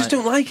 But I just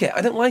don't like it.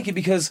 I don't like it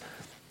because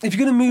if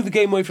you're going to move the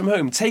game away from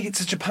home, take it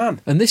to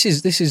Japan. And this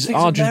is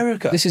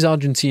America. This is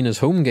Argentina's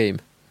home game.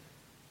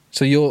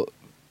 So you're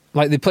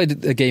like they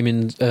played a game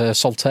in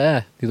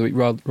Saltaire the other week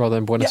rather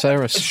than Buenos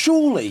Aires.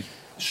 Surely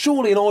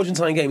an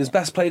Argentine game is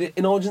best played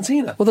in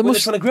Argentina. Well, they're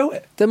trying to grow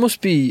it. There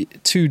must be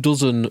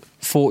 24,000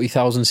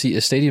 40,000-seater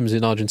stadiums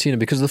in Argentina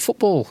because of the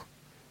football.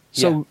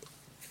 So,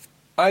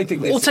 I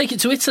think or take it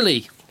to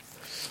Italy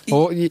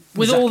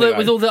with all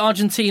the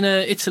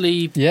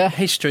Argentina-Italy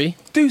history.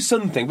 Do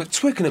something, but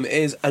Twickenham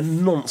is a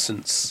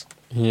nonsense.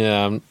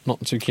 Yeah, I'm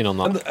not too keen on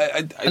that.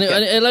 And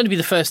it'll only be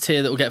the first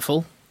tier that will get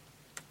full.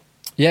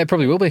 Yeah, it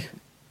probably will be.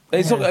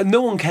 It's not,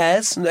 no one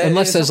cares.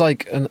 Unless there's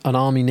like an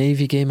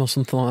Army-Navy game or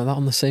something like that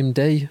on the same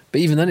day.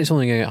 But even then, it's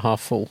only going to get half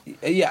full.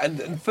 Yeah,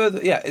 and further,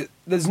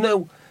 there's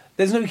no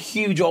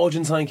huge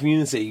Argentine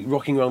community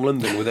rocking around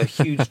London with a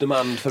huge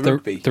demand for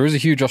rugby. There is a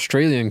huge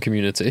Australian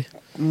community.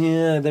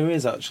 Yeah, there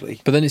is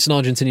actually. But then it's an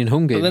Argentinian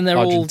home game. But then they're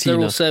all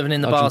serving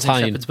in the bars in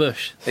Shepherd's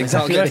Bush.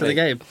 Exactly. Get to the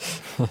game.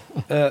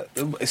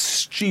 A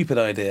stupid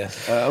idea.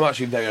 I'm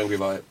actually very angry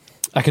about it.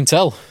 I can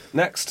tell.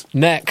 Next.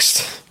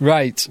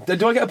 Right.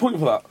 Do I get a point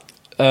for that?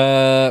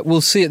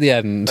 We'll see at the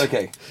end.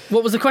 Okay.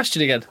 What was the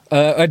question again?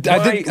 Why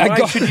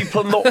should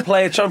you not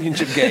play a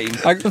championship game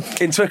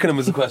in Twickenham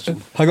was the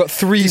question. I got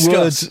three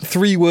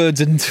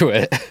words into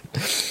it.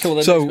 Cool,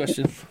 then, so, next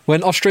question.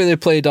 when Australia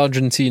played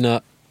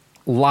Argentina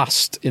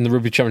last in the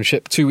Rugby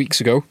Championship 2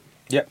 weeks ago,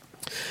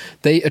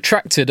 they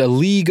attracted a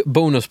league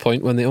bonus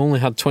point when they only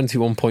had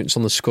 21 points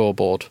on the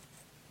scoreboard.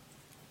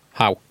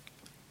 How?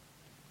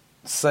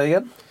 Say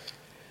again?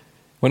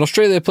 When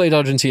Australia played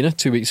Argentina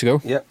 2 weeks ago,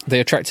 Yep.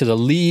 they attracted a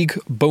league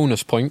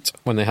bonus point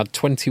when they had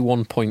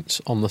 21 points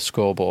on the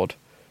scoreboard.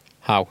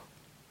 How?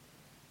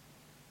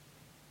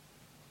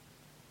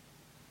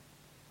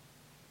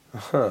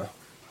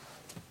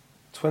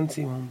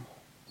 21.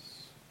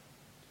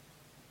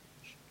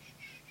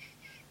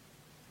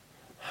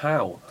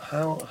 How?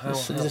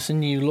 Is this a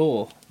new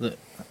law?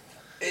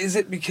 Is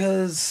it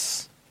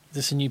because... Is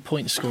this a new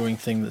point scoring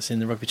thing that's in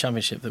the Rugby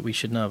Championship that we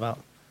should know about?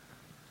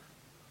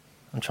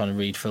 I'm trying to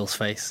read Phil's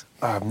face.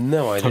 I have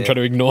no idea. I'm trying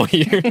to ignore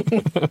you.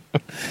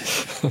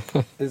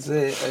 Is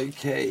it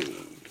okay?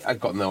 I've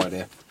got no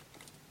idea.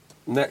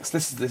 Next,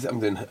 this I'm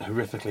doing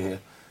horrifically here.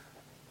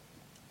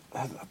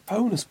 A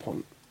bonus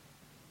point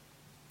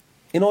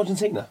in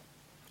Argentina.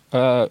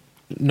 No,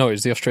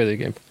 it's the Australia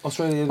game.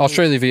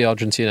 Australia v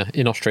Argentina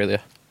in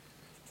Australia.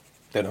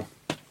 Don't know.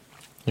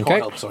 Okay.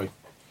 Can't help, sorry.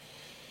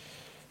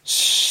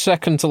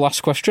 Second to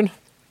last question.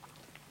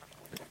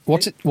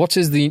 What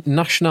is the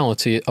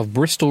nationality of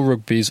Bristol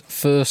Rugby's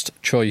first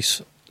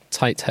choice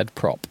tight head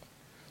prop?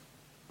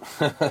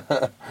 Who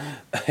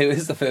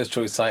is the first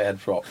choice tight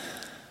head prop?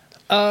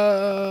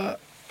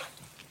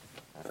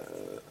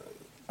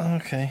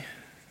 Okay.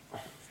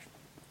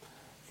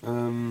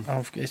 I'm gonna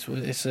have to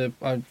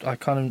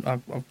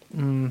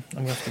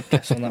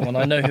guess on that one.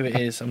 I know who it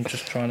is. I'm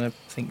just trying to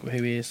think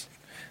who he is.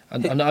 I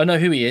know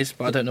who he is,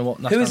 but I don't know what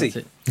nationality. Who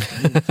is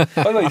he?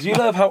 By the way, do you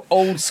love how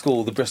old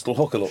school the Bristol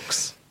hooker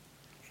looks?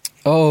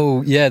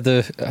 Oh yeah,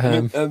 the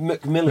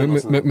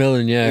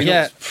Macmillan, yeah. He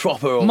looks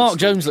proper old Mark school.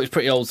 Jones looks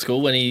pretty old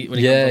school when he comes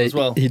on as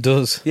well. He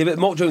does. Yeah, but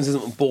Mark Jones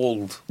isn't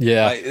bald.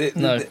 Yeah.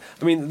 No.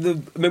 I mean,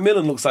 the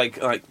Macmillan looks like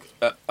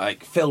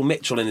Phil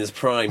Mitchell in his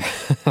prime.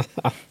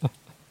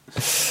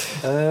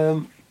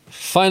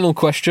 Final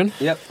question.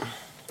 Yep.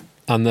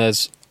 And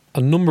there's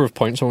a number of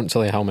points. I won't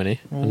tell you how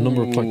many. A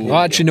number of points.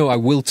 Actually, no, I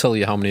will tell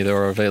you how many there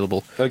are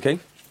available. Okay.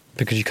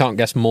 Because you can't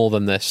guess more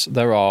than this.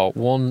 There are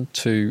 1,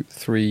 2,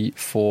 3,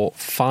 4,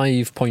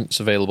 5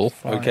 points available.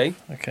 Okay.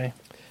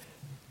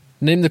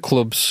 Name the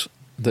clubs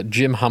that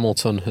Jim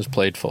Hamilton has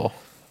played for.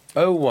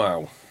 Oh,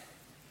 wow.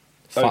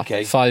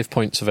 Okay. 5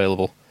 points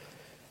available.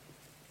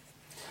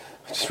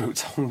 I just wrote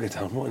Tonga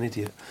down. What an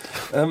idiot.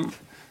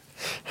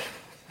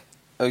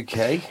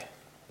 Okay.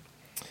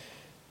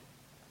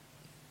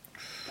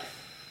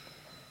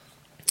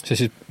 So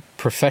this is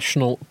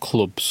professional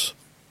clubs.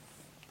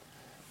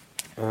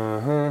 All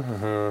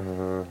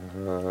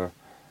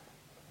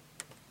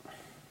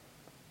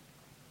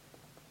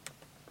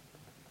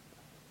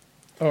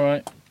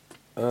right.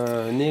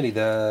 Nearly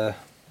there.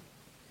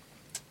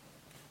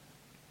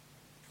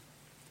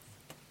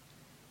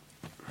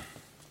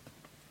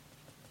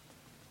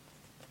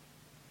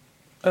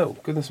 Oh,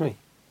 goodness me.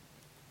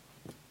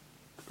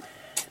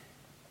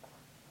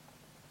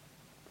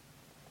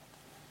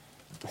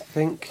 I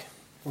think...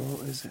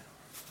 What is it?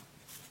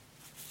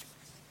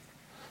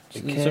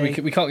 Okay. So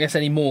we can't guess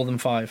any more than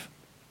 5.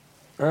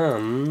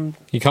 And...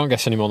 You can't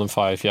guess any more than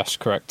 5, yes,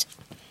 correct.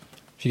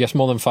 If you guess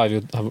more than 5,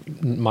 you'll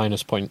have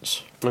minus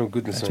points. Oh,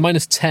 goodness It's me.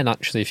 minus 10,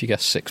 actually, if you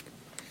guess 6.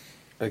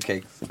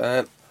 Okay.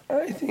 I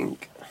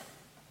think...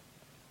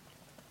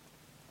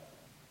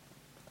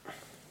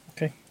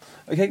 Okay.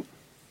 Okay.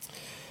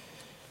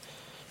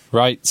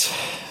 Right.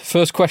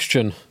 First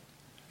question.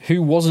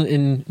 who wasn't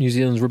in New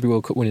Zealand's Rugby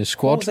World Cup winning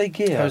squad,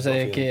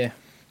 Jose Gear.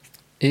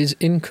 is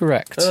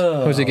incorrect.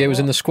 Jose Gear was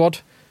in the squad,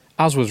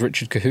 as was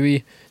Richard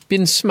Kahui.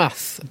 Bin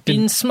Smath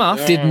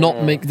did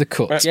not make the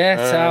cut. Get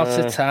out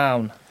of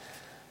town.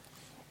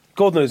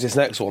 God knows this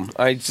next one.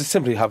 I just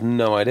simply have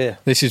no idea.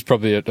 This is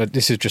probably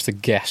this is just a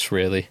guess,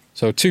 really.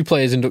 So 2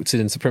 players inducted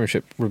into the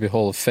Premiership Rugby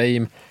Hall of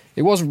Fame.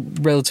 It was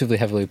relatively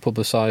heavily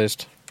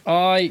publicised.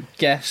 I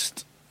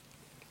guessed,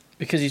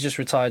 because he's just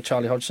retired,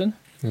 Charlie Hodgson.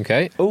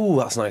 Okay. Oh,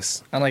 that's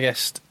nice. And I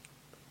guessed,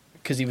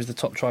 because he was the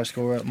top try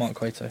scorer, Mark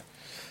Cueto.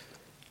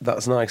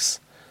 That's nice.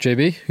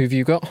 JB, who have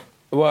you got?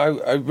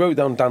 Well, I wrote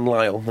down Dan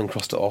Lyle, then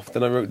crossed it off.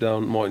 Then I wrote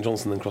down Martin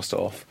Johnson, then crossed it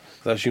off.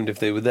 I assumed if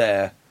they were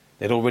there,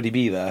 they'd already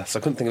be there. So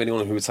I couldn't think of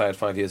anyone who retired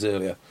 5 years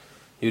earlier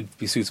who'd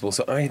be suitable.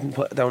 So I didn't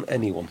put down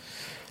anyone.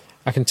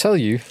 I can tell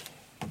you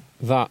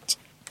that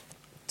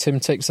Tim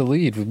takes the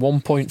lead with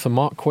 1 point for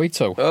Mark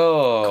Cueto.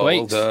 Oh,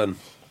 well done.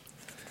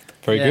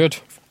 Very good.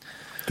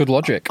 Good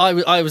logic. I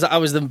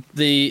was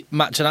the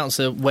match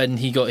announcer when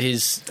he got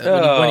his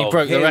when he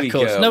broke the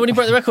record. No, when he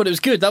broke the record, it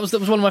was good. That was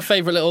one of my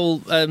favourite little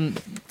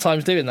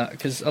times doing that,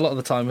 because a lot of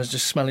the time I was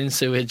just smelling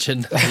sewage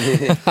and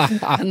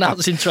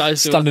announcing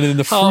tries, standing in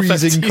the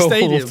freezing cold.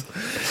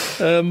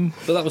 Stadium.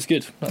 But that was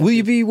good. Will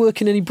you be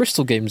working any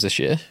Bristol games this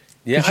year?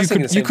 Yeah,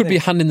 you could be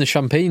handing the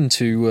champagne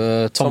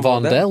to Tom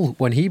Varndell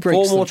when he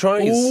breaks 4 more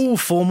tries. Oh,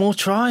 4 more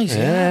tries.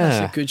 Yeah.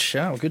 That's a good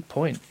shout. Good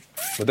point.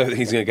 I don't think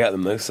he's going to get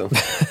them though. So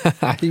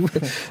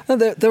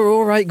they're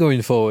all right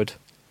going forward.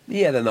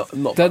 Yeah, they're not.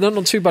 They're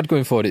not too bad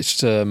going forward. It's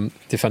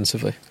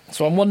defensively.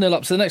 So I'm 1-0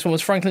 up. So the next one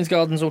was Franklin's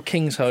Gardens or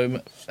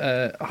Kingsholm,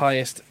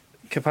 highest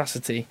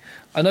capacity.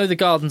 I know the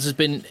Gardens has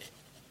been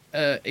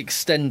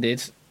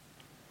extended.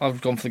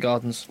 I've gone for the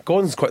Gardens.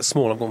 Gordon's quite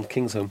small. I've gone for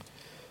Kingsholm.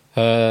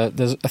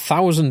 There's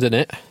 1,000 in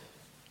it.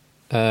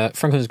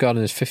 Franklin's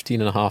Garden is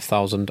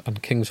 15,500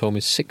 and Kingsholm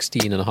is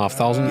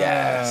 16,500.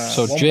 Yes.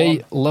 So 1-1.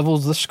 Jay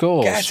levels the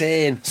scores. Get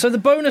in. So the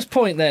bonus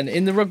point then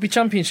in the Rugby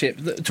Championship,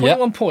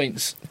 21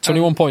 points.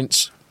 21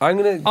 points.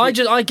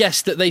 I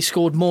guessed that they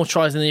scored more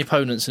tries than the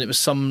opponents, and it was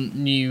some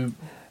new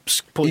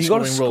point You've got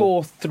to scoring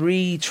rule. score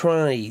 3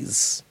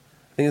 tries.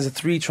 I think there's a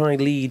 3-try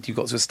lead you've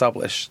got to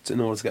establish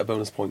in order to get a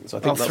bonus point. So I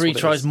think that's 3 what it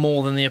tries is.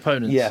 more than the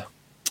opponents. Yeah.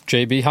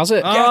 JB has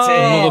it.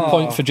 Another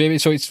point for JB.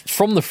 So it's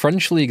from the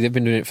French League. They've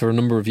been doing it for a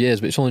number of years,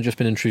 but it's only just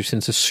been introduced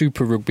into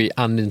Super Rugby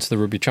and into the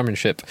Rugby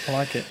Championship. I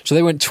like it. So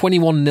they went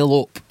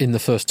 21-0 up in the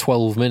first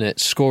 12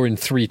 minutes, scoring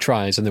 3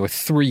 tries, and there were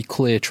 3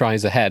 clear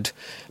tries ahead.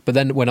 But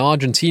then when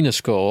Argentina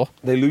score,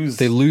 they lose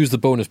the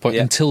bonus point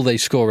until they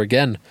score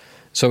again.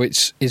 So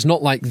it's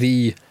not like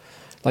the...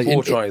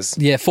 4 tries.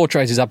 4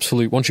 tries is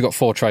absolute. Once you've got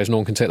 4 tries, no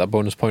one can take that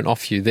bonus point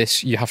off you.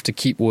 This, you have to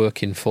keep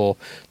working for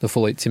the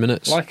full 80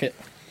 minutes. Like it.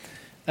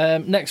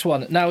 Next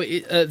one. Now,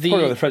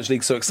 the French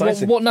League's so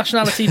exciting. What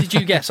nationality did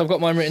you guess? I've got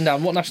mine written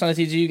down. What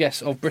nationality did you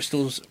guess of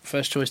Bristol's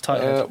first choice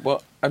tight head?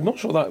 Well, I'm not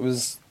sure that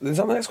was... Is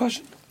that the next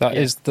question? That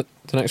is the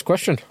next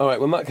question. All right,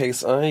 well, in that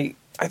case, I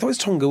thought it was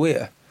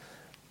Tonga.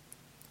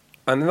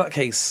 And in that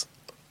case,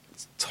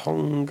 it's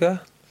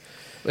Tonga.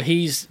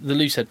 He's the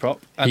loose head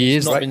prop, and he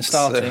he's is. not been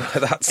starting. So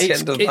that's the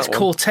end of that It's one.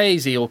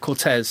 Cortese or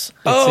Cortez.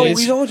 Oh,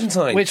 he's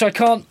Argentine. Which I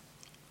can't...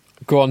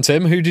 Go on,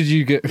 Tim. Who did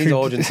you get? He's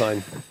Argentine.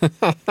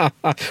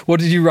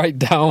 What did you write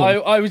down?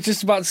 I was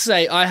just about to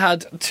say I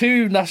had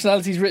 2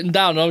 nationalities written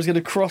down, and I was going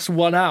to cross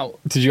one out.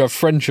 Did you have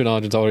French and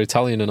Argentine or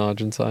Italian and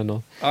Argentine?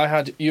 Or? I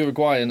had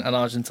Uruguayan and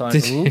Argentine.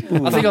 Did you?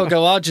 I think I'll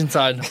go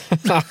Argentine.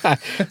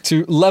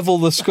 To level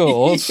the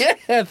scores.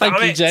 Yeah,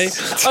 thank you, Jay.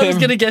 I was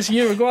going to guess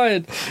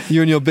Uruguayan.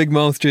 You and your big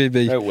mouth,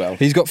 JB. Oh, well.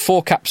 He's got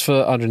 4 caps for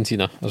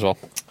Argentina as well.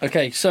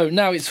 Okay, so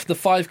now it's the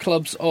 5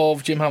 clubs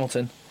of Jim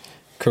Hamilton.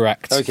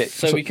 Correct. Okay.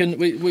 So we can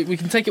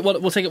take it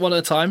one. We'll take it one at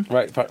a time.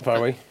 Right, far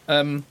away.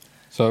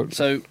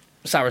 So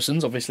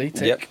Saracens, obviously.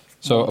 Tick. Yep.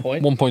 So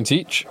 1 point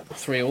each.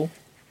 3 all.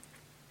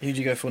 Who do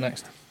you go for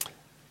next?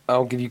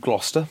 I'll give you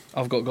Gloucester.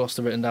 I've got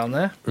Gloucester written down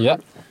there.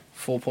 Yep.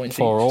 4 points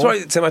 4 each. all.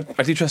 Sorry, Tim,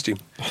 I do trust you.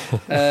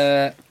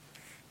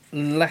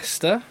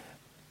 Leicester.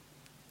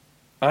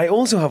 I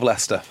also have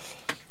Leicester.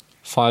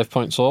 5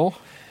 points all.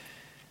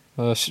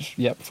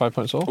 5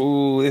 points all.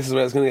 Ooh, this is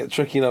where it's going to get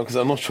tricky now because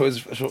I'm not sure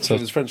it's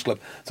his French club.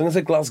 So I'm going to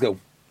say Glasgow.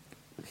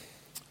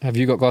 Have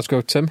you got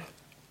Glasgow, Tim?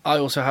 I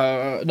also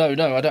have... No, I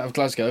don't have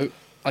Glasgow.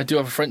 I do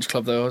have a French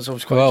club, though. I was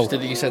quite interested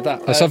that you said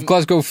that. Let's have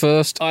Glasgow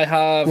first. I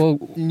have...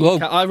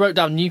 I wrote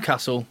down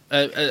Newcastle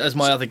as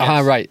my other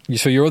guess. Right.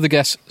 So your other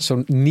guess...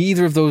 So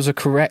neither of those are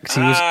correct.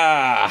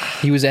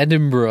 He was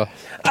Edinburgh.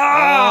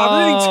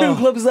 I'm only 2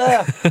 clubs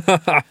there.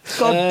 God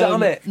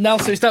damn it. Now,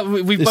 so it's that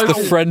we've It's both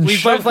the French.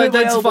 We've both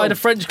identified a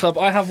French club.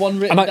 I have one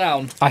written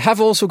down. I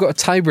have also got a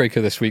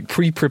tiebreaker this week,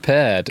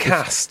 pre-prepared.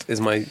 Cast is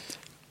my... Have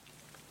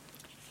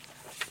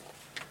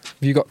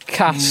you got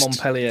Cast?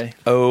 Montpellier.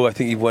 Oh, I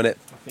think you've won it.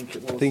 I I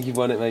think you've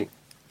won it, mate.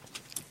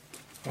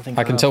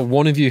 I can tell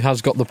one of you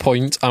has got the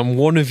point and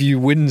one of you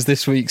wins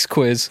this week's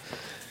quiz,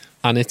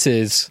 and it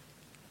is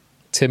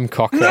Tim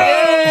Cocker.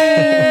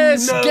 Yes!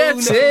 Yes, no, get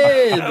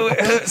no. in. Oh, it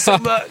hurts so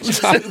much. It's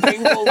so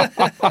painful.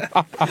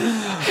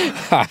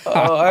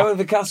 I went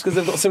for Cast because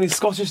they've got so many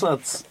Scottish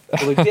lads.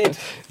 Well, they did.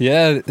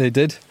 Yeah, they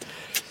did.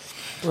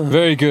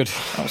 Very good.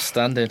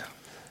 Outstanding.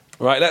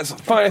 Right, let's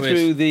fire Quiz.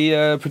 through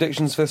the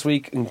predictions for this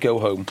week and go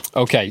home.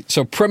 Okay,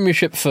 so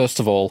Premiership first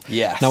of all.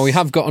 Yes. Now we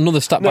have got another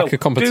stat back of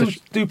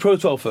competition. do Pro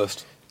 12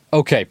 first.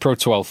 Okay, Pro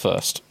 12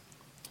 first.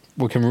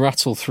 We can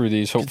rattle through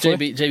these,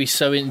 hopefully. JB's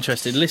so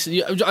interested. Listen,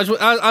 as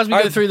we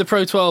go through the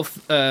Pro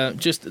 12,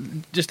 just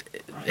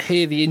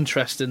hear the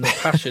interest and the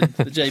passion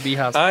that JB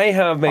has. I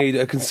have made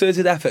a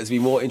concerted effort to be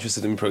more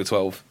interested in Pro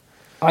 12.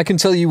 I can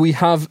tell you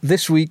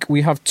this week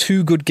we have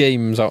 2 good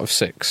games out of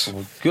 6.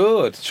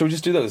 Good. Shall we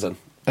just do those then?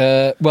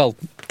 Well,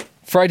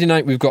 Friday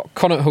night we've got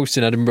Connacht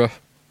hosting Edinburgh,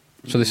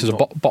 so this is a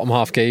bottom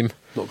half game.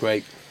 Not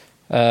great.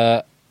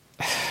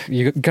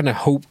 You're going to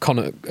hope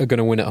Connacht are going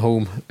to win at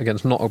home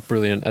against not a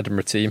brilliant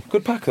Edinburgh team.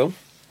 Good pack though.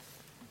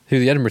 Who,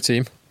 the Edinburgh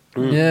team?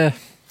 Yeah.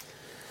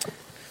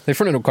 They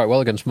fronted up quite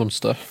well against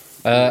Munster.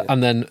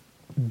 And then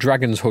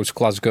Dragons host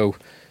Glasgow,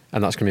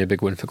 and that's going to be a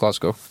big win for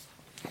Glasgow.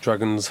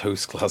 Dragons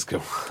host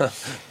Glasgow.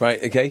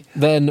 Right, okay.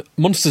 Then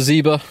Munster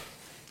Zebra.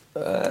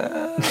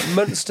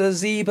 Munster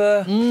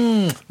Zebra.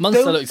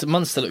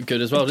 Munster looked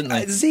good as well, didn't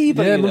they?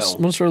 Zebra, Yeah, you know.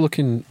 Munster are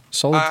looking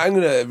solid. I'm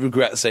going to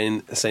regret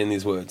saying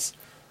these words.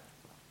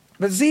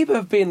 But Zebra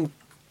have been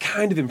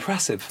kind of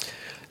impressive.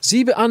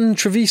 Zebra and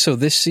Treviso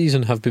this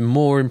season have been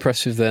more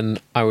impressive than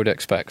I would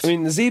expect. I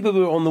mean, Zebra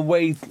were on the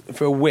way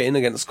for a win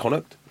against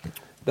Connacht.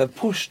 They've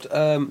pushed...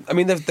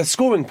 they're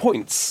scoring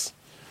points,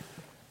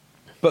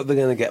 but they're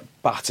going to get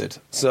battered.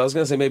 So I was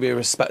going to say maybe a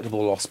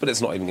respectable loss, but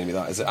it's not even going to be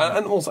that, is it?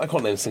 And also, I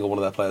can't name a single one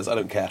of their players. I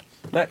don't care.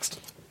 Next.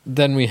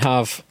 Then we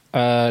have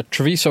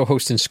Treviso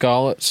hosting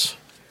Scarlets,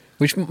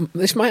 which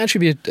this might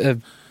actually be a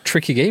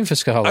tricky game for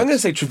Scarlets. I'm going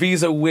to say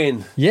Treviso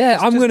win. Yeah,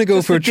 I'm going to go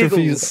just for a for giggles.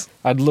 Treviso.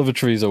 I'd love a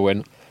Treviso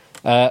win.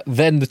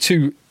 Then the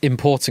 2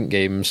 important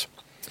games.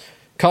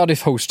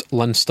 Cardiff host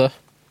Leinster.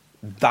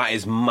 That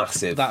is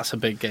massive. That's a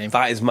big game.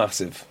 That is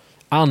massive.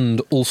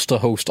 And Ulster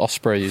host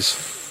Ospreys,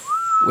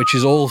 which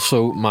is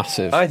also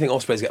massive. I think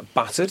Ospreys get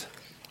battered.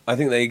 I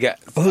think they get,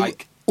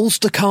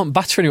 Ulster can't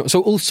batter anyone.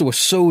 So Ulster were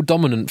so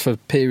dominant for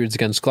periods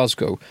against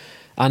Glasgow.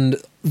 And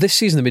this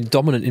season they've been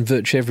dominant in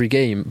virtually every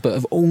game, but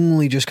have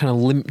only just kind of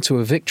limped to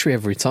a victory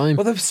every time.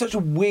 Well, they're such a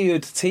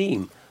weird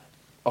team,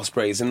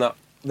 Ospreys, in that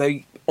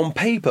they, on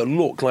paper,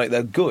 look like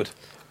they're good.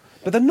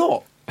 But they're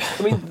not.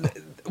 I mean,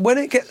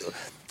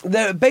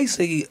 they're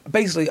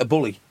basically a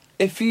bully.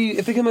 If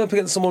they come up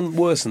against someone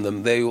worse than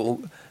them, they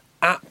will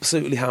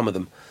absolutely hammer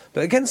them.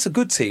 But against a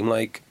good team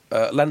like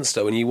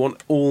Leinster, when you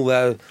want all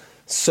their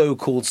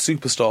so-called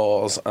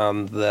superstars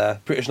and their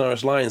British and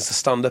Irish Lions to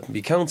stand up and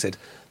be counted,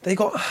 they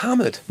got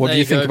hammered. What do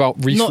you think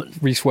about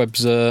Reece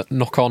Webb's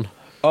knock-on?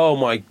 Oh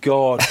my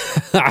God!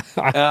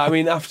 I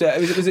mean, after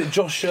was it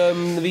Josh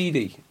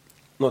Navidi?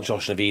 Not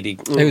Josh Navidi.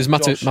 It was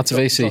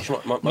Matavesi.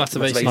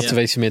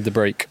 Matavesi made the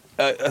break.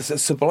 A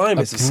sublime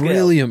bit of skill.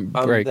 Brilliant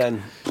break.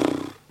 And then,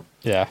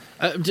 yeah.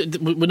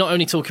 We're not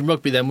only talking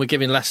rugby then, we're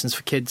giving lessons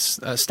for kids.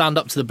 Stand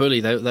up to the bully,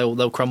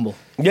 they'll crumble.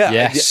 yeah,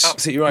 Yes. you're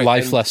absolutely right.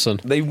 Life And lesson.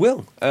 They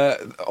will.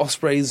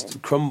 Ospreys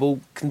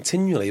crumble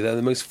continually. They're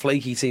the most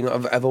flaky team that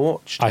I've ever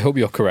watched. I hope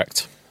you're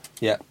correct.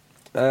 Yeah.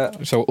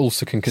 So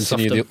Ulster can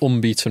continue Soft the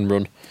unbeaten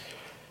run.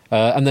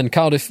 And then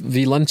Cardiff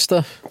v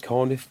Leinster.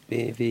 Cardiff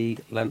v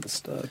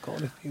Leinster.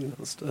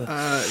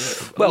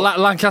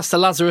 Lancaster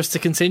Lazarus to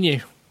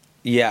continue.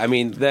 Yeah, I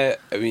mean,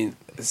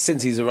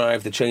 since he's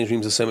arrived, the change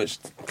rooms are so much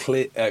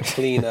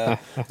cleaner.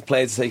 The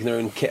players are taking their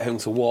own kit home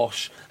to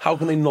wash. How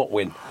can they not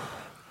win?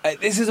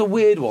 This is a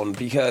weird one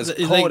because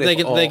Cardiff they're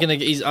going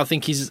to.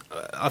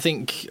 I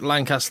think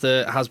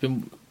Lancaster has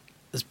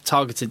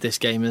targeted this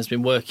game and has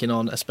been working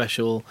on a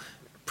special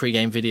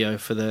pre-game video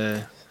for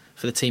the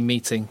team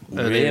meeting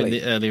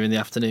earlier in the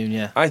afternoon.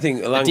 Yeah, I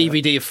think a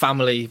DVD of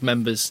family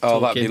members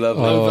talking that'd be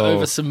lovely.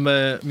 over some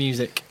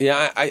music.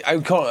 Yeah, I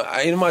can't.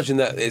 I imagine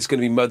that it's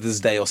going to be Mother's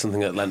Day or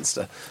something at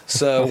Leinster.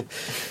 So,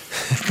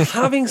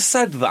 having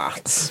said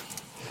that,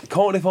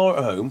 Cardiff are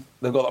at home.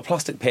 They've got a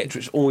plastic pitch,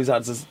 which always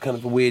adds a kind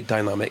of a weird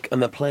dynamic,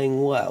 and they're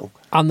playing well.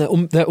 And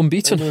they're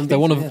unbeaten. They're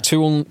one of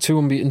two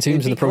unbeaten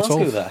teams in the Pro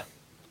 12. There.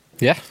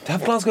 Yeah.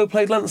 Have Glasgow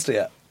played Leinster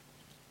yet?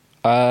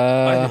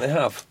 I think they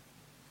have.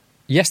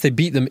 Yes, they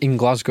beat them in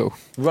Glasgow.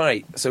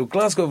 Right, so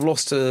Glasgow have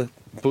lost to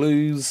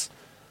Blues,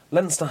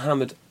 Leinster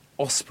hammered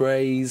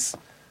Ospreys.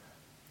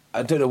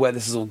 I don't know where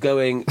this is all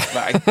going, but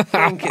I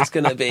think it's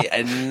going to be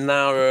a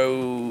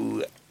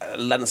narrow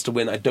Leinster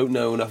win. I don't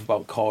know enough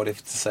about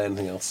Cardiff to say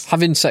anything else.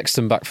 Having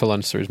Sexton back for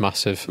Leinster is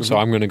massive, so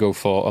I'm going to go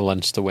for a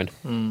Leinster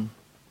win.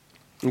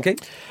 Okay.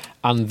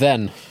 And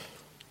then,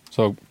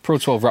 so Pro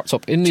 12 wrapped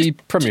up in the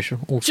Premiership.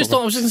 I was just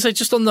going to say,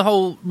 just on the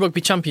whole Rugby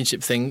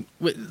Championship thing,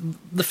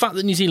 the fact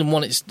that New Zealand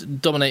won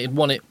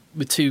it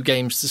with 2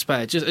 games to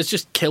spare, it's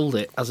just killed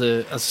it as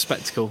a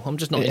spectacle. I'm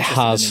just not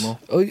interested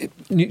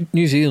anymore.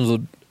 New Zealand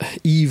will,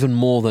 even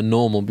more than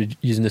normal, be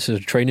using this as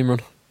a training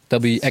run. They'll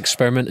be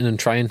experimenting and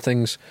trying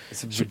things.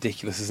 It's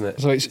ridiculous, isn't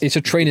it? So it's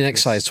a training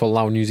exercise to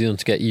allow New Zealand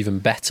to get even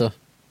better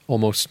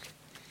almost.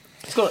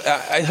 It's got,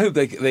 I hope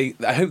they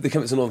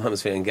come to the Northern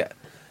Hemisphere and get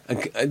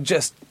and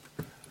just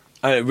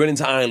run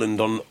into Ireland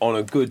on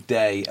a good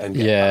day and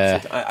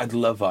get back. I'd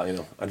love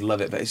that, I'd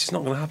love it, but it's just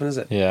not going to happen, is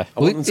it? Yeah, I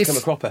want them to come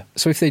a cropper.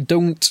 So if they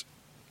don't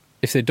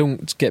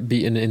get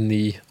beaten in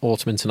the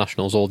autumn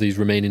internationals or these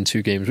remaining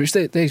 2 games, which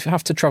they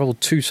have to travel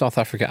to South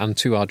Africa and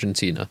to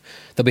Argentina,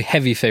 they'll be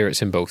heavy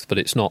favourites in both, but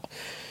it's not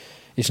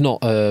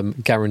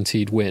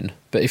guaranteed win.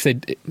 But if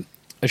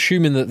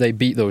assuming that they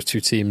beat those 2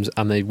 teams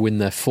and they win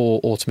their 4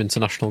 autumn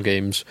international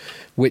games,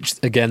 which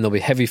again they'll be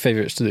heavy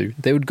favourites to do,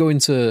 they would go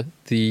into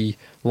the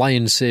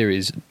Lions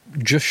series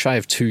just shy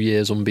of 2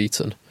 years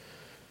unbeaten.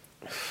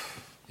 It'd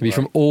be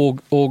from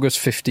August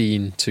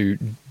 15 to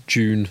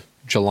June,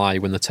 July,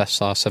 when the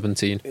tests are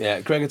 17.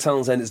 Yeah, Gregor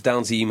Townsend, it's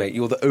down to you, mate.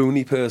 You're the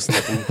only person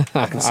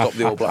that can stop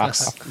the All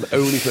Blacks. The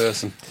only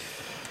person.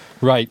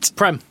 Right.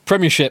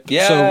 Premiership.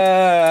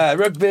 Yeah, so,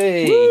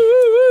 rugby.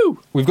 Woo!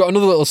 We've got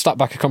another little stat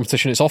backer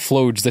competition. It's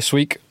offloads this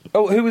week.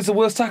 Oh, who is the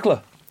worst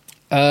tackler?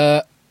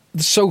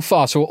 So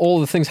far, so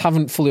all the things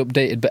haven't fully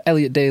updated, but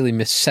Elliot Daly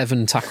missed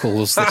 7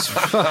 tackles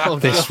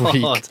this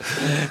week.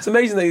 It's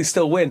amazing that he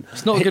still win.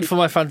 It's not good for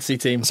my fantasy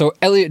team. So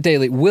Elliot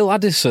Daly, Will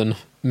Addison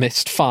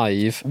missed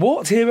 5.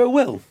 What? Hero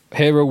Will?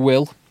 Hero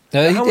Will.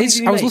 How many did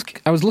he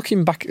make? I was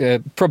looking back,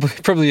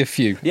 probably a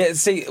few. Yeah,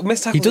 see,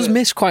 missed tackles. He does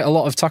miss quite a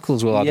lot of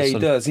tackles, Will Addison. Yeah, he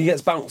does. He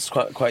gets bounced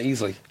quite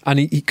easily.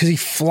 And because he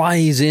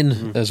flies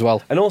in as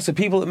well. And also,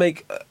 people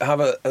that have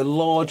a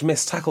large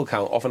missed tackle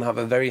count often have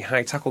a very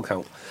high tackle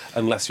count,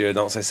 unless you're an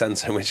outside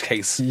centre, in which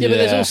case... Yeah, but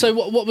there's also,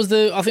 what was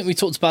I think we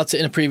talked about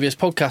it in a previous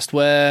podcast,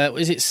 where,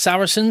 is it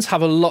Saracens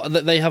have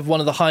they have one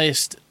of the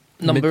highest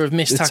number of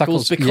missed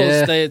tackles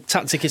because their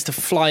tactic is to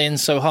fly in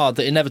so hard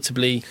that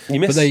inevitably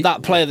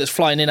that player that's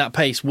flying in at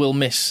pace will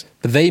miss.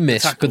 But they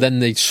miss, but then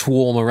they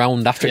swarm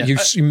around after it.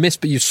 You miss,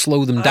 but you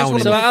slow them down.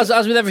 So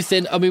as with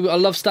everything, I mean, I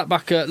love stat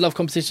backer, love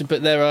competition,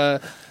 but the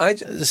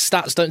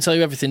stats don't tell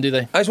you everything, do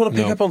they? I just want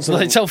to pick up on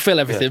something. They tell Phil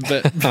everything,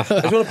 but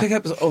I just want to pick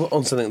up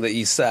on something that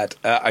you said.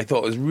 I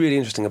thought was really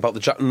interesting about the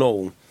Jack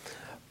Noel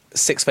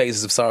 6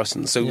 phases of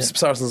Saracens. So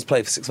Saracens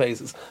play for 6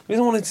 phases. The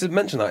reason I wanted to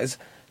mention that is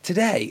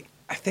today,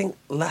 I think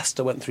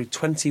Leicester went through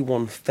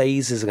 21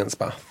 phases against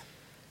Bath,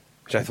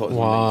 which I thought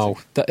was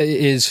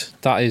amazing.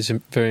 That is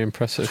very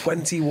impressive.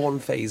 21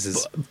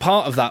 phases. But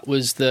part of that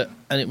was that,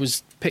 and it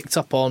was picked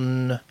up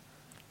on...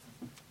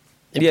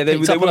 They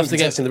weren't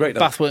contesting the breakdown.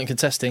 Bath weren't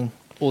contesting,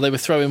 or they were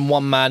throwing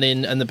one man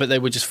in, but they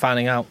were just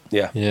fanning out.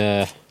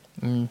 Yeah.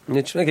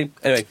 Okay,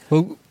 anyway.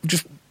 Well,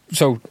 just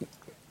so,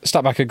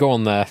 Statbacker, go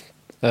on there.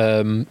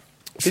 For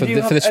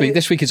this week.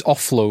 This week is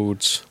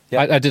offloads.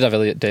 Yeah. I did have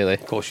Elliot Daly.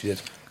 Of course you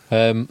did.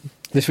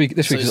 This week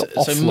is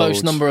offloads. So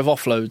most number of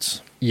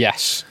offloads.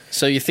 Yes.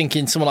 So you're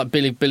thinking someone like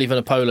Billy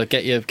Vanapola,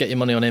 get your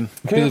money on him.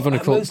 Billy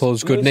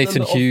Vanapola's good.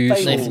 Nathan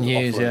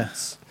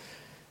Hughes,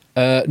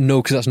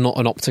 no, because that's not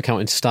an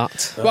opt-to-counted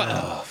stat.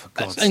 Right. For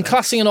God's sake.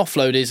 Classing an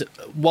offload is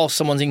whilst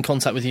someone's in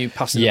contact with you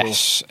passing the ball.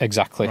 Yes,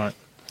 exactly.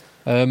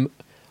 Right.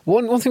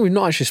 One thing we've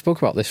not actually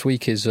spoke about this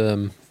week is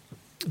the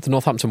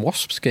Northampton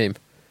Wasps game.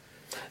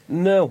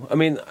 No, I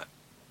mean...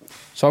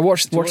 So I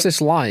watched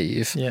this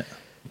live.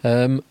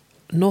 Yeah.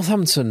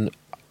 Northampton,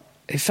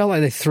 it felt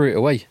like they threw it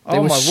away. They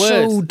were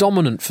so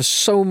dominant for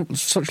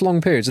such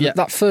long periods. And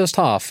that first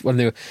half, when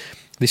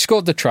they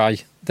scored the try,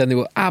 then they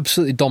were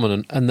absolutely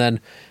dominant, and then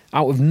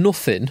out of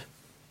nothing,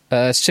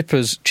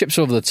 Sippers chips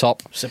over the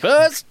top.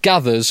 Sippers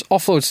gathers,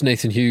 offloads to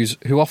Nathan Hughes,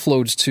 who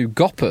offloads to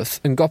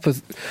Gopperth, and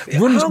Gopperth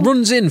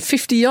runs in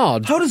 50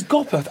 yards. How does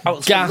Gopperth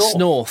outscore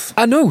North?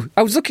 I know.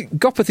 I was looking.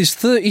 Gopperth is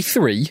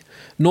 33.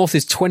 North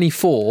is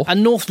 24.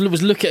 And North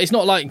was looking... It's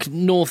not like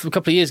North a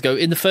couple of years ago.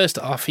 In the first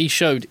half, he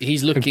showed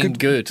he's looking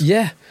good.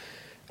 Yeah.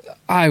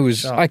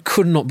 I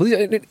could not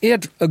believe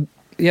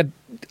it.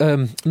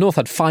 North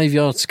had 5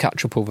 yards to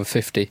catch up over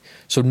 50.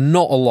 So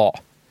not a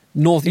lot.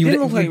 North... He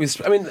didn't look like he was...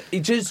 I mean,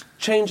 he just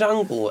changed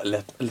angle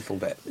a little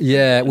bit.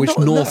 Yeah, which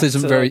North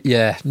isn't very...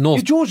 Yeah,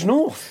 North... George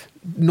North.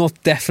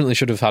 North definitely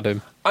should have had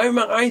him.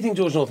 I think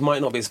George North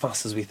might not be as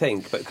fast as we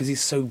think, but because he's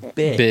so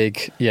big.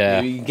 Big,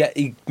 yeah.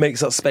 He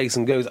makes that space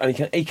and goes, and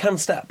he can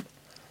step.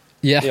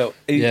 Yeah,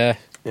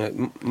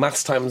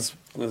 mass times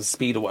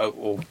speed or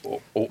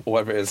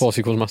whatever it is. Force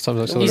equals mass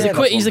times.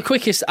 He's the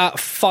quickest at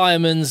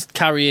firemen's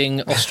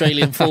carrying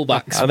Australian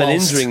fullbacks. And then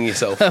injuring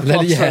yourself. And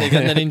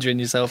then injuring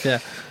yourself, yeah.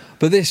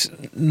 But this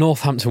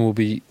Northampton will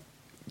be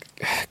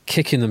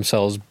kicking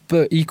themselves,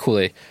 but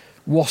equally...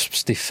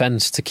 Wasps'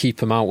 defence to keep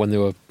them out when they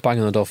were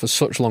banging the door for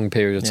such a long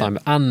period of time,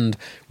 and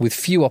with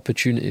few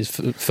opportunities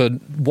for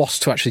Wasps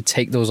to actually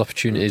take those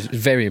opportunities,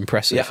 very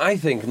impressive. Yeah, I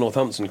think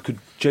Northampton could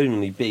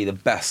genuinely be the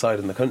best side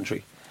in the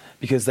country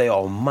because they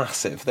are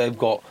massive. I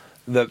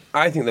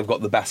think they've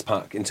got the best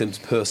pack in terms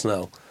of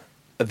personnel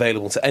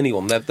available to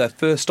anyone. Their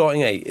first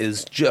starting 8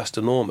 is just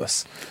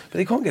enormous, but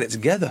they can't get it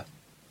together.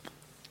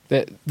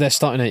 Their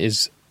starting 8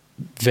 is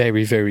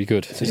very, very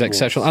good. It's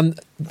exceptional. And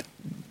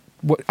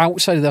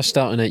outside of their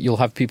starting 8, you'll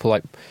have people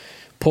like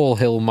Paul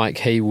Hill, Mike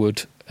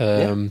Hayward,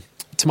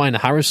 Tamina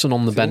Harrison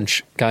on the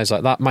bench, guys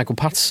like that, Michael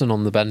Patterson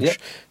on the bench,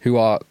 who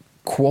are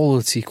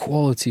quality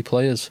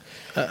players.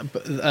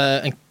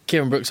 And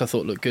Kieran Brooks, I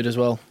thought, looked good as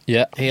well.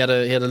 Yeah, he had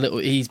a little.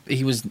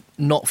 He was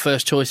not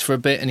first choice for a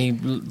bit, and he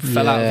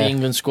fell out of the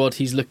England squad.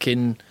 He's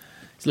looking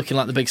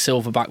like the big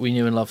silverback we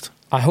knew and loved.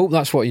 I hope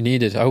that's what he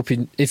needed. I hope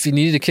if he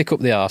needed a kick up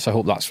the arse, I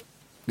hope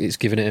it's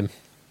giving it him.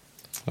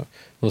 So,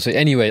 we'll see.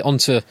 Anyway,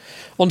 onto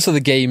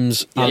the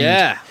games.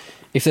 And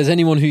if there's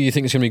anyone who you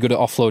think is going to be good at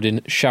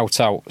offloading, shout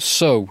out.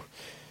 So,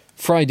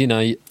 Friday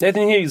night,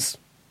 Nathan Hughes.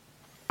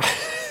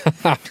 Is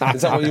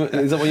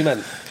that what you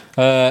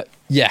meant?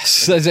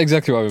 Yes, that's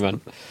exactly what we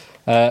meant.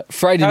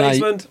 Friday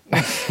night.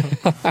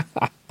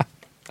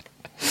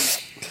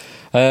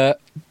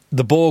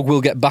 The Borg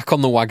will get back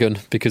on the wagon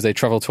because they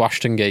travel to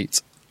Ashton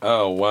Gate.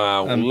 Oh,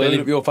 wow. Load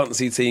up your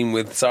fantasy team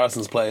with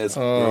Saracens players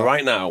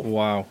right now.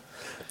 Wow.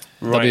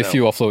 There'll be a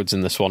few offloads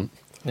in this one.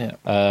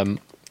 Yeah.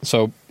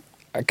 So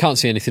I can't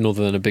see anything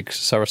other than a big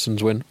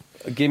Saracens win.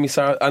 Give me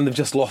Saracens, and they've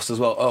just lost as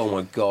well. Oh,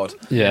 my God.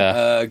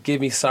 Yeah.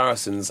 Give me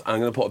Saracens. I'm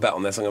going to put a bet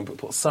on this. I'm going to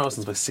put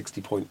Saracens by 60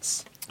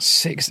 points.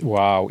 6?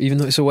 Wow. Even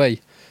though it's away?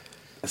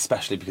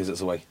 Especially because it's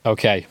away.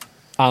 Okay.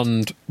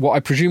 And what I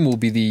presume will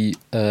be the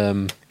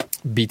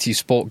BT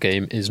Sport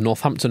game is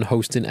Northampton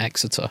hosting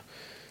Exeter.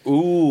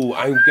 Ooh,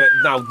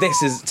 now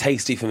this is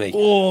tasty for me.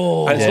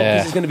 Oh, and it's not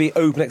because it's going to be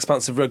open,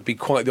 expansive rugby,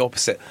 quite the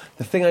opposite.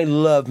 The thing I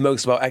love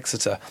most about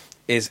Exeter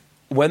is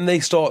when they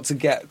start to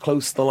get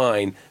close to the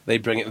line, they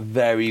bring it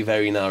very,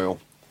 very narrow.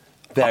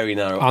 Very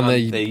narrow. And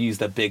they use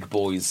their big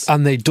boys.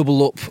 And they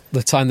double up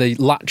the time they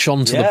latch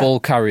onto the ball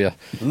carrier.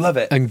 Love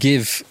it. And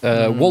give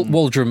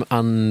Waldrum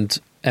and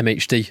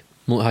MHD,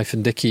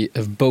 Multi-Dickey,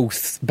 have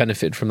both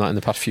benefited from that in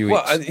the past few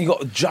weeks. Well, you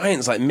got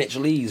giants like Mitch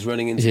Lees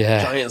running into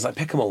giants like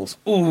Pickamoles.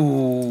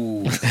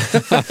 Ooh.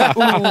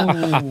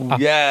 Ooh.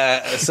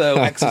 Yeah, so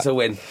Exeter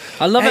win.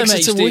 I love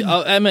MHD.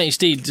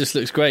 MHD just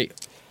looks great.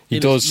 He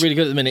does. Really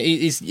good at the minute.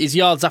 His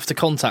yards after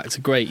contact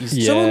are great.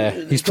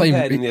 He's playing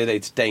him the other day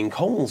to Dane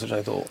Coles, which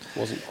I thought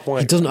wasn't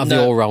quite. He doesn't have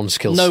the all-round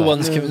skill set.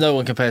 No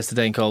one compares to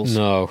Dane Coles.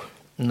 No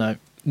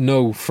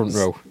front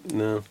row.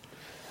 No.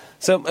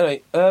 So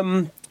anyway,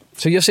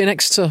 so you're saying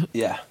Exeter?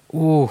 Yeah.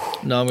 Ooh.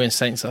 No, I'm going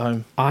Saints at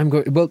home. I'm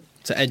going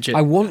to edge it.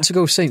 I want to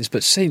go Saints,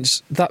 but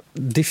Saints, that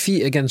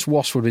defeat against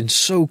Wasps would have been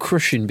so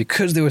crushing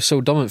because they were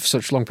so dominant for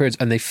such long periods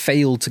and they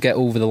failed to get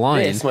over the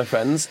line. Yes, my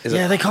friends.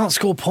 They can't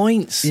score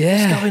points.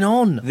 Yeah. What's going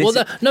on?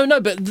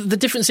 But the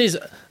difference is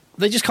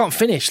they just can't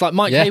finish. Like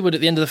Mike Hayward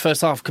at the end of the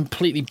first half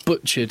completely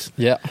butchered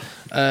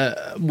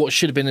what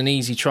should have been an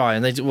easy try,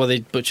 and they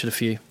butchered a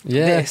few.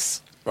 Yeah.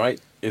 This,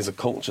 right, is a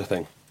culture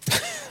thing.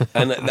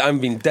 And I'm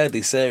being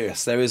deadly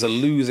serious. There is a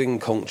losing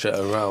culture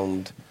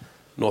around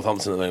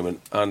Northampton at the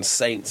moment, and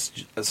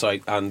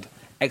and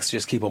Exeter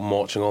just keep on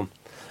marching on.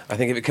 I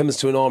think if it comes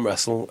to an arm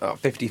wrestle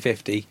at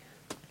 50-50,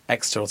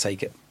 Exeter will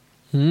take it.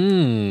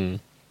 I'm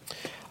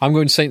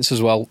going Saints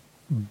as well,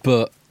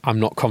 but I'm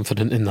not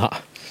confident in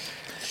that.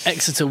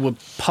 Exeter were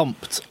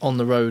pumped on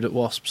the road at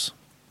Wasps.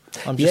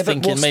 I'm just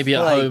thinking maybe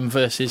at home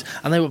versus,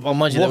 and they were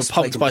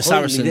pumped by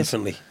Saracens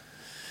differently.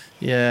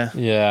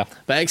 Yeah.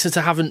 But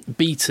Exeter haven't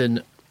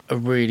beaten a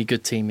really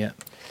good team yet.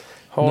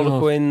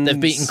 Harlequins. They've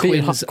beaten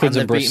Quins and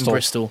they've beaten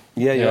Bristol.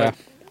 Yeah. Right.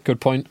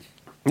 Good point.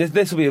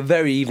 This will be a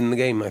very even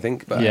game, I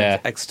think. But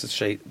Exeter to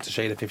shade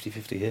a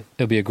 50-50 here.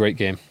 It'll be a great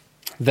game.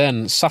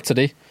 Then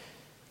Saturday,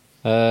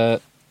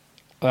 at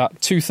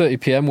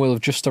 2:30 p.m, we'll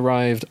have just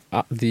arrived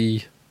at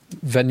the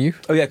venue.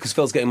 Oh yeah, because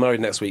Phil's getting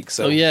married next week,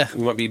 so we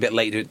might be a bit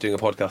late doing a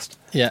podcast.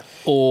 Yeah,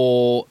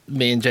 or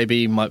me and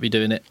JB might be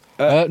doing it.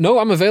 No,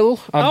 I'm available.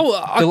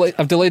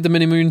 I've delayed the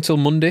mini moon till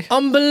Monday.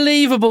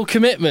 Unbelievable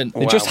commitment.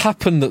 It just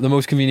happened that the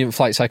most convenient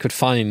flights I could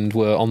find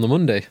were on the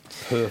Monday.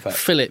 Perfect.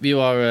 Philip,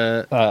 you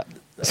are... do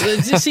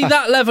you see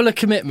that level of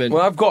commitment?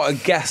 Well, I've got a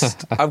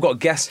guest.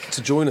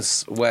 To join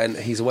us when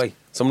he's away,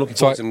 so I'm looking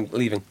forward to him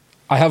leaving.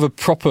 I have a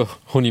proper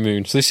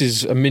honeymoon. So this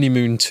is a mini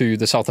moon to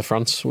the south of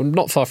France. We're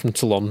not far from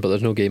Toulon, but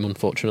there's no game,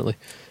 unfortunately.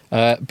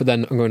 But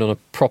then I'm going on a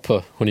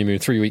proper honeymoon,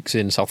 3 weeks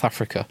in South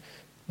Africa,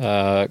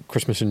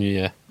 Christmas and New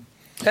Year.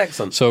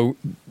 Excellent. So,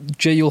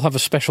 Jay, you'll have a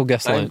special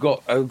guest line.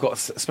 I've got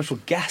special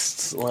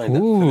guests lined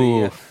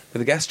up for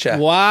the guest chair.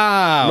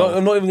 Wow!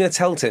 I'm not even going to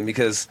tell Tim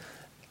because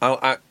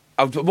what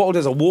I'll do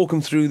is I'll walk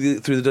him through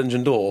the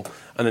dungeon door,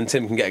 and then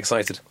Tim can get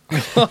excited.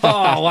 Oh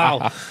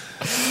wow!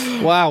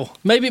 Wow.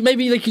 Maybe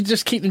they could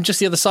just keep them just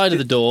the other side of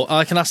the door.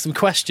 I can ask them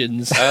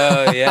questions.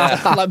 Oh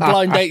yeah, like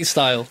blind date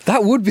style.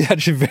 That would be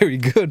actually very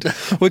good.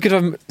 We could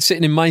have him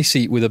sitting in my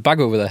seat with a bag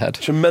over their head.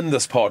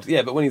 Tremendous pod.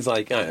 Yeah, but when he's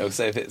like, I don't know,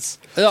 say if it's...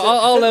 hang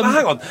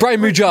on.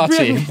 Brian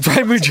Mujati.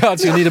 Brian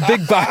Mujati will need a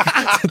big bag.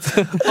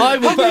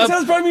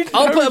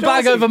 I'll put a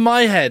bag over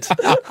my head.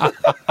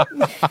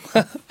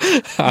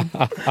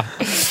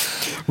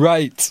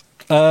 Right.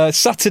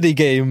 Saturday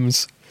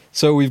games.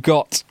 So we've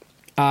got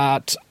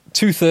at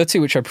 2:30,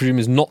 which I presume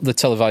is not the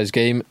televised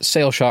game,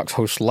 Sale Sharks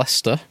host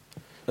Leicester.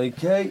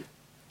 Okay.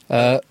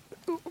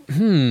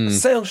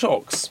 Sale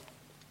Sharks.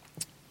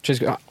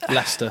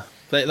 Leicester.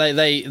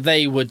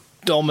 They were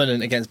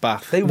dominant against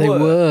Bath. They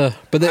were.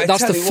 But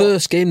that's the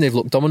first game they've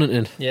looked dominant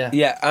in. Yeah.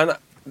 Yeah, and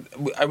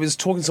I was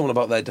talking to someone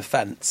about their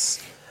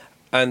defence,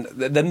 and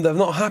then they're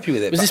not happy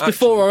with it. Was this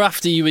before or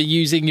after you were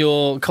using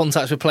your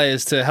contacts with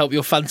players to help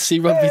your fantasy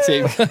rugby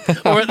team?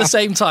 Or at the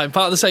same time,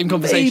 part of the same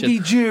conversation?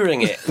 Maybe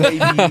during it.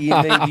 Maybe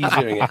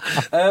during it.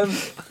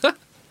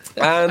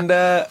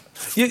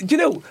 You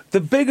know, the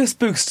biggest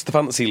boost to the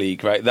Fantasy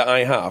League, right, that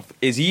I have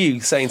is you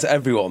saying to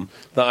everyone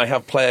that I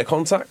have player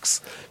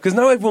contacts. Because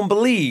now everyone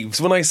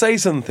believes when I say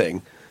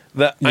something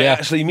that I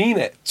actually mean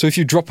it. So if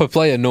you drop a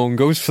player, no one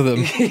goes for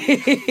them. So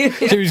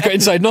he's got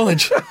inside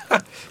knowledge.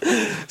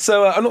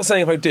 So I'm not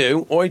saying if I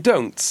do or I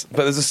don't,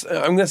 but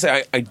I'm going to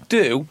say I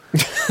do,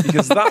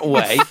 because that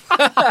way...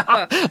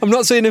 I'm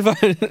not saying if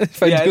I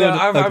do. No,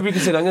 I've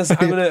reconsidered. I'm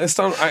going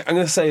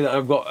to say that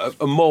I've got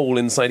a mole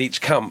inside each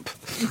camp.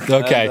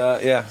 Okay.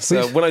 And,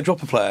 so when I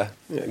drop a player...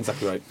 Yeah,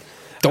 exactly right.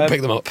 Don't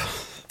pick them up.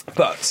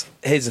 But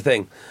here's the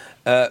thing.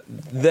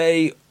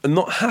 They are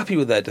not happy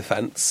with their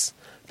defence,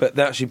 but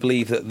they actually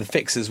believe that the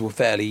fixes were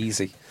fairly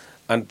easy.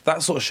 And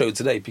that sort of showed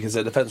today, because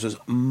their defence was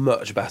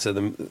much better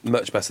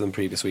than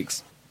previous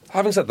weeks.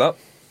 Having said that,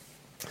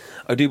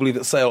 I do believe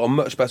that Sale are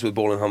much better with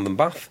ball in hand than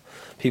Bath.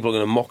 People are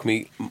going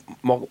to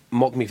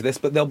mock me for this,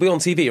 but they'll be on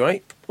TV,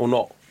 right? Or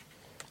not?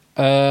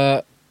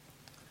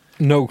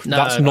 No,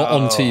 that's not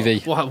on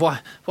TV.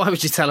 Why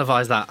would you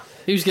televise that?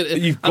 Who's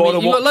going? You've got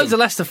loads of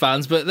Leicester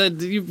fans, but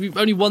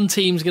only one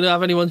team's going to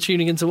have anyone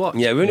tuning in to watch.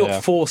 Yeah, we've only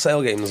got 4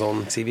 Sale games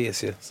on TV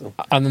this year. So.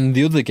 And then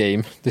the other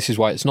game, this is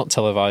why it's not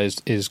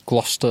televised, is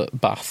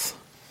Gloucester-Bath.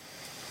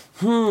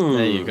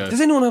 There you go.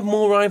 Does anyone have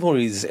more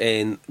rivalries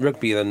in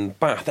rugby than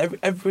Bath?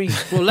 Every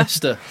Well,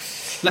 Leicester.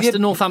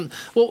 Northampton.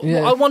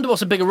 Well, I wonder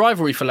what's a bigger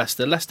rivalry for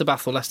Leicester: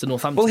 Leicester-Bath or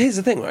Leicester-Northampton? Well, here's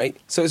the thing, right?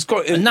 So it's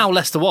got... And now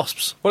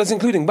Leicester-Wasps. Well, it's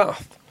including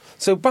Bath.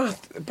 So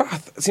Bath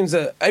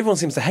everyone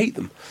seems to hate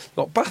them.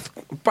 You've got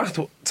Bath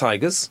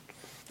Tigers,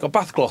 you've got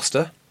Bath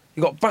Gloucester,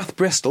 you've got Bath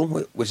Bristol,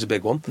 which is a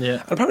big one. Yeah.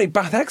 And apparently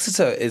Bath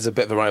Exeter is a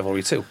bit of a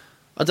rivalry too.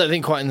 I don't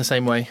think quite in the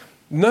same way.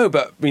 No,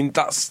 but I mean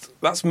that's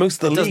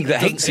most of the league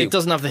that hates you. It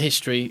doesn't have the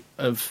history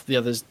of the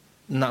others,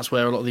 and that's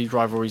where a lot of these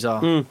rivalries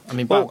are. I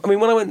mean,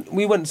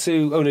 we went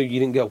to. Oh no, you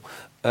didn't go.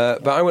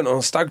 But I went on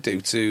a stag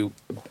do to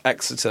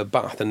Exeter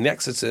Bath, and the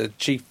Exeter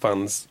Chief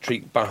fans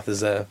treat Bath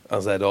as their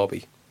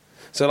derby.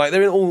 So like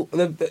they're in all.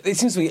 It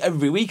seems to be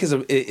every week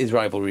is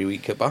rivalry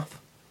week at Bath.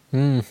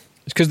 It's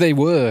because they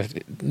were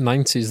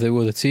 90s. They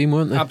were the team,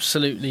 weren't they?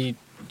 Absolutely.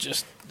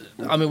 Just.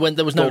 I mean, when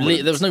there was no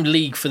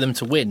league for them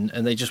to win,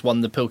 and they just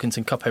won the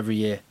Pilkington Cup every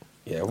year.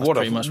 Yeah, what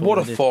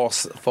a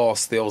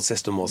farce the old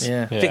system was.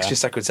 Yeah. Fixture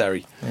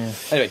secretary. Yeah.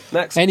 Anyway,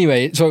 next.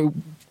 Anyway, so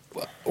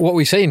what are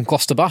we saying?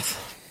 Gloucester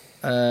Bath?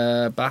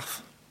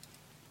 Bath.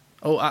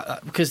 Oh,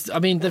 because I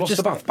mean they've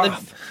Gloucester just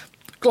Bath.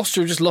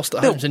 Gloucester have just lost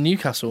at home to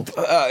Newcastle.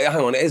 Hang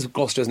on, it is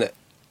Gloucester, isn't it?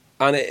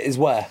 And it is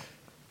where?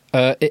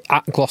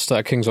 At Gloucester,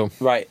 at Kingsholm.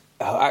 Right.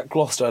 At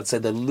Gloucester, I'd say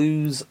they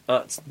lose.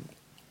 At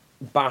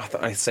Bath,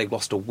 I'd say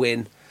Gloucester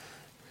win.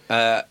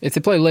 If they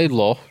play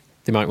Laidlaw,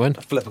 they might win.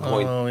 Flip a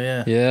coin. Oh,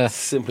 yeah. Yeah.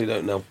 Simply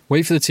don't know.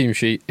 Wait for the team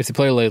sheet. If they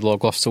play Laidlaw,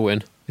 Gloucester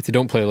win. If they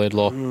don't play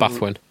Laidlaw,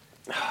 Bath win.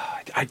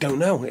 I don't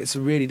know. It's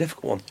a really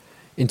difficult one.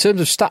 In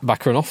terms of stat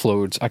backer and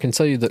offloads, I can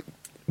tell you that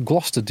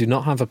Gloucester do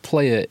not have a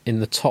player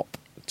in the top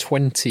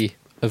 20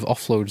 of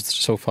offloads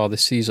so far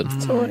this season.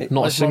 Right.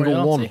 Not a single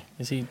Moriarty? one.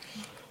 Is he?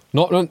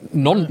 No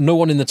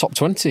one in the top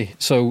 20.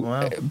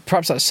 So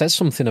perhaps that says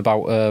something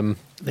about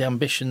The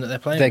ambition that they're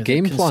playing their with,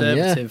 game the plan.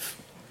 conservative.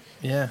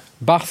 Yeah.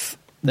 Bath.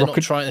 They're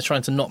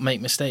trying to not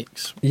make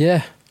mistakes.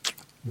 Yeah.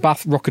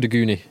 Bath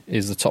Rockadaguni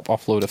is the top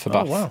offloader for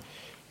Bath. Oh,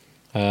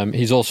 wow.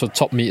 He's also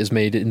top meters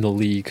made in the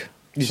league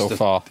so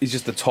far. He's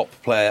just the top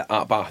player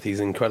at Bath. He's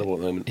incredible at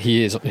the moment.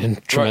 He is in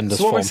tremendous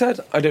so what form. have I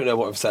said? I don't know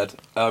what I've said.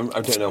 I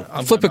don't know.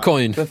 Flip a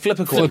coin. Flip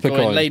a coin. Flip a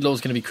coin. Laidlaw's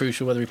going to be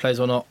crucial whether he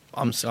plays or not.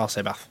 I'll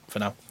say Bath for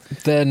now.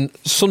 Then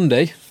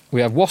Sunday,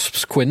 we have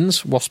Wasps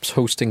Quins. Wasps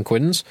hosting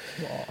Quins.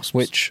 Wasps.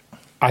 Which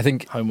I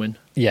think... Home win.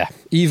 Yeah.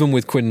 Even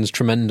with Quins'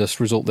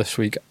 tremendous result this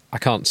week, I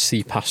can't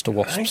see past a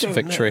Wasps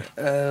victory.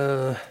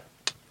 Yeah,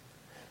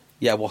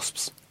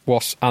 Wasps.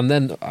 Wasps. And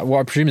then what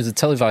I presume is a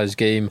televised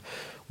game,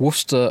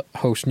 Worcester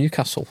host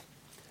Newcastle.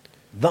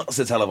 That's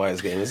a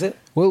televised game, is it?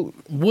 Well,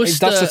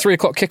 Worcester, that's the 3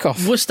 o'clock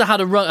kickoff. Worcester have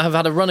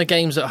had a run of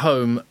games at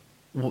home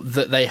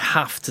that they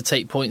have to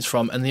take points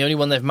from, and the only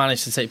one they've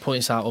managed to take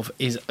points out of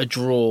is a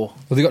draw.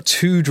 Well, they got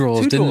 2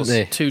 draws, didn't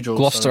they? 2 draws.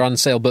 Gloucester sorry. and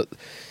Sale, but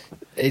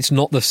it's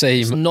not the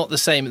same. It's not the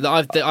same.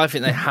 I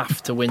think they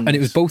have to win. And it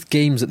was both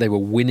games that they were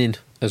winning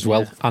as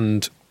well,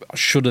 and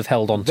should have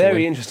held on to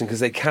Very win. interesting, because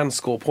they can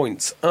score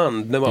points,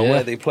 and no matter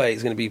where they play,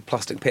 it's going to be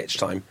plastic pitch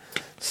time.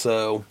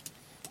 So...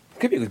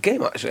 could be a good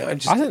game, actually. I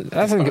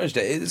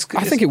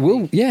think it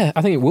will. Yeah,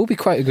 I think it will be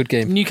quite a good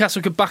game.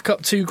 Newcastle could back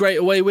up 2 great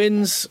away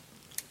wins.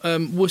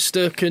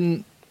 Worcester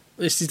can.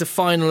 This is the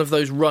final of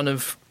those run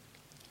of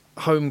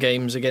home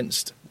games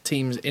against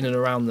teams in and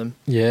around them.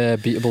 Yeah,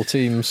 beatable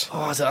teams.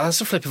 Oh,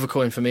 that's a flip of a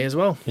coin for me as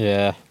well.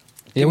 Yeah.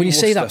 Yeah, when you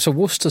say that, so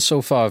Worcester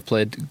so far have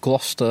played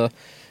Gloucester,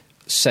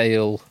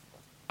 Sale,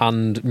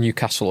 and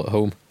Newcastle at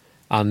home,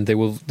 and they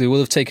will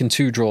have taken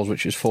 2 draws,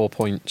 which is 4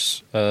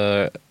 points.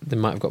 They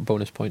might have got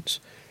bonus points.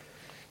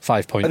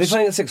 5 points. Are they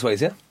playing it 6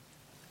 ways, yeah?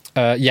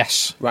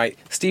 Yes. Right.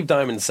 Steve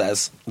Diamond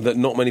says that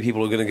not many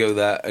people are going to go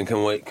there and come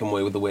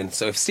away with the win.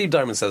 So if Steve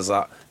Diamond says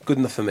that, good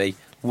enough for me.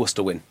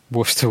 Worcester win.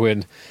 Worcester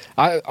win.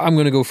 I'm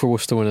going to go for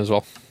Worcester win as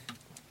well.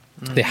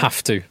 They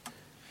have to.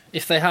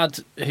 If they had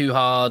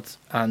Hard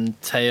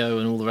and Teo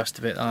and all the rest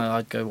of it,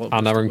 I'd go.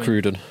 And Aaron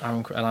Cruden.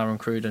 Aaron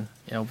Cruden,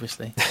 yeah,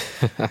 obviously.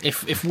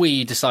 if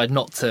we decide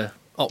not to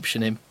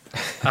option him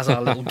as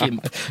our little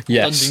gimp,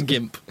 yes. London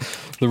gimp,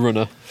 the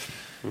runner.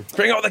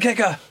 Bring out the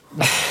kicker.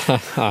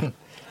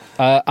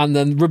 And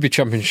then Rugby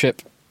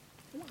Championship,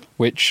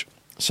 which.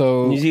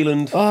 So New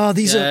Zealand. Oh,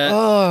 these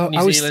are.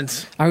 New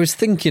Zealand. I was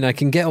thinking I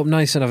can get up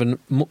nice and have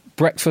a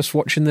breakfast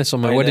watching this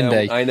on my wedding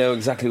day. I know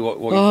exactly what.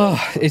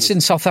 It's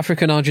in South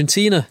Africa and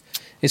Argentina.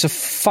 It's a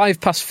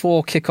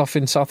 4:05 kickoff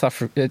in South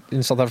Africa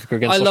against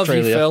Australia. I love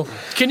you, Phil.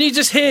 Can you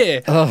just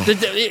hear?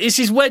 It's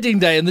his wedding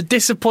day and the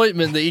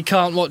disappointment that he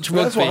can't watch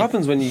rugby. That's what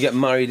happens when you get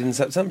married in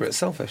September. It's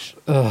selfish.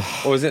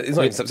 Or is it? It's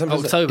not in September.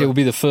 October. It will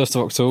be the 1st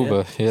of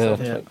October.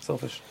 Yeah.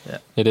 Selfish. Yeah.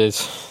 It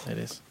is.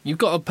 You've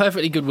got a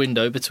perfectly good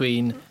window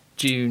between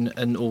June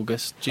and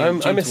August. I'm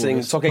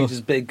missing Talk Age's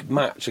big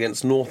match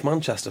against North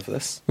Manchester for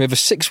this. We have a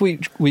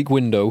 6-week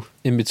window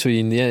in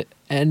between the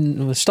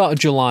start of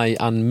July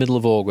and middle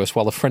of August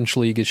while the French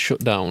league is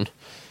shut down.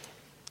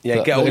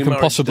 Yeah,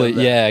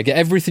 get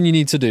everything you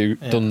need to do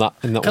done that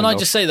in that Can window. I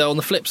just say, though, on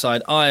the flip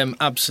side, I am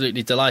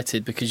absolutely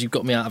delighted because you've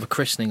got me out of a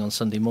christening on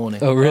Sunday morning.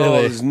 Oh, really?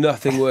 Oh, there's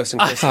nothing worse than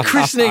christenings.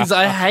 Christenings,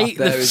 I hate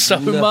them so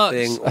much.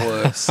 Nothing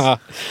worse.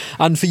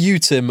 And for you,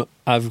 Tim,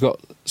 I've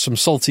got some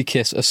salty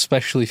kiss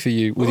especially for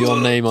you with your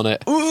name on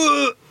it.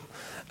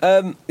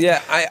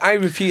 I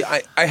refuse.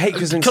 I hate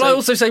christenings. Can I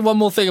also say one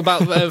more thing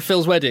about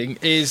Phil's wedding?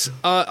 Is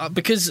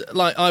because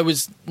I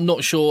was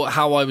not sure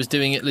how I was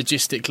doing it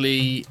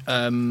logistically.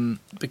 And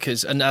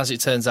as it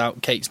turns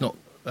out, Kate's not.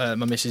 My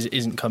missus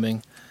isn't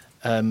coming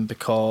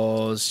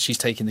because she's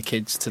taking the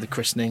kids to the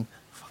christening.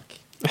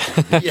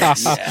 Fuck.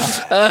 Yes.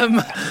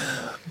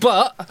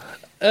 But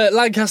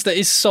Lancaster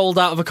is sold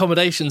out of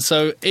accommodation.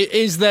 So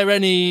is there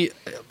any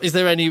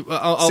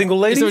single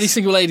ladies? Is there any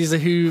single ladies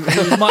who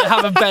might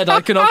have a bed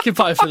I can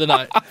occupy for the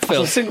night?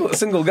 Phil?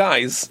 Single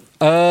guys.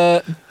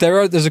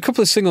 There's a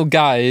couple of single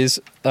guys.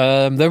 There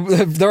are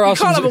you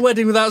can't have a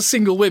wedding without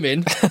single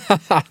women.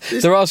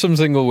 There are some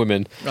single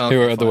women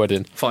who are at the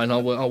wedding. Fine,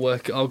 I'll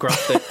work. I'll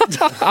graft it.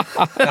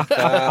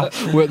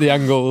 Work the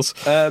angles.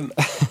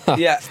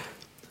 Yeah,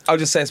 I'll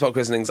just say this about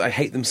christenings. I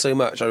hate them so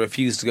much. I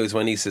refuse to go to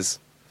my niece's.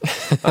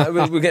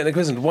 We're getting a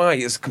christened. Why?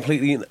 It's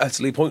completely and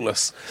utterly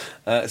pointless.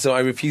 So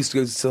I refuse to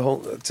go to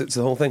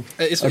the whole thing.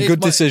 It's a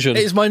good decision.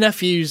 It's my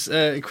nephew's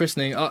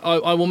christening.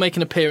 I will make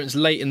an appearance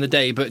late in the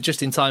day, but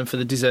just in time for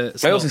the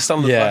dessert. I also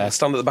stand at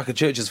the back of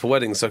churches for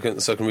weddings, so I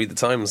can read the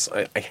Times.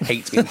 I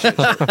hate being church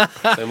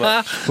so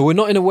much. But we're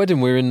not in a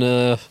wedding. We're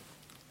in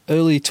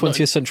early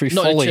 20th century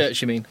folly. Not in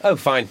church, you mean? Oh,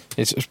 fine.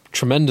 It's a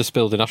tremendous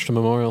building, Ashton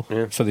Memorial,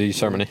 for the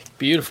ceremony.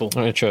 Beautiful.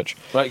 Not in a church.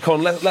 Right,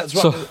 Con, let's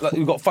wrap.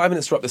 We've got 5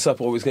 minutes to wrap this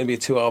up, or it's going to be a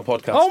 2-hour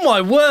podcast. Oh,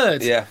 my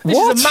word. Yeah. This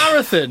is a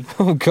marathon.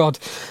 Oh, God.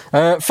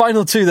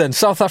 Final two then.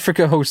 South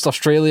Africa host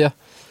Australia.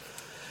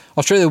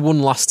 Australia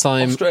won last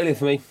time. Australia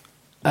for me.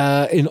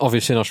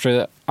 Obviously in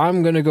Australia.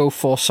 I'm going to go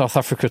for South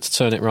Africa to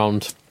turn it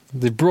round.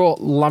 They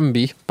brought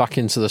Lambie back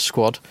into the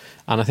squad,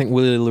 and I think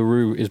Willie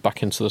LaRue is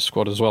back into the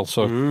squad as well.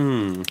 So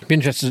be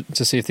interested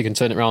to see if they can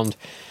turn it round.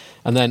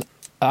 And then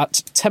at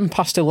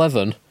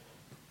 11:10,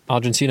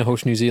 Argentina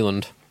host New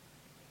Zealand.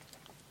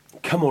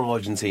 Come on,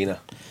 Argentina.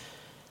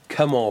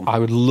 Come on. I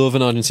would love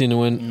an Argentina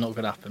win. Not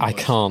going to happen. I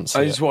can't see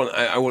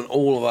I want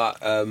all of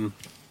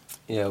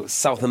that,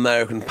 South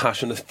American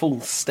passion, the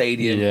full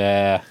stadium.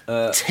 Yeah.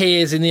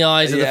 Tears in the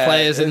eyes of the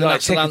players in the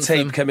national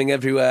anthem. Tape coming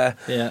everywhere.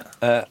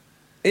 Yeah.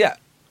 Yeah.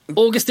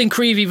 Augustine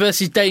Creevy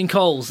versus Dane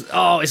Coles.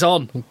 Oh, it's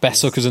on.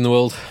 Best suckers in the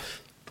world.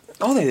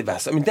 Oh, they're the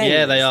best. I mean, Dane,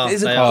 yeah, they are.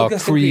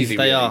 Creevy,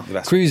 they are.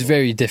 Creevy's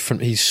very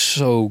different. He's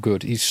so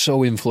good. He's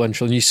so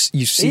influential. And you see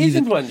he is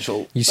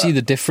influential. You see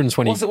the difference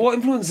when what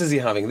influence is he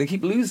having? They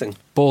keep losing.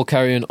 Ball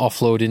carrying,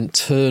 offloading,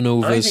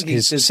 turnovers.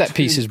 His set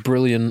piece is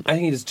brilliant. I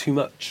think he does too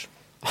much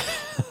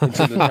in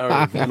terms of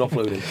carrying and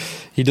offloading.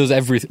 He does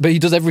everything, but he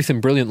does everything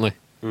brilliantly.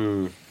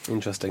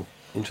 Interesting.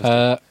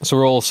 So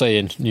we're all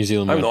saying New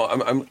Zealand. I'm not.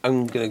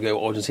 I'm going to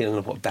go Argentina. I'm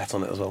going to put a bet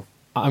on it as well.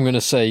 I'm going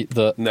to say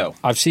that no.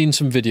 I've seen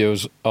some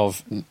videos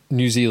of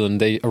New Zealand.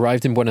 They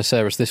arrived in Buenos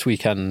Aires this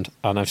weekend,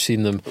 and I've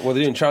seen them. Well,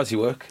 they're doing charity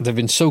work. They've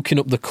been soaking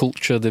up the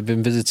culture. They've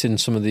been visiting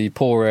some of the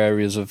poor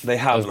areas of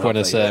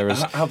Buenos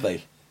Aires. Have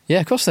they? Yeah,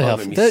 of course they have.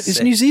 It's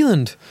New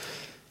Zealand.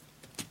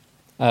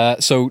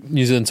 So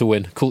New Zealand to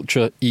win.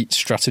 Culture eats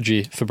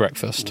strategy for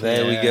breakfast.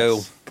 There we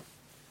go.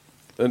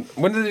 And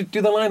when did they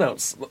do the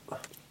lineouts?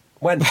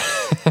 When?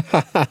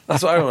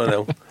 That's what I want to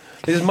know.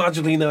 They just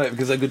magically know it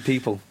because they're good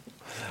people.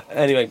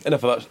 Anyway,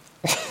 enough of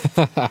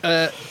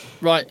that.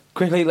 Right.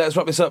 Quickly, let's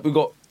wrap this up. We've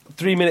got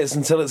 3 minutes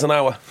until it's an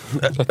hour.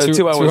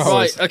 2 hours.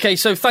 Right, okay,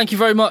 so thank you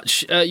very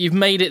much. You've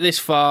made it this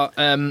far.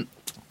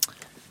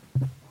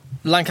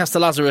 Lancaster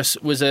Lazarus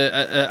was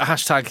a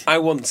hashtag. I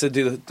want to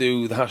do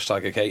the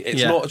hashtag, okay?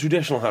 It's not a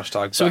traditional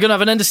hashtag. So we're going to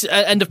have an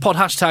end of pod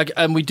hashtag,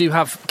 and we do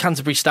have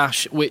Canterbury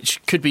Stash,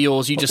 which could be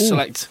yours. You just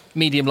select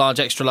medium, large,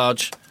 extra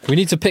large. We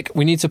need to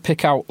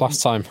pick out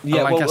last time.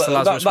 Yeah, Lancaster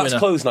Lazarus that's winner.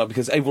 closed now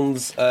because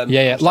everyone's...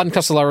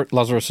 Lancaster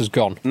Lazarus is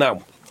gone.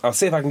 Now, I'll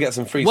see if I can get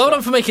some free Well stuff.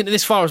 done for making it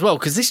this far as well,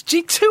 because this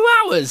jig 2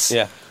 hours.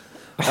 Yeah.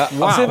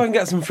 Wow. I'll see if I can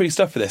get some free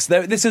stuff for this.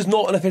 This is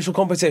not an official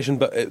competition,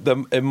 but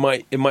it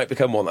might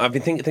become one. I've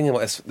been thinking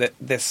about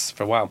this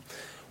for a while.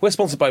 We're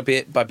sponsored by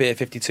Beer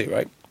 52,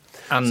 right?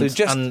 And, so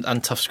just, and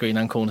Toughscreen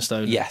and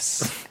Cornerstone.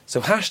 Yes.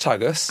 So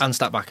hashtag us. And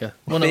Statbacker.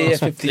 Beer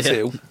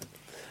 52.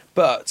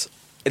 But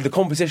the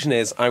competition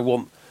is I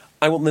want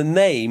the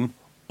name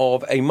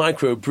of a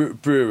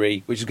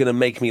micro-brewery which is going to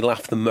make me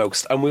laugh the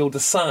most, and we'll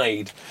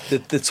decide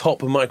the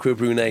top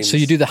micro-brew names. So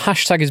you do the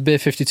hashtag is beer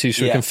 52,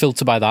 so we can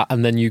filter by that,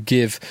 and then you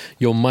give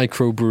your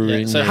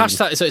micro-brewery So name.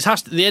 hashtag. So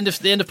it's the end of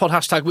pod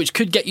hashtag, which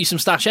could get you some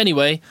stash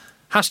anyway.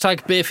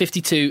 Hashtag beer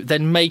 52.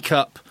 Then make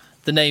up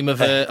the name of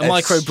a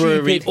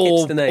micro-brewery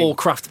or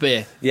craft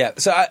beer. Yeah.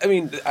 So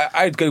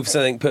I'd go for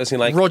something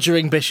personally like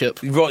Rogering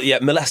Bishop.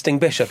 Molesting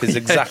Bishop is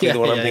exactly the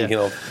one I'm thinking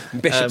of.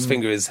 Bishop's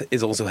finger is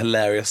also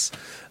hilarious.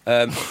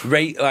 All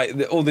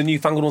the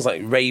newfangled ones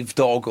like Rave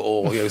Dog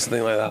or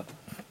something like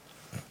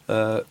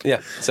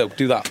that. So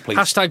do that, please.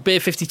 Hashtag beer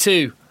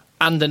 52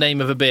 and the name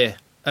of a beer.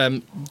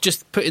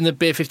 Just put in the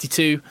beer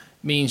 52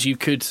 means you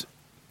could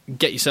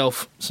get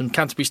yourself some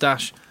Canterbury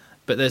Stash,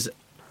 but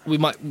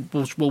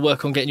we'll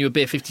work on getting you a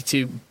beer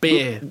 52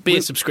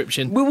 beer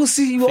subscription. We will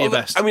see for your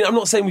best. I'm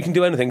not saying we can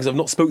do anything because I've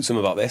not spoke to them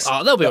about this.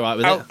 Oh, they'll be all right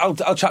with it.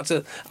 I'll chat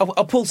to.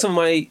 I'll pull some of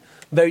my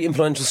very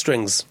influential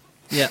strings.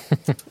 Yeah.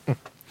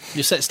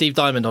 You set Steve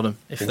Diamond on them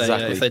if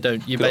they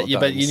don't. You bet your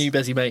new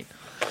Bezzy mate.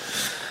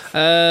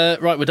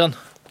 Right, we're done.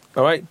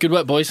 All right, good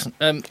work, boys.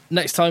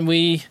 Next time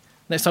we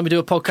do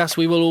a podcast,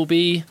 we will all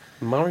be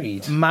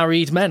married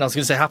men. I was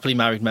going to say happily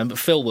married men, but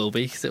Phil will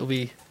be. Cause it'll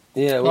be.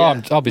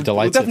 Yeah, I'll be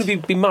delighted. We'll definitely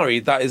be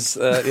married. That is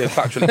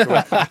factually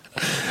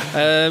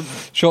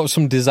correct. Short of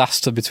some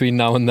disaster between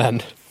now and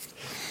then.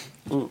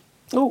 Oh,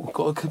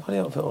 got a company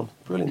outfit on.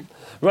 Brilliant.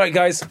 Right,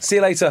 guys. See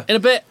you later. In a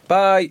bit.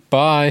 Bye.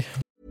 Bye.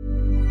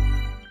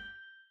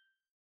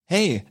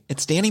 Hey,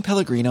 it's Danny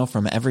Pellegrino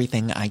from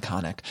Everything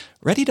Iconic.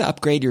 Ready to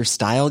upgrade your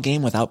style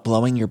game without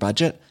blowing your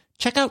budget?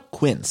 Check out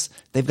Quince.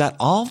 They've got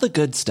all the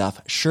good stuff,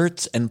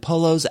 shirts and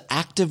polos,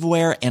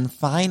 activewear, and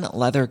fine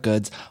leather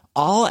goods,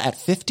 all at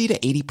 50 to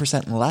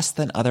 80% less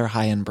than other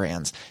high-end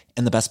brands.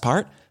 And the best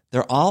part?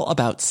 They're all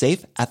about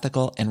safe,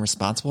 ethical, and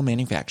responsible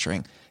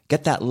manufacturing.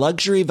 Get that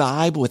luxury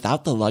vibe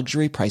without the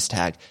luxury price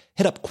tag.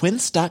 Hit up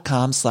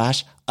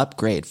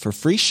quince.com/upgrade for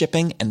free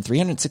shipping and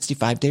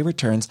 365-day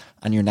returns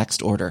on your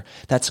next order.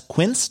 That's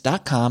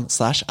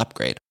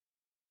quince.com/upgrade.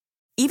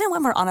 Even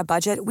when we're on a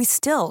budget, we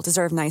still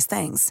deserve nice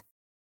things.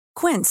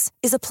 Quince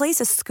is a place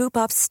to scoop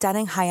up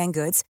stunning high-end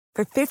goods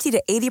for 50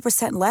 to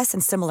 80% less than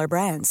similar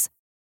brands.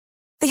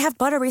 They have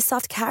buttery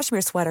soft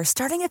cashmere sweaters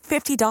starting at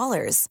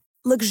 $50,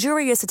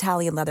 luxurious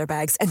Italian leather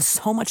bags, and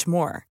so much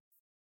more.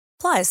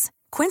 Plus,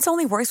 Quince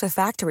only works with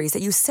factories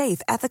that use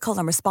safe, ethical,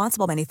 and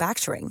responsible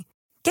manufacturing.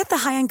 Get the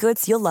high-end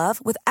goods you'll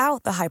love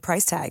without the high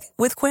price tag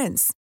with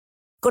Quince.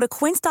 Go to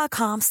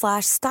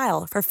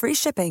quince.com/style for free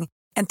shipping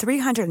and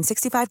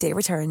 365-day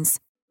returns.